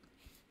then, dude.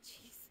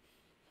 Jeez.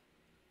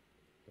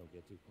 Don't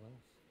get too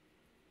close.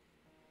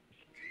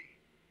 D,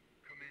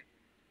 come in.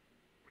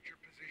 What's your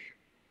position?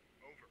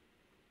 Over.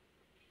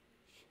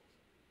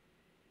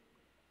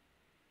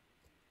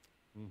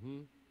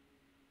 Mm-hmm.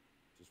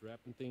 Just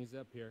wrapping things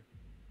up here.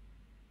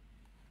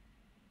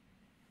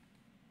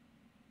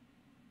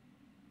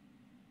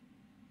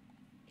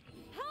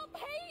 Help!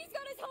 Hey, he's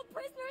got us held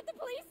prisoner at the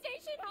police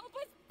station! Help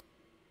us!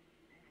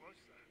 Who was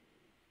that?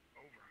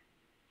 Over.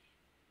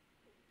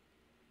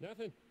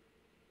 Nothing.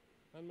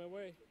 On my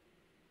way.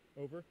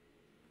 Over.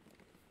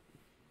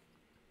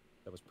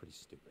 That was pretty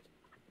stupid.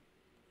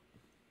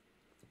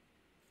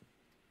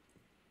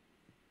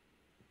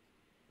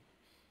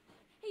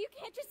 Hey, you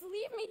can't just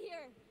leave me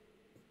here!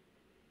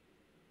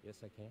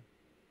 Yes, I can.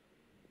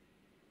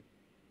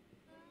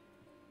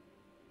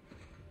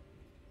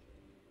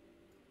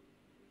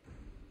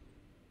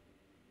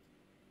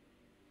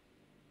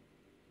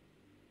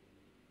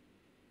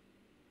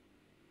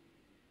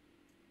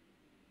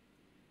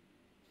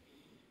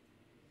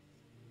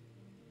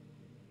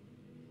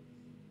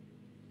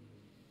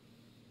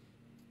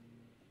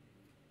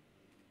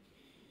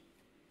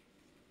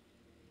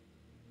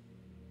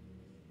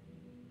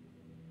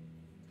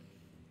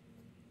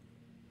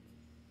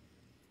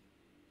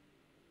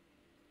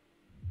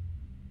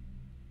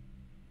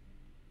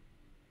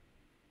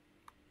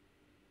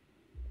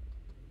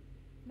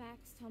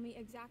 Max, tell me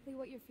exactly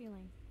what you're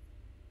feeling.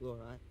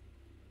 Laura,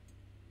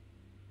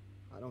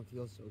 I don't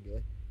feel so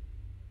good.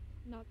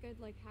 Not good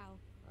like how?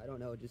 I don't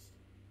know, just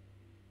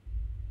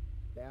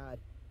bad.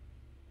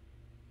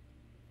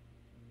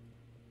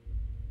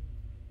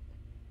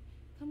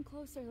 Come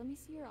closer, let me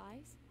see your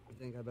eyes. I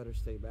think I better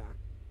stay back.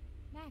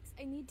 Max,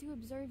 I need to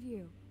observe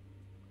you.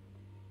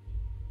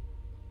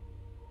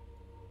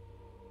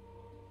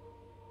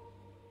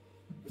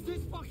 Is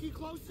this fucking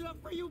close enough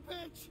for you,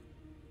 bitch?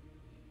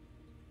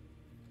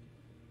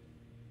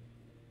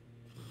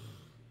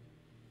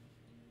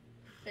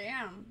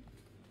 Damn.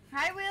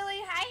 Hi,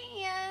 Willie.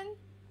 Hi, Ian.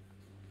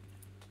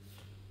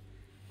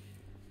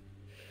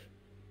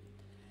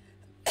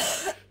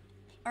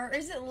 Or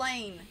is it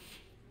Lane?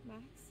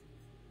 Max?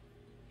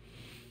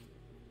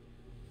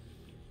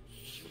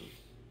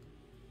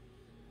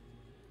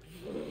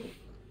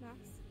 Max?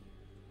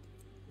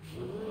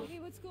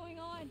 Okay, what's going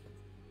on?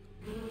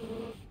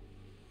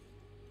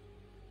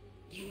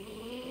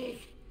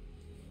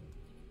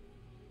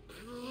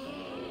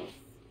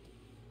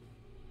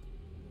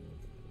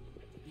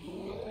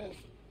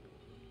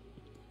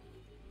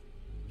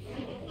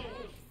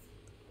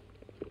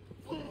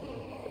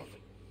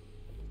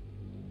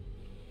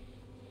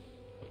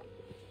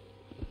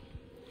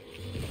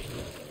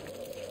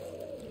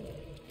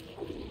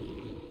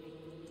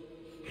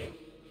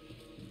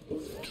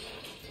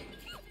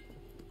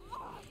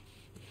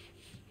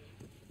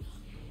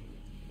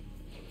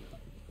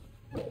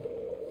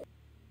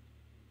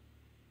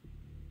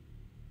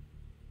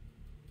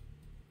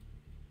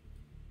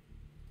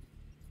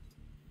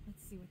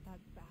 Let's see what that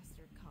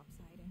bastard cop's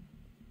hiding.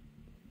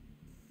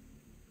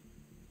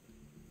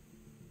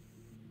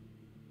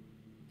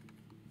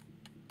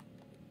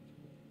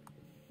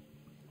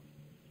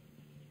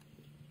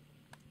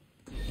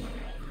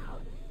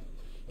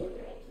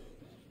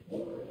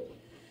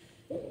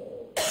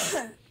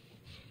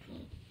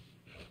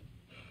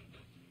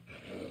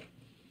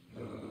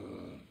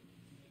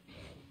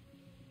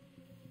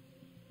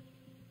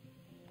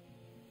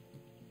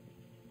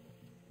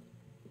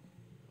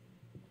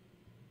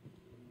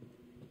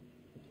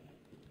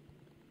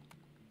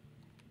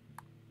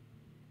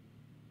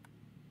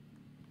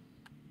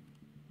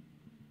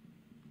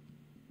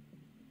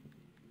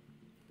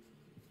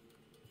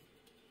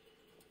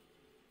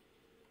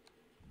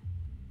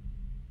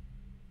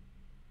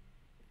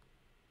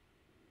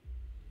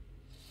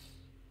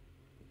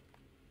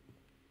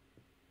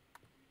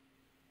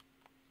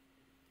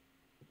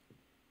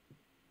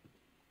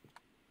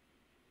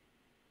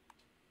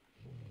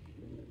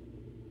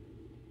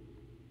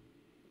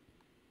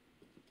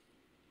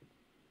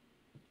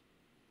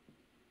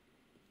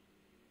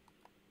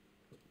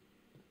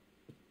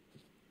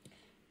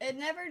 It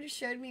never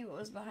showed me what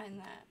was behind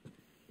that.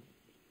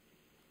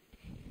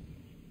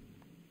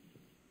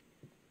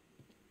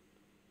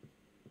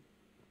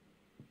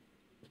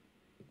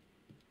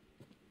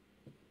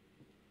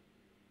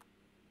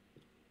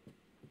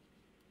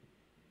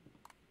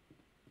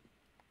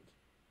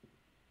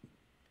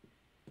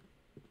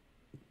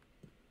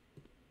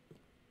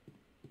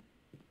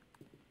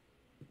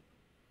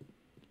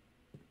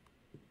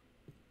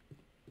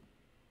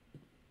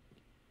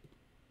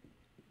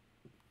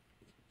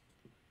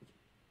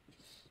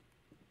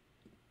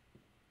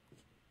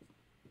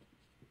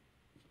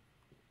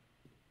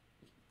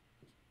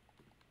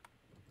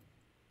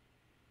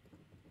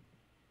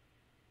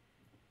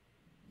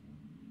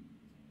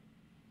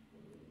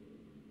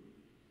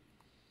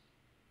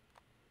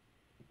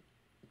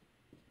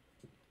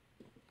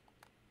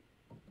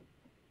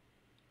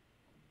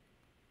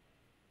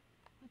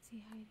 What's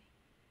he hiding?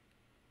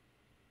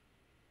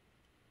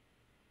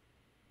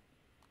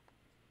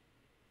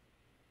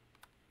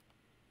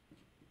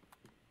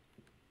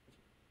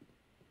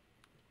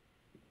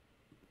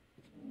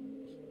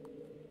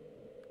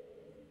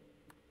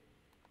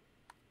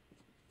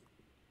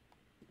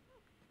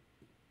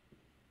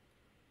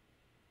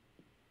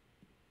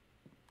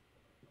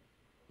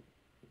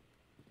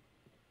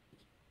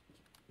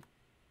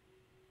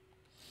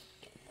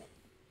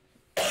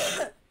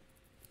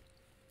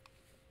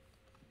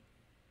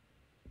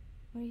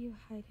 What are you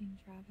hiding,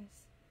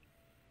 Travis?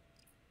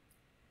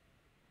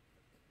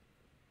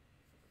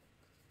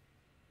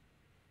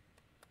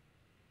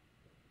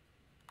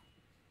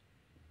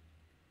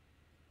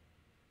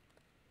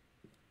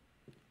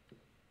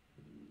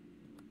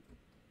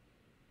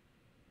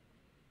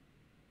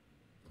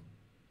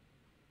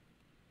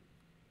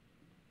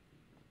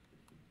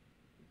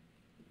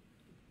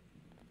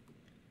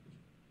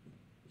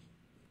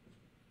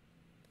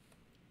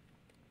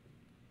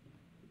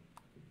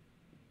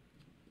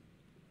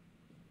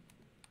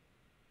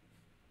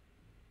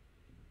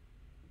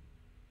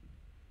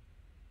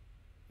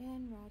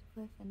 Dan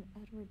Radcliffe and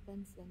Edward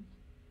Benson.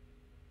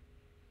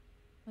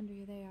 Wonder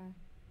who they are.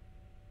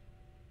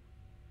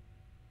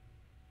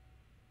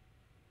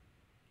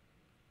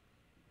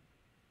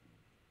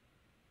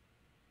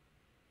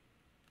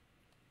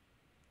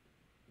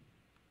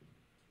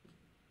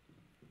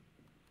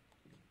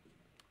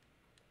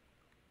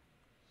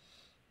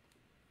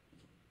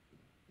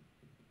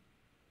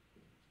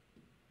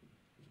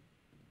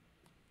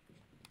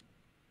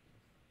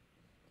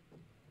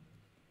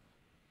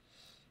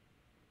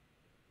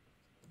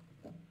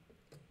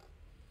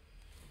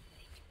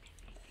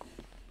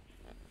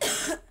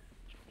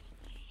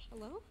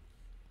 Hello?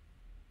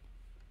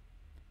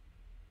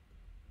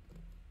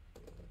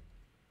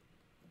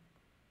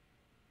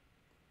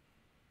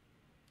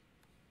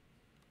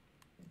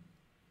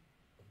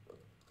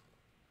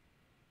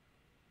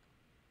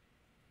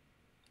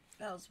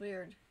 That was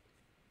weird.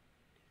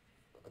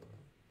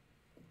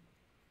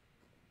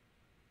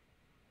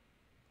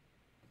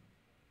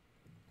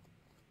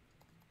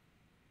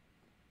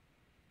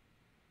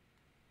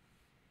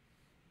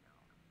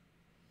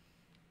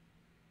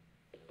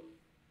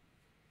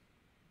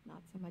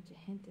 not so much a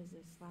hint as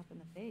a slap in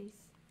the face.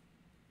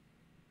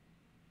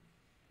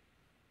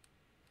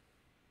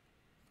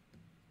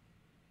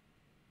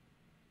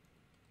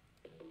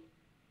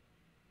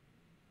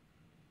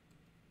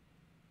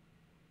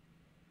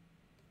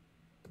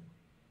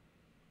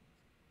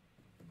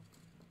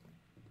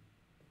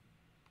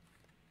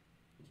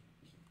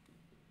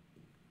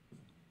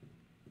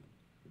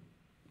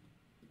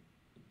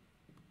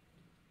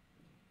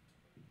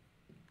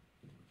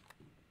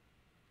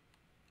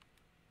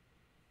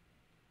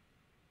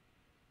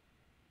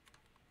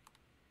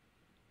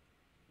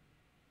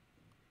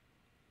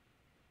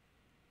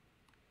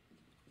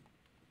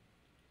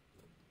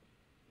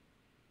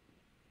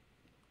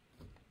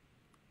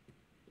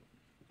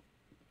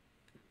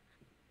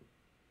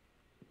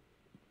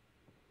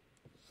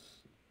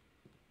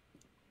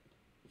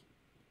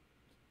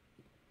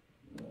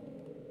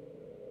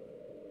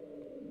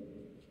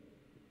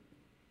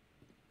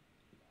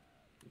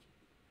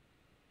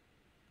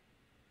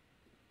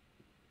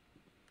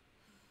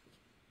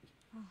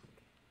 Fuck.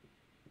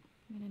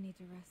 I'm gonna need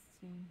to rest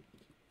soon.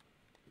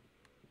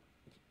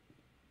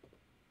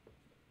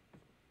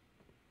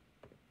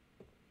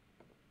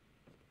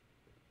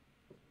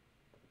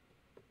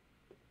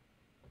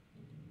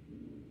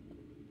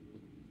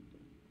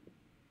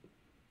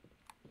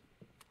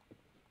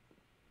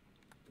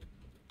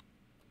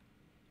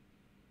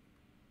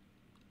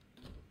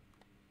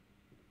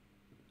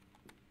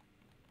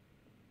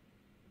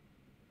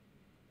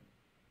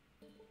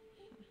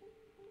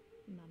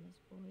 Mama's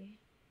boy.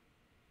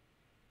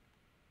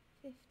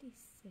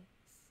 56.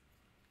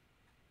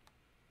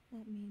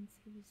 That means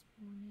he was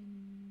born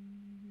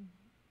in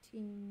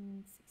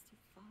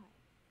 1965.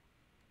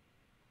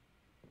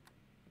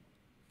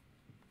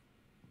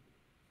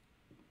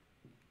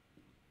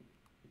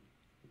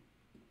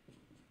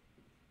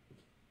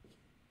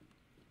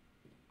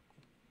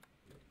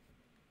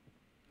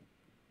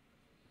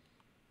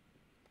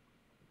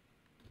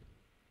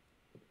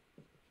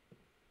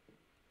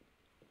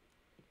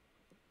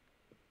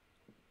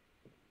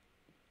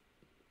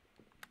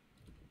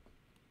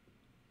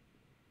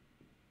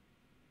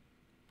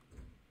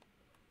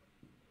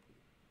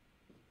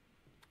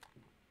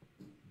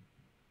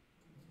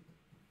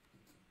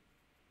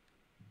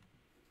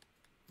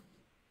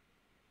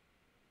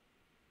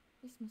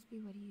 This must be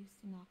what he used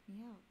to knock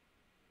me out.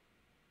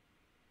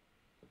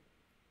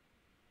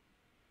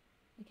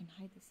 I can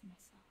hide this in my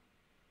cell.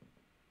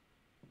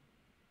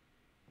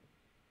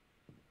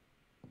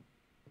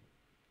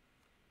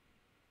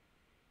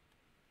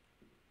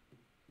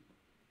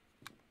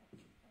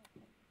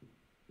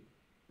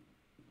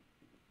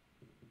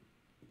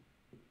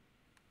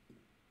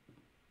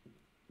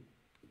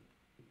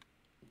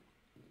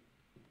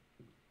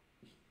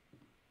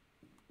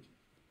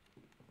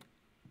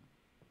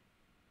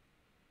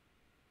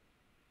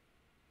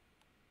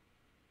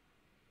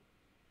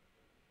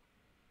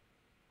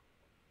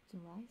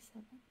 July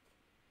 7th.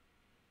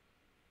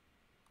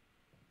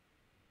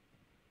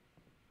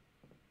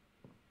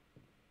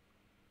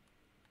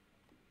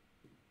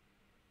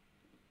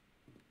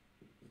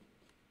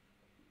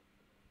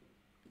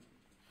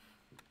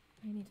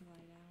 I need to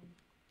lie down.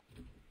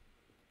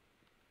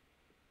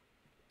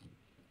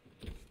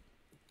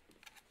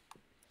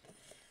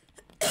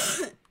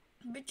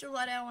 Bitch, you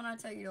lie down when I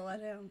tell you to lie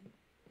down.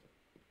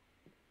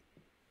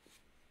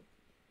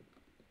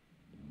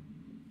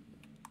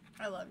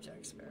 I love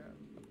Jack Sparrow.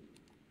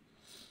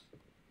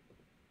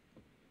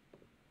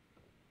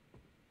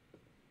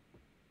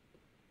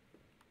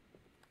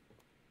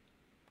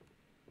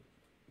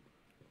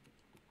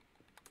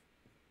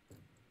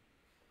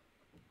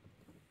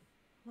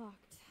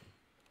 Locked.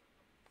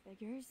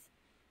 Figures.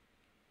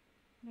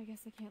 I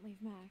guess I can't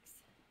leave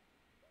Max.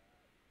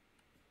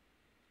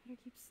 Better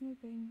keep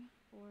snooping,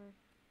 or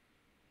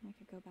I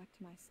could go back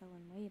to my cell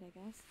and wait, I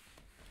guess.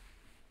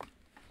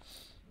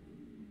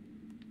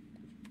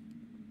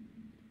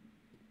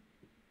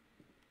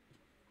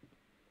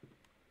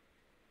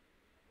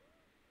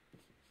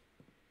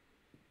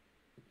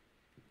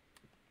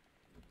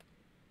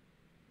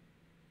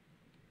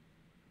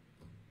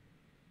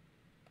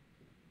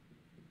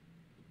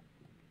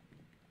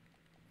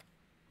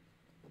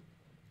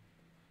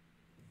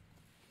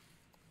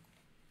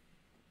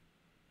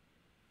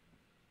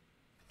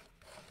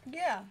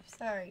 Yeah,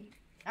 sorry.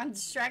 I'm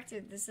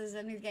distracted. This is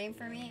a new game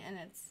for me, and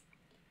it's...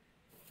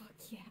 Fuck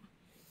yeah.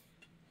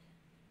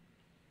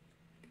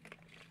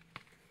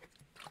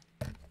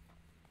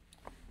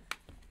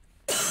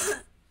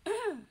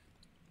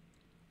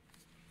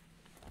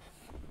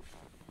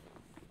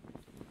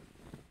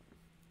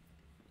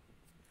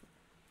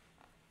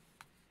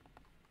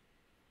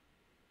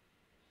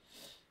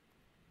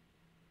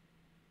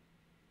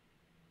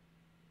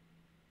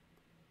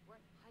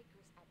 Weren't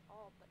hikers at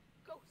all, but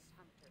ghost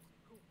hunters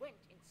who went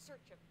in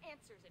search of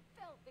answers and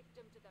fell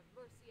victim to the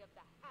mercy of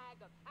the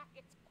Hag of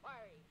Hackett's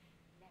Quarry,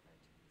 never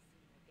to be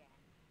seen again.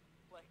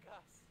 Like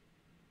us.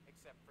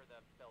 Except for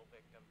the fell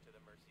victim to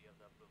the mercy of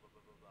the blah blah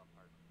blah blah blah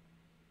part.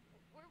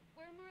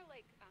 We're more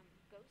like,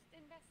 ghost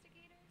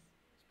investigators?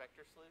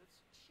 Spectre sleuths?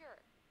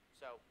 Sure.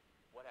 So,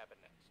 What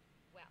happened next?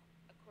 Well,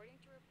 according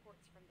to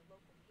reports from the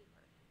local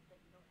paper, the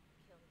North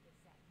Kill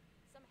Gazette,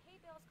 some hay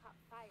bales caught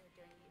fire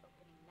during the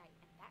opening night,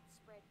 and that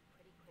spread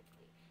pretty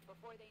quickly.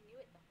 Before they knew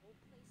it, the whole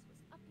place was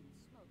up in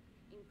smoke,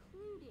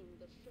 including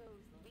the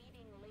show's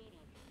leading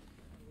lady,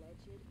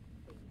 alleged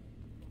baby.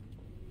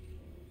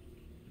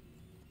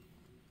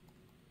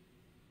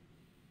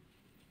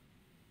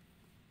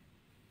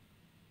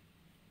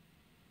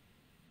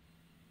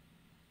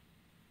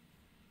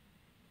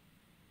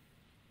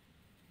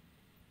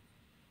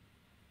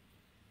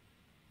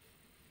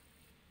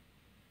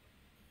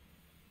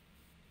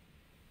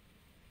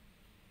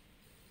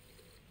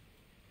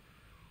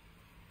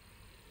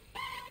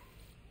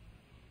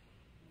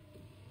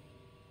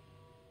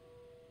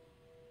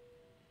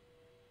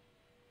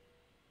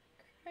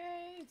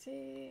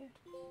 Crazy.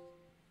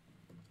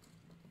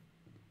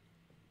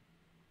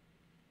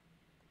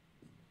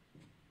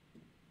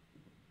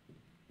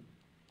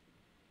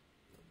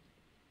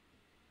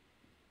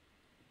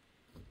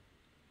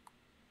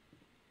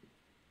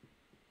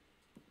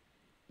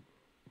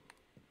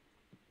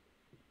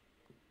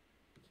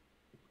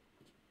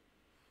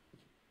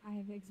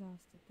 I've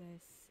exhausted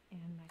this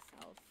and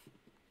myself.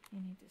 I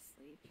need to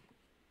sleep.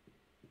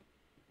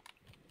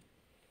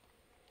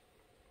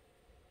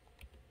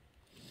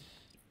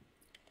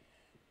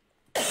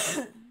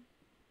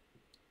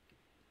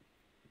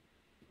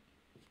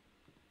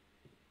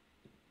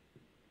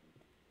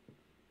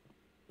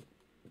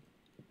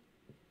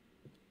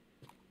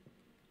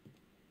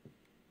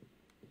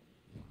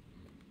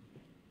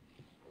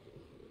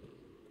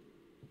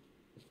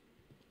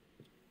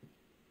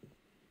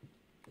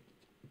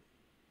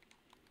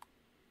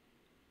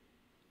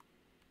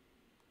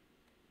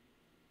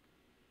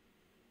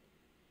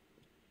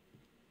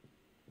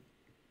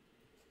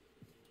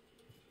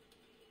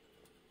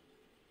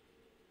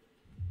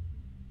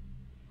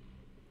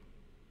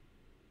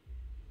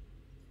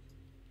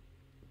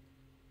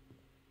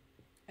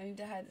 I need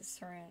to hide the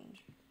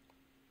syringe.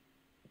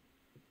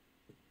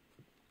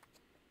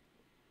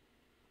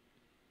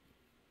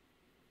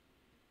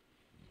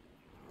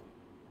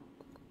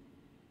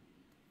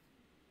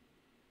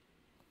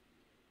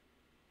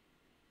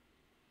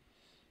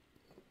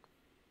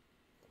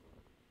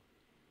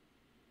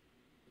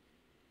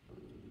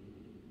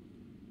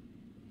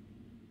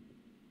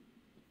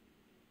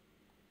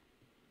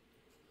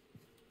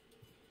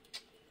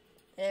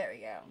 There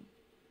we go.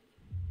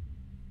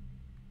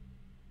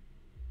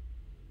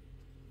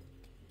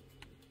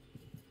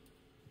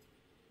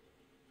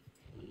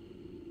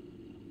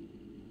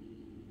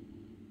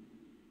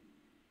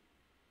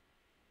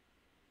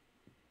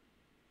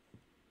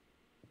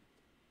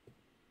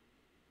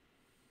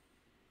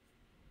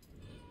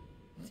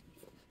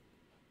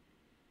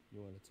 You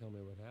want to tell me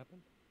what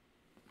happened?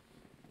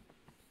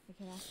 I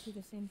could ask you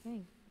the same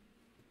thing.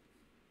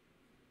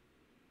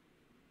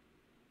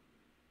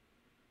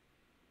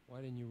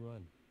 Why didn't you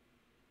run?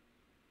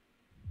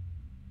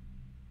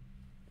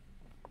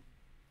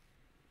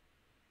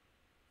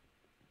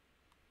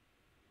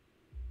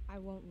 I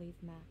won't leave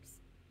Max.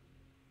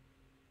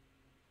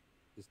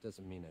 This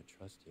doesn't mean I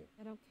trust you.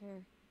 I don't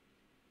care.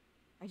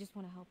 I just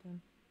want to help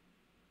him.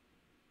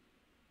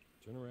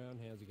 Turn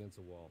around, hands against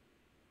the wall.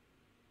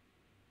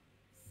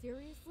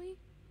 Seriously?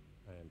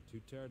 I am too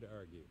tired to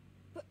argue.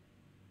 But...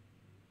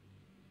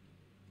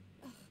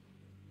 Ugh.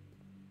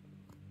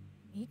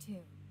 Me too.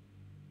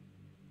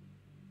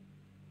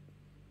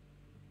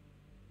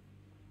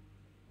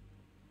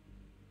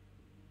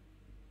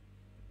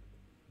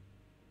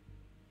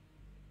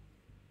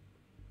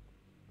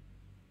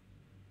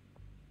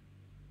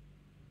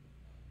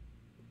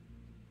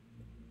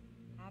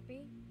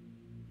 Happy?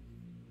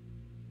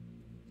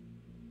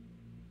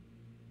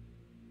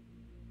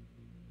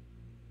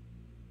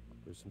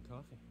 Brew some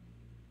coffee.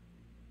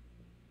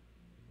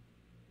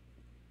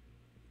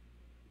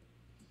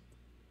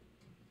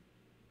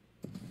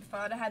 If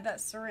I'd have had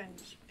that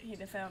syringe, he'd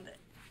have found it.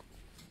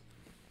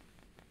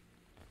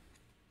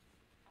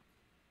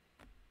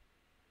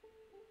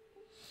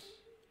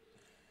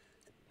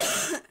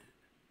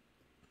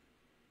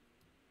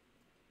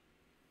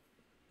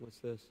 What's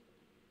this?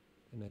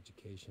 An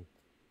education.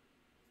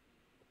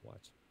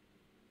 Watch.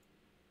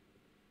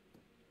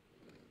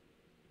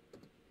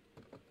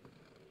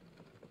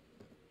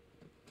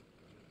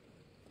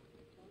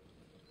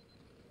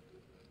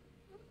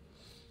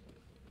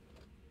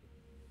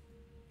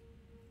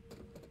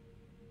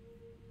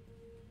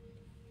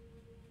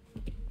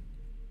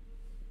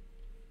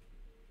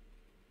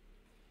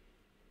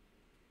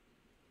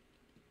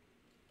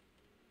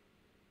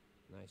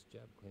 Nice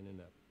job cleaning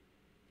up.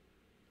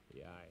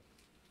 The eye.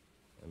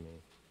 I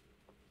mean...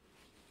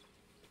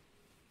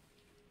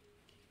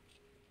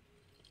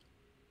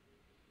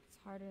 It's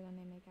harder than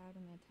they make out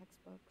in the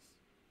textbooks.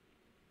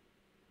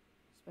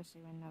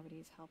 Especially when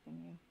nobody's helping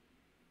you.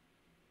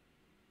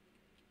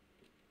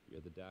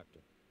 You're the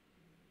doctor.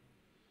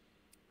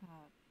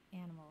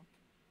 Animal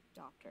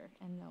doctor.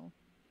 And no,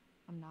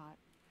 I'm not.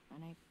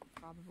 And I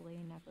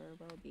probably never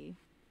will be.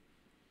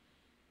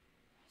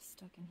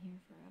 Stuck in here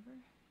forever.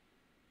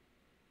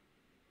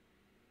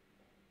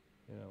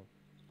 You know,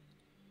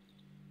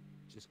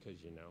 just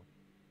because you know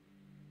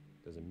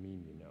doesn't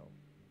mean you know.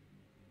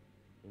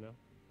 You know?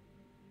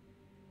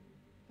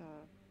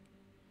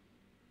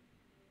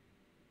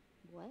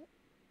 What?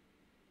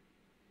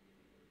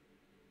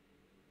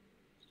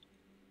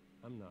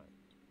 I'm not.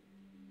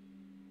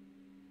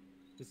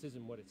 This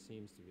isn't what it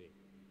seems to be.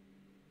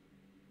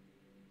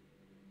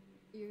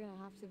 You're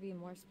gonna have to be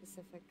more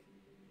specific.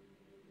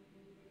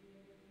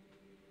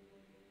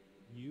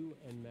 You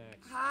and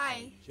Max Hi. are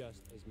in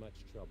just as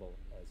much trouble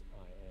as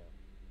I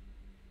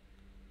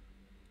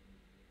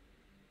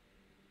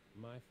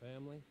am. My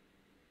family?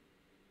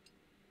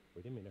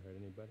 We didn't mean to hurt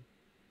anybody.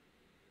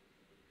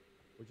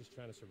 We're just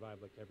trying to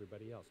survive like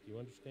everybody else. Do you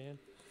understand?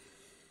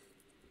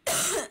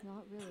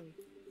 Not really.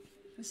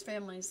 Whose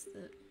family's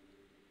the...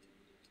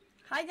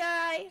 Hi,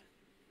 guy.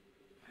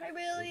 Hi, Billy.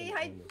 We're gonna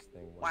Hi. end this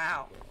thing once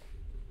Wow. and for all.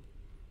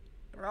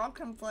 They're all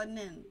come flooding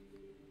in.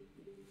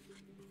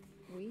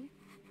 We?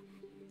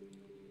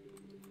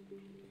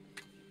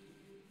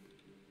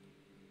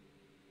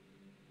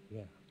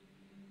 Yeah.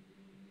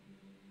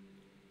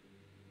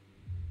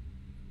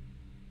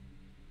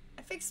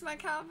 I fixed my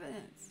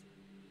confidence.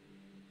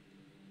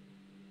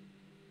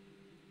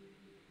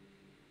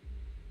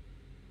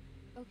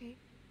 Okay,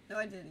 No,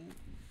 I didn't.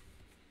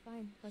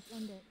 fine. Let's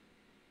end it.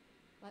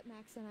 Let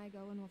Max and I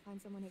go and we'll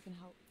find someone who can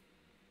help.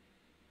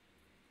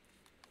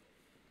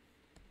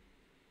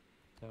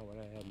 Not what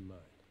I had in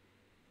mind.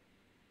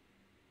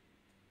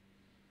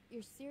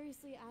 You're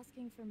seriously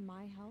asking for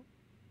my help?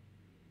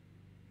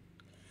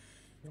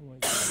 I don't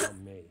want you to tell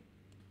me.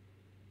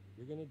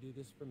 You're gonna do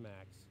this for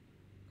Max,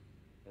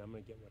 and I'm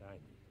gonna get what I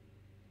need.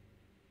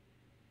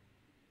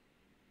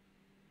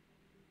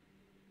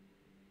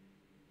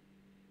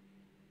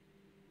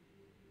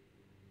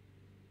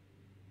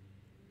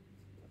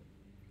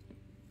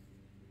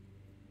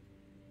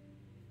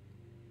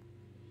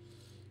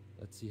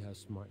 Let's see how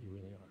smart you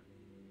really are.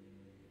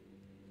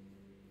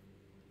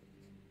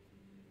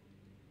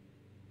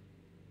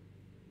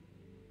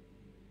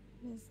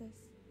 What is this?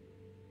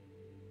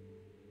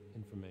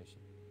 Information.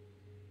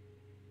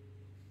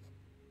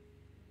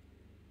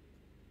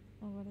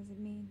 Well, what does it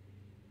mean?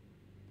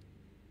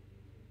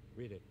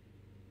 Read it.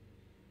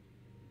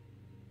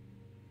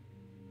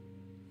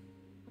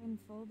 When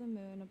full the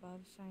moon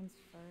above shines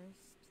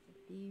first,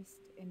 the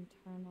beast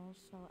internal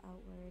shall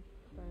outward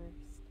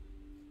burst.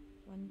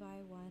 One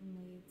by one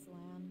leads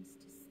lambs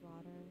to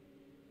slaughter.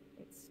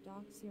 It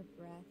stalks your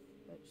breath,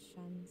 but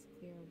shuns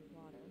clear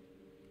water.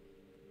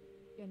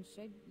 And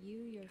should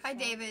you yourself Hi,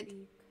 David.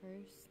 be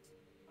cursed,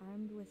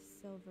 armed with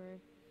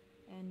silver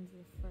and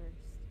the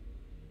first,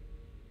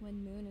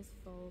 when moon is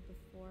full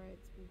before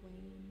its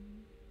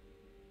wane,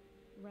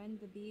 rend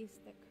the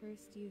beast that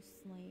cursed you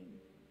slain.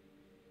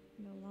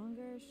 No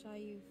longer shall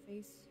you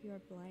face your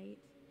blight,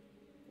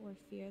 or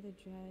fear the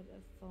dread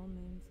of full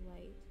moon's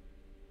light.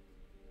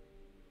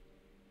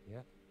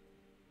 Yeah.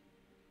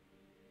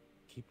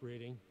 Keep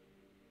reading.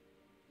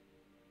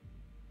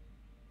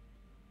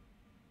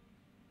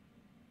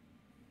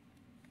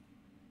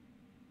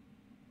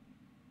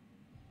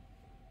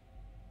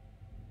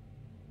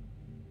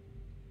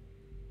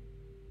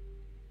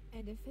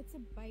 And if it's a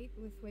bite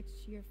with which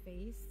you're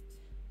faced,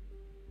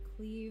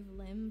 cleave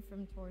limb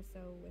from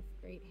torso with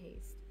great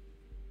haste.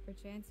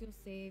 Perchance you'll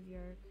save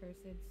your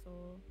cursed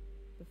soul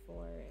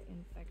before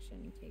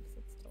infection takes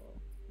its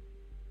toll.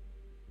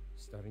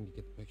 Starting to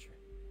get the picture.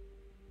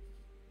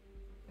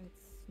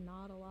 It's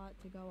not a lot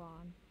to go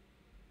on.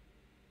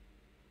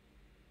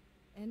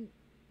 And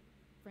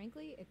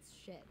frankly, it's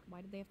shit.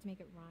 Why did they have to make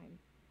it rhyme?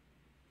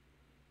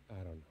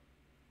 I don't know.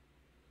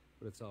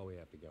 But it's all we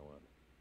have to go on.